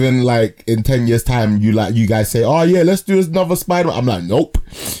 Even like in 10 years time, you guys say, oh yeah, let's do another Spider-Man. I'm like, nope,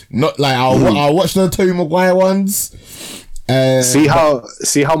 not like I'll watch the Tobey Maguire ones. See how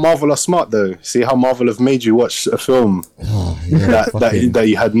Marvel are smart though. See how Marvel have made you watch a film that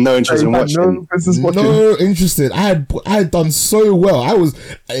you had no interest in watching. No interested. I had done so well. I was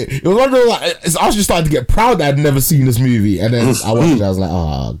just starting to get proud that I'd never seen this movie, and then I watched it. I was like,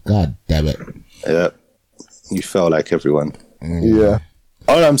 oh god damn it. Yeah, you felt like everyone. Yeah.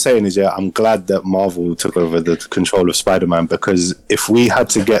 All I'm saying is, I'm glad that Marvel took over the control of Spider-Man, because if we had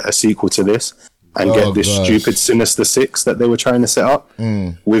to get a sequel to this and get this stupid Sinister Six that they were trying to set up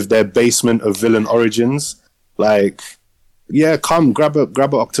with their basement of villain origins, like, yeah, come grab a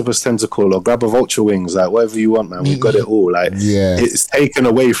octopus tentacle or grab a vulture wings, like whatever you want, man. We've got it all. Like, it's taken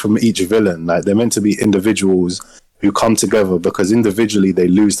away from each villain. Like, they're meant to be individuals who come together, because individually they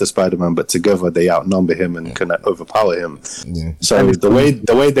lose to Spider-Man, but together they outnumber him and can overpower him. Yeah. So the way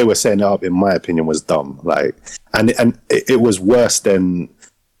they were setting it up, in my opinion, was dumb. Like, and it was worse than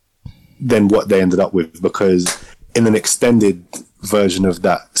what they ended up with, because in an extended version of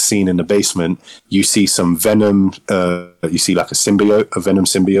that scene in the basement, you see some Venom, you see like a Venom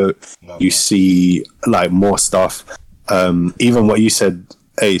symbiote, you see like more stuff. Even what you said,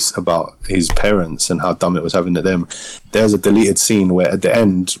 Ace, about his parents and how dumb it was having to them. There's a deleted scene where at the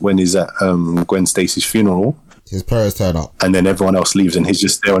end, when he's at Gwen Stacy's funeral, his parents turn up, and then everyone else leaves, and he's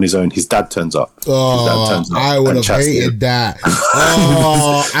just there on his own. His dad turns up. I would have hated that.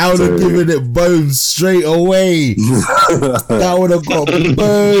 I would have given it bones straight away. That would have got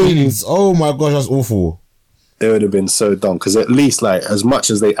bones. Oh my gosh, that's awful. It would have been so dumb, because at least, like, as much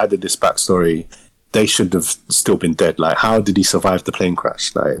as they added this backstory, they should have still been dead. Like, how did he survive the plane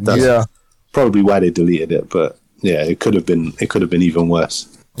crash? Like, that's probably why they deleted it. But yeah, it could have been even worse.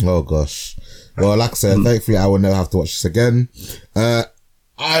 Oh gosh. Well, like I said, thankfully I will never have to watch this again. We're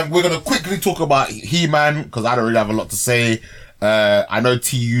gonna quickly talk about He-Man, because I don't really have a lot to say. I know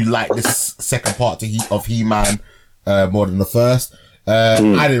T, you like this second part of He-Man more than the first.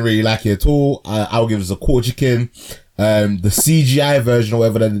 I didn't really like it at all. I'll give this a quarter chicken. The CGI version, or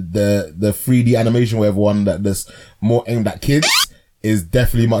whatever, the 3D animation, whatever one that's more aimed at kids, is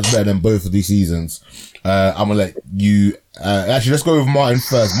definitely much better than both of these seasons. I'm gonna let you, actually, let's go with Martin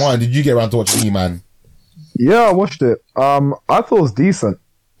first. Martin, did you get around to watching He-Man? Yeah, I watched it. I thought it was decent.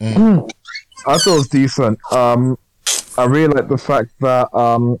 I thought it was decent. I really like the fact that,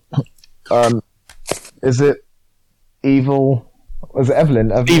 is it Evil? Was it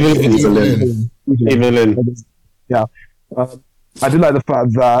Evelyn? Evelyn. Yeah. I did like the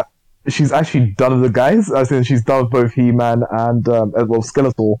fact that she's actually done with the guys. I think she's done with both He-Man and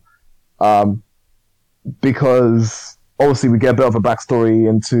Skeletor. Because obviously we get a bit of a backstory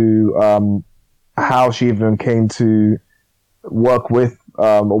into how she even came to work with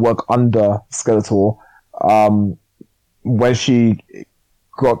or work under Skeletor. When she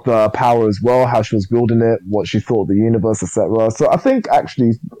got the power as well, how she was building it, what she thought of the universe, etc. So I think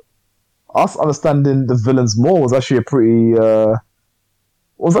actually us understanding the villains more was actually pretty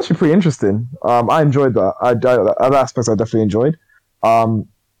interesting. I enjoyed that. Other aspects I definitely enjoyed. I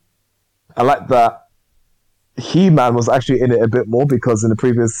like that He-Man was actually in it a bit more, because in the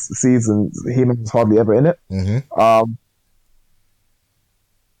previous seasons He-Man was hardly ever in it.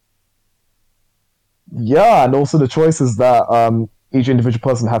 Yeah, and also the choices that each individual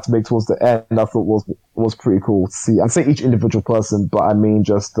person had to make towards the end, I thought was pretty cool to see. I'm saying each individual person, but I mean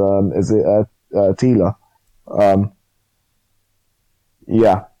just is it Teela?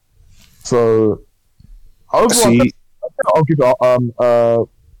 Yeah. So overall, I'll give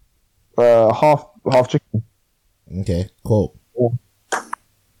it half chicken. Okay, cool.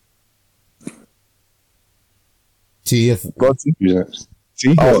 T. Okay.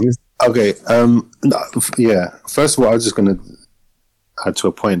 Yeah. First of all, I was just going to add to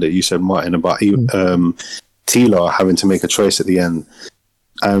a point that you said, Martin, about Teela having to make a choice at the end.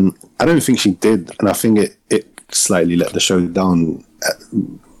 And I don't think she did. And I think it slightly let the show down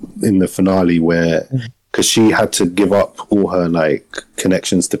in the finale, where, because she had to give up all her like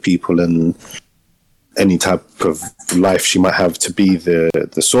connections to people and any type of life she might have to be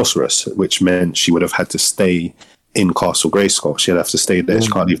the sorceress, which meant she would have had to stay in Castle Grayskull. She'd have to stay there. She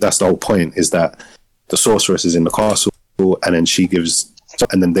can't leave. That's the whole point, is that the sorceress is in the castle, and then she gives,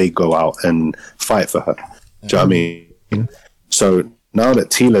 and then they go out and fight for her. Do you know what I mean? So now that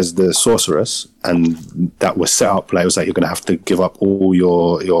Teela's the sorceress, and that was set up, like, it was like, you're going to have to give up all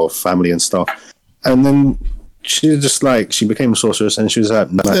your family and stuff. And then she just like, she became a sorceress, and she was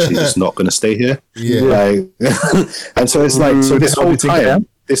like, no, I'm actually just not going to stay here. Yeah. Like, and so it's like, so this whole time,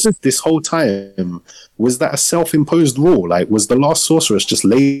 this whole time, was that a self-imposed rule? Like, was the last sorceress just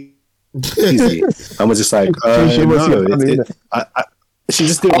lazy and was just like, no, she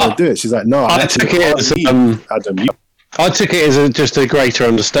just didn't want to do it. She's like, no, I took it as Adam. I took it as just a greater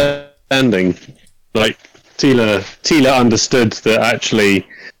understanding. Like Tila understood that actually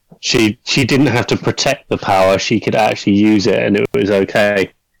she didn't have to protect the power; she could actually use it, and it was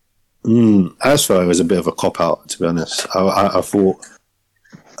okay. I just thought it was a bit of a cop out, to be honest. I thought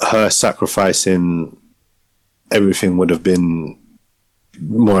her sacrificing everything would have been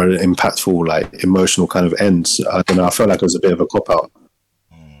more impactful, like emotional kind of ends. I don't know. I felt like it was a bit of a cop out.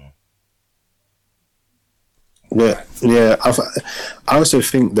 Yeah. I also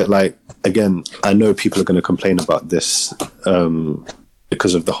think that, like, again, I know people are going to complain about this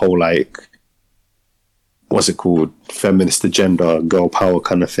because of the whole, like, what's it called, feminist agenda, girl power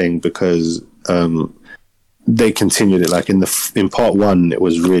kind of thing, because they continued it. Like in part one, it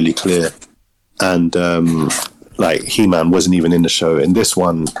was really clear, and like He-Man wasn't even in the show. In this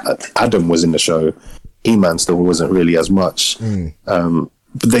one, Adam was in the show. He-Man still wasn't really as much.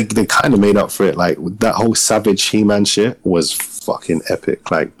 But they kind of made up for it. Like that whole Savage He-Man shit was fucking epic.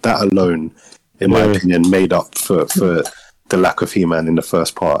 Like that alone, in my opinion, made up for the lack of He-Man in the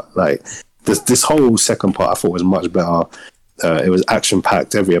first part. Like this whole second part I thought was much better. It was action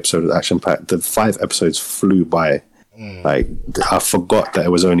packed. Every episode was action packed. The 5 episodes flew by. Like I forgot that it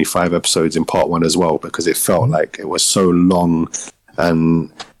was only 5 episodes in part one as well, because it felt like it was so long,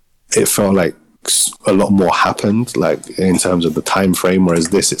 and it felt like a lot more happened, like in terms of the time frame, whereas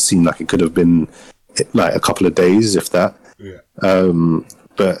this, it seemed like it could have been like a couple of days, if that.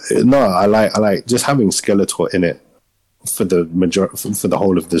 But no, I like just having Skeletor in it for the for the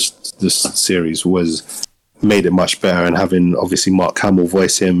whole of this series was made it much better, and having obviously Mark Hamill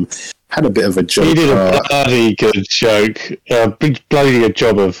voice him had a bit of a joke. He did a bloody good joke, bloody good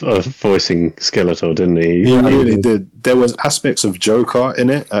job of voicing Skeletor, didn't he? He really did. There was aspects of Joker in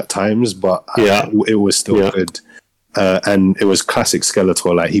it at times, but it was still good. And it was classic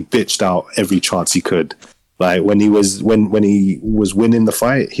Skeletor. Like he bitched out every chance he could. Like when he was winning the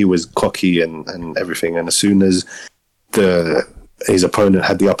fight, he was cocky and everything. And as soon as his opponent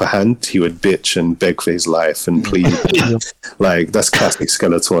had the upper hand, he would bitch and beg for his life and plead. Like that's classic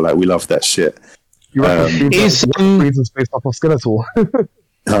Skeletor. Like we love that shit. You reckon Frieza's based off of Skeletor?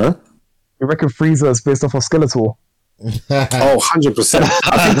 Huh? You reckon Frieza is based off of Skeletor? 100%.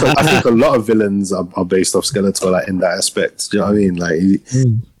 I think a lot of villains are based off Skeletor, like in that aspect. Do you know what I mean?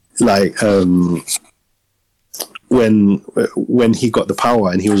 Like when he got the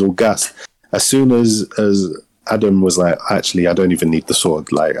power and he was all gassed, as soon as Adam was like, actually, I don't even need the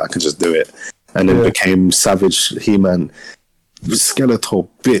sword. Like, I could just do it. And then became Savage He-Man. Skeletor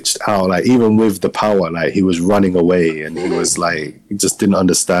bitched out. Like, even with the power, like, he was running away and he was like, he just didn't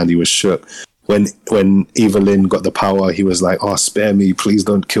understand. He was shook. When Evelyn got the power, he was like, oh, spare me. Please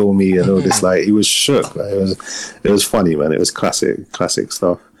don't kill me. And all this, like, he was shook. Like, it was funny, man. It was classic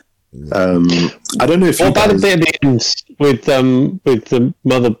stuff. I don't know if what about the bit at the end with the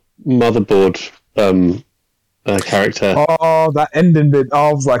motherboard character? Oh, that ending bit!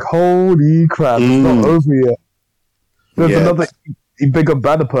 I was like, "Holy crap! It's not over yet." There's another bigger,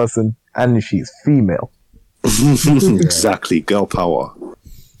 badder person, and she's female. Exactly, girl power.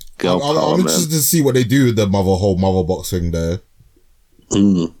 I'm interested to see what they do with the whole mother box thing there.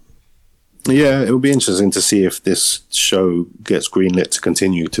 Yeah, it would be interesting to see if this show gets greenlit to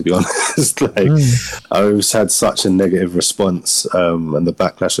continue, to be honest. I've had such a negative response, and the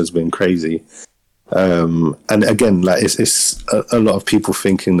backlash has been crazy. And again, like it's a lot of people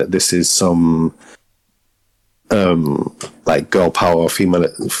thinking that this is some like girl power,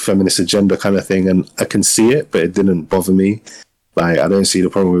 feminist agenda kind of thing, and I can see it, but it didn't bother me. Like I don't see the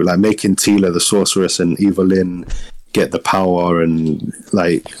problem with like making Tila the sorceress and Evelyn get the power, and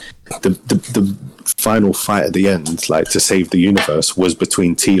like the final fight at the end, like to save the universe, was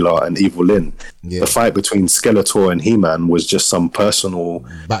between Tila and Evelyn. The fight between Skeletor and He-Man was just some personal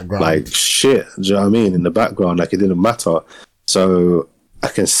background, like shit. Do you know what I mean? In the background, like it didn't matter. So I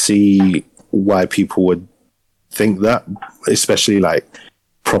can see why people would think that, especially like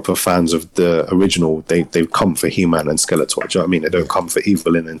proper fans of the original. They've come for He-Man and Skeletor. Do you know what I mean? They don't come for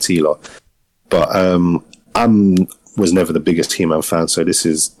Evelyn and Tila. But was never the biggest He-Man fan, so this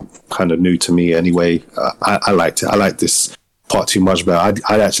is kind of new to me anyway. I liked it. I like this part 2 much better.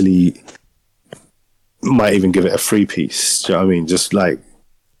 I'd actually might even give it a 3-piece. Do you know what I mean? Just like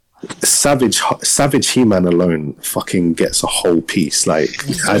Savage He-Man alone fucking gets a whole piece. Like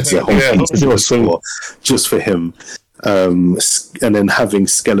adds a whole piece to the score just for him. and then having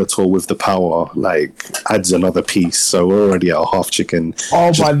Skeletor with the power like adds another piece. So we're already at a half chicken.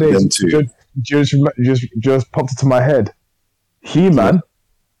 Oh my days! Just popped into my head. He-Man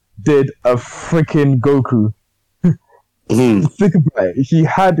did a freaking Goku. Think about it. He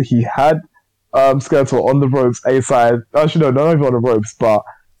had Skeletor on the ropes A side. Actually, no, not even on the ropes, but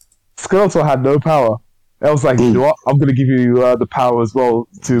Skeletor had no power. I was like, you know what? I'm gonna give you the power as well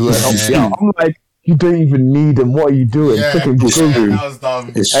to help you out. I'm like, you don't even need him. What are you doing? That was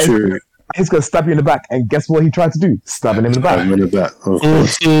dumb. It's true. He's gonna stab you in the back, and guess what he tried to do? Stabbing him in the back. Of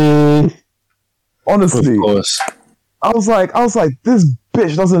course. Honestly, of course. I was like, this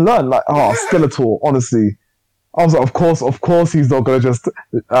bitch doesn't learn. Like, Skeletor. Honestly, I was like, of course, he's not gonna just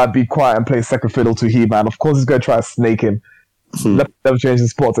be quiet and play second fiddle to He-Man. Of course, he's gonna try to snake him. Let them change his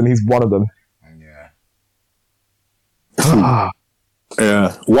spots, and he's one of them.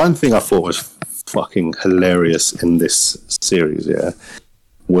 Yeah. One thing I thought was fucking hilarious in this series,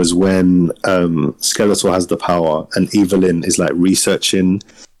 was when Skeletor has the power and Evelyn is like researching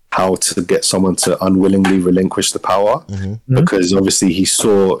how to get someone to unwillingly relinquish the power, because obviously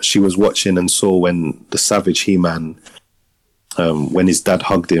she was watching and saw when the Savage He-Man, when his dad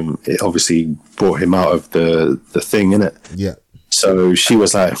hugged him, it obviously brought him out of the thing, innit? Yeah. So she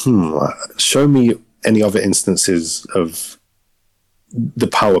was like, show me any other instances of the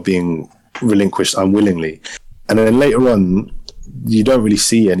power being relinquished unwillingly. And then later on, you don't really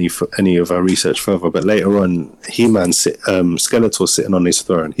see any of our research further, but later on, He-Man, Skeletor sitting on his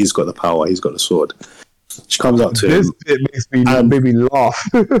throne, he's got the power, he's got the sword. She comes up to him. It made me laugh.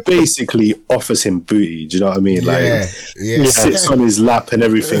 Basically offers him booty, do you know what I mean? Like, he sits on his lap and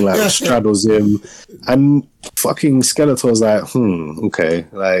everything, like, straddles him. And fucking Skeletor's like, okay.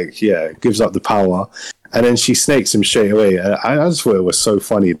 Like, gives up the power. And then she snakes him straight away. I just thought it was so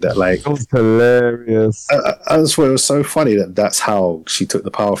funny that, like... It was hilarious. I just thought it was so funny that that's how she took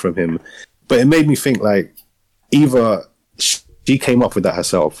the power from him. But it made me think, like, either she came up with that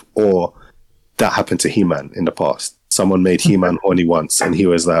herself, or that happened to He-Man in the past. Someone made He-Man horny once, and he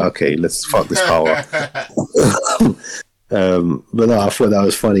was like, okay, let's fuck this power. But no, I thought that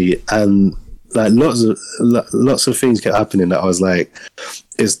was funny. And, like, lots of things kept happening that I was like,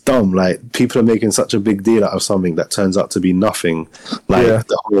 it's dumb. Like, people are making such a big deal out of something that turns out to be nothing. Like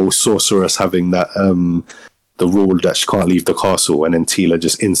the whole sorceress having that the rule that she can't leave the castle, and then Teela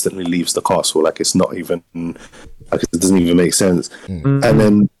just instantly leaves the castle. Like, it's not even, like, it doesn't even make sense. And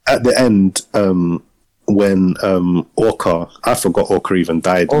then at the end, when Orca, I forgot Orca even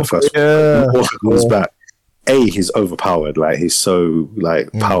died in the first one. Orca comes back. He's overpowered. Like, he's so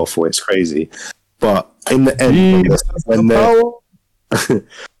like powerful, it's crazy. But in the end,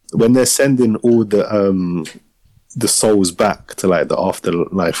 when they're sending all the souls back to like the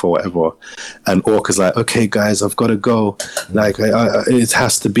afterlife or whatever, and Orca's like, okay guys, I've got to go, like it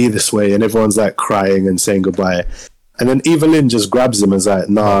has to be this way, and everyone's like crying and saying goodbye, and then Evelyn just grabs him and is like,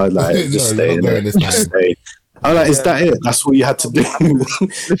 nah, like just stay, just stay. I'm like, is that it? That's what you had to do?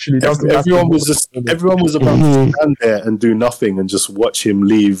 Literally, everyone was about to stand there and do nothing and just watch him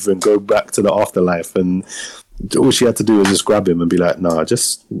leave and go back to the afterlife, and all she had to do was just grab him and be like, nah,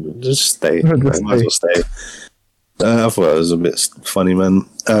 just stay. Might as well stay. I thought it was a bit funny, man.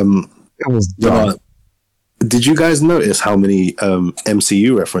 It was dumb. Did you guys notice how many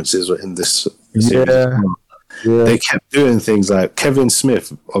MCU references were in this series? Yeah. They kept doing things like Kevin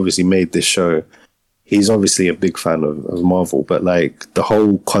Smith obviously made this show. He's obviously a big fan of Marvel, but like the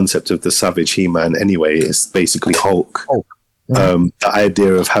whole concept of the Savage He-Man anyway is basically Hulk. The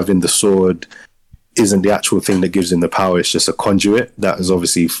idea of having the sword isn't the actual thing that gives him the power, it's just a conduit. That is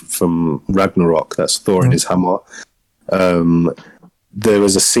obviously from Ragnarok, that's Thor and his hammer. There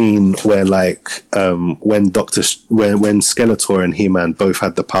was a scene where like when Skeletor and He-Man both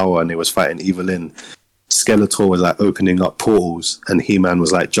had the power and they was fighting Evelyn, Skeletor was like opening up portals and He-Man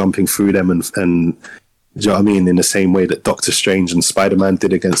was like jumping through them and do you know what I mean, in the same way that Doctor Strange and Spiderman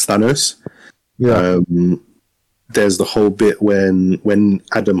did against Thanos. There's the whole bit when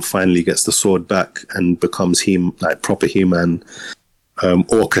Adam finally gets the sword back and becomes like proper He-Man.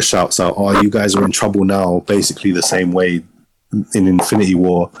 Orca shouts out, "Oh, you guys are in trouble now!" Basically the same way in Infinity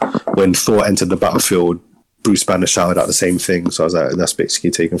War when Thor entered the battlefield, Bruce Banner shouted out the same thing. So I was like, that's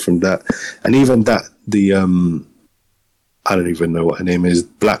basically taken from that. And even that, the I don't even know what her name is,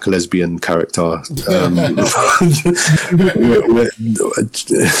 black lesbian character,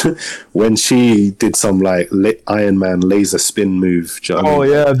 when she did some like Iron Man laser spin move. Do you know what I mean?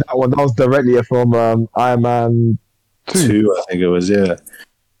 Yeah, that one. That was directly from Iron Man 2. I think it was, yeah.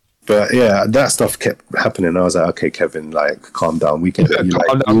 But yeah, that stuff kept happening. I was like, okay, Kevin, like, calm down. We can,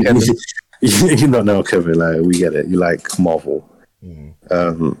 You not know, Kevin. Like, we get it. You like Marvel.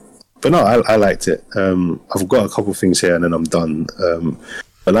 But no, I liked it. I've got a couple things here, and then I'm done.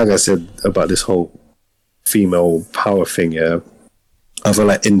 But like I said about this whole female power thing, yeah, I feel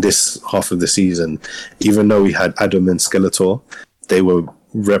like in this half of the season, even though we had Adam and Skeletor, they were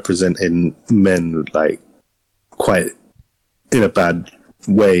representing men like quite in a bad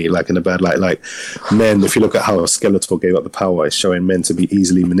way, like in a bad light. Like men, if you look at how Skeletor gave up the power, it's showing men to be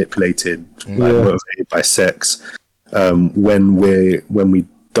easily manipulated, like motivated by sex. When we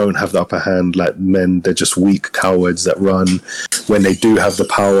don't have the upper hand, like men, they're just weak cowards that run. When they do have the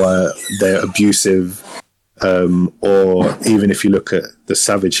power, they're abusive. Or even if you look at the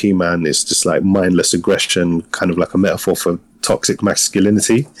savage He-Man, it's just like mindless aggression, kind of like a metaphor for toxic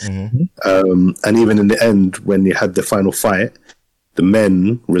masculinity. And even in the end, when you had the final fight, the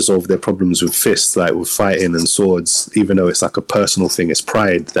men resolve their problems with fists, like with fighting and swords, even though it's like a personal thing, it's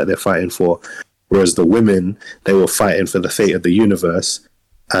pride that they're fighting for. Whereas the women, they were fighting for the fate of the universe,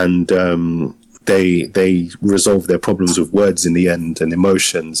 and they resolved their problems with words in the end and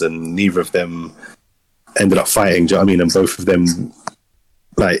emotions, and neither of them ended up fighting. Do you know what I mean? And both of them,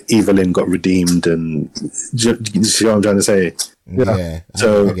 like, Evelyn got redeemed, and do you see what I'm trying to say? Yeah.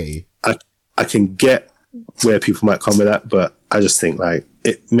 So I get you. I can get where people might come with that, but I just think like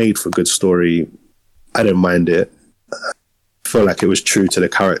it made for a good story. I didn't mind it. I feel like it was true to the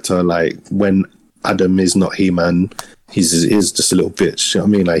character. Like when Adam is not He-Man, he's just a little bitch. You know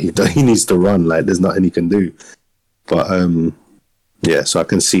what I mean? Like he needs to run. Like there's nothing he can do. But yeah, so I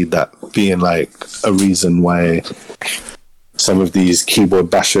can see that being like a reason why some of these keyboard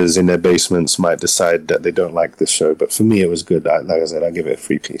bashers in their basements might decide that they don't like this show. But for me, it was good. Like I said, I give it a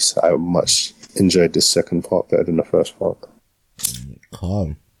 3 piece. I much enjoyed this second part better than the first part.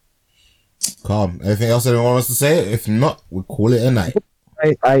 Calm. Anything else anyone wants to say? If not, we'll call it a night.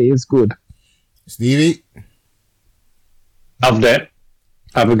 It's good. Stevie? Loved it.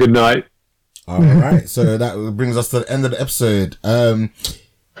 Have a good night. Alright, so that brings us to the end of the episode.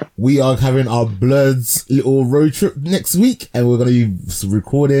 We are having our Bloods little road trip next week, and we're going to be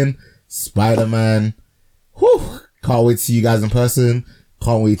recording Spider-Man. Whew! Can't wait to see you guys in person.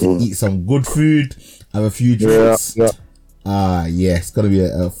 Can't wait to eat some good food, have a few drinks. Yeah, it's going to be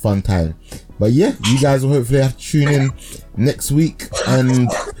a fun time. But yeah, you guys will hopefully have to tune in next week, and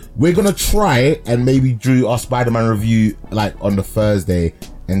we're going to try and maybe do our Spider-Man review like on the Thursday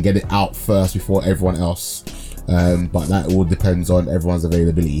and get it out first before everyone else. But that all depends on everyone's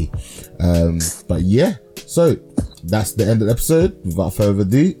availability. But yeah, so that's the end of the episode. Without further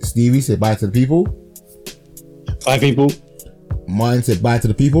ado, Stevie, say bye to the people. Bye, people. Mine, say bye to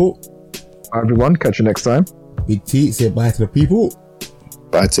the people. Bye, everyone. Catch you next time. Big T, say bye to the people.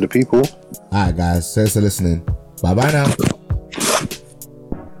 Bye to the people. Alright, guys. Thanks for listening. Bye bye now.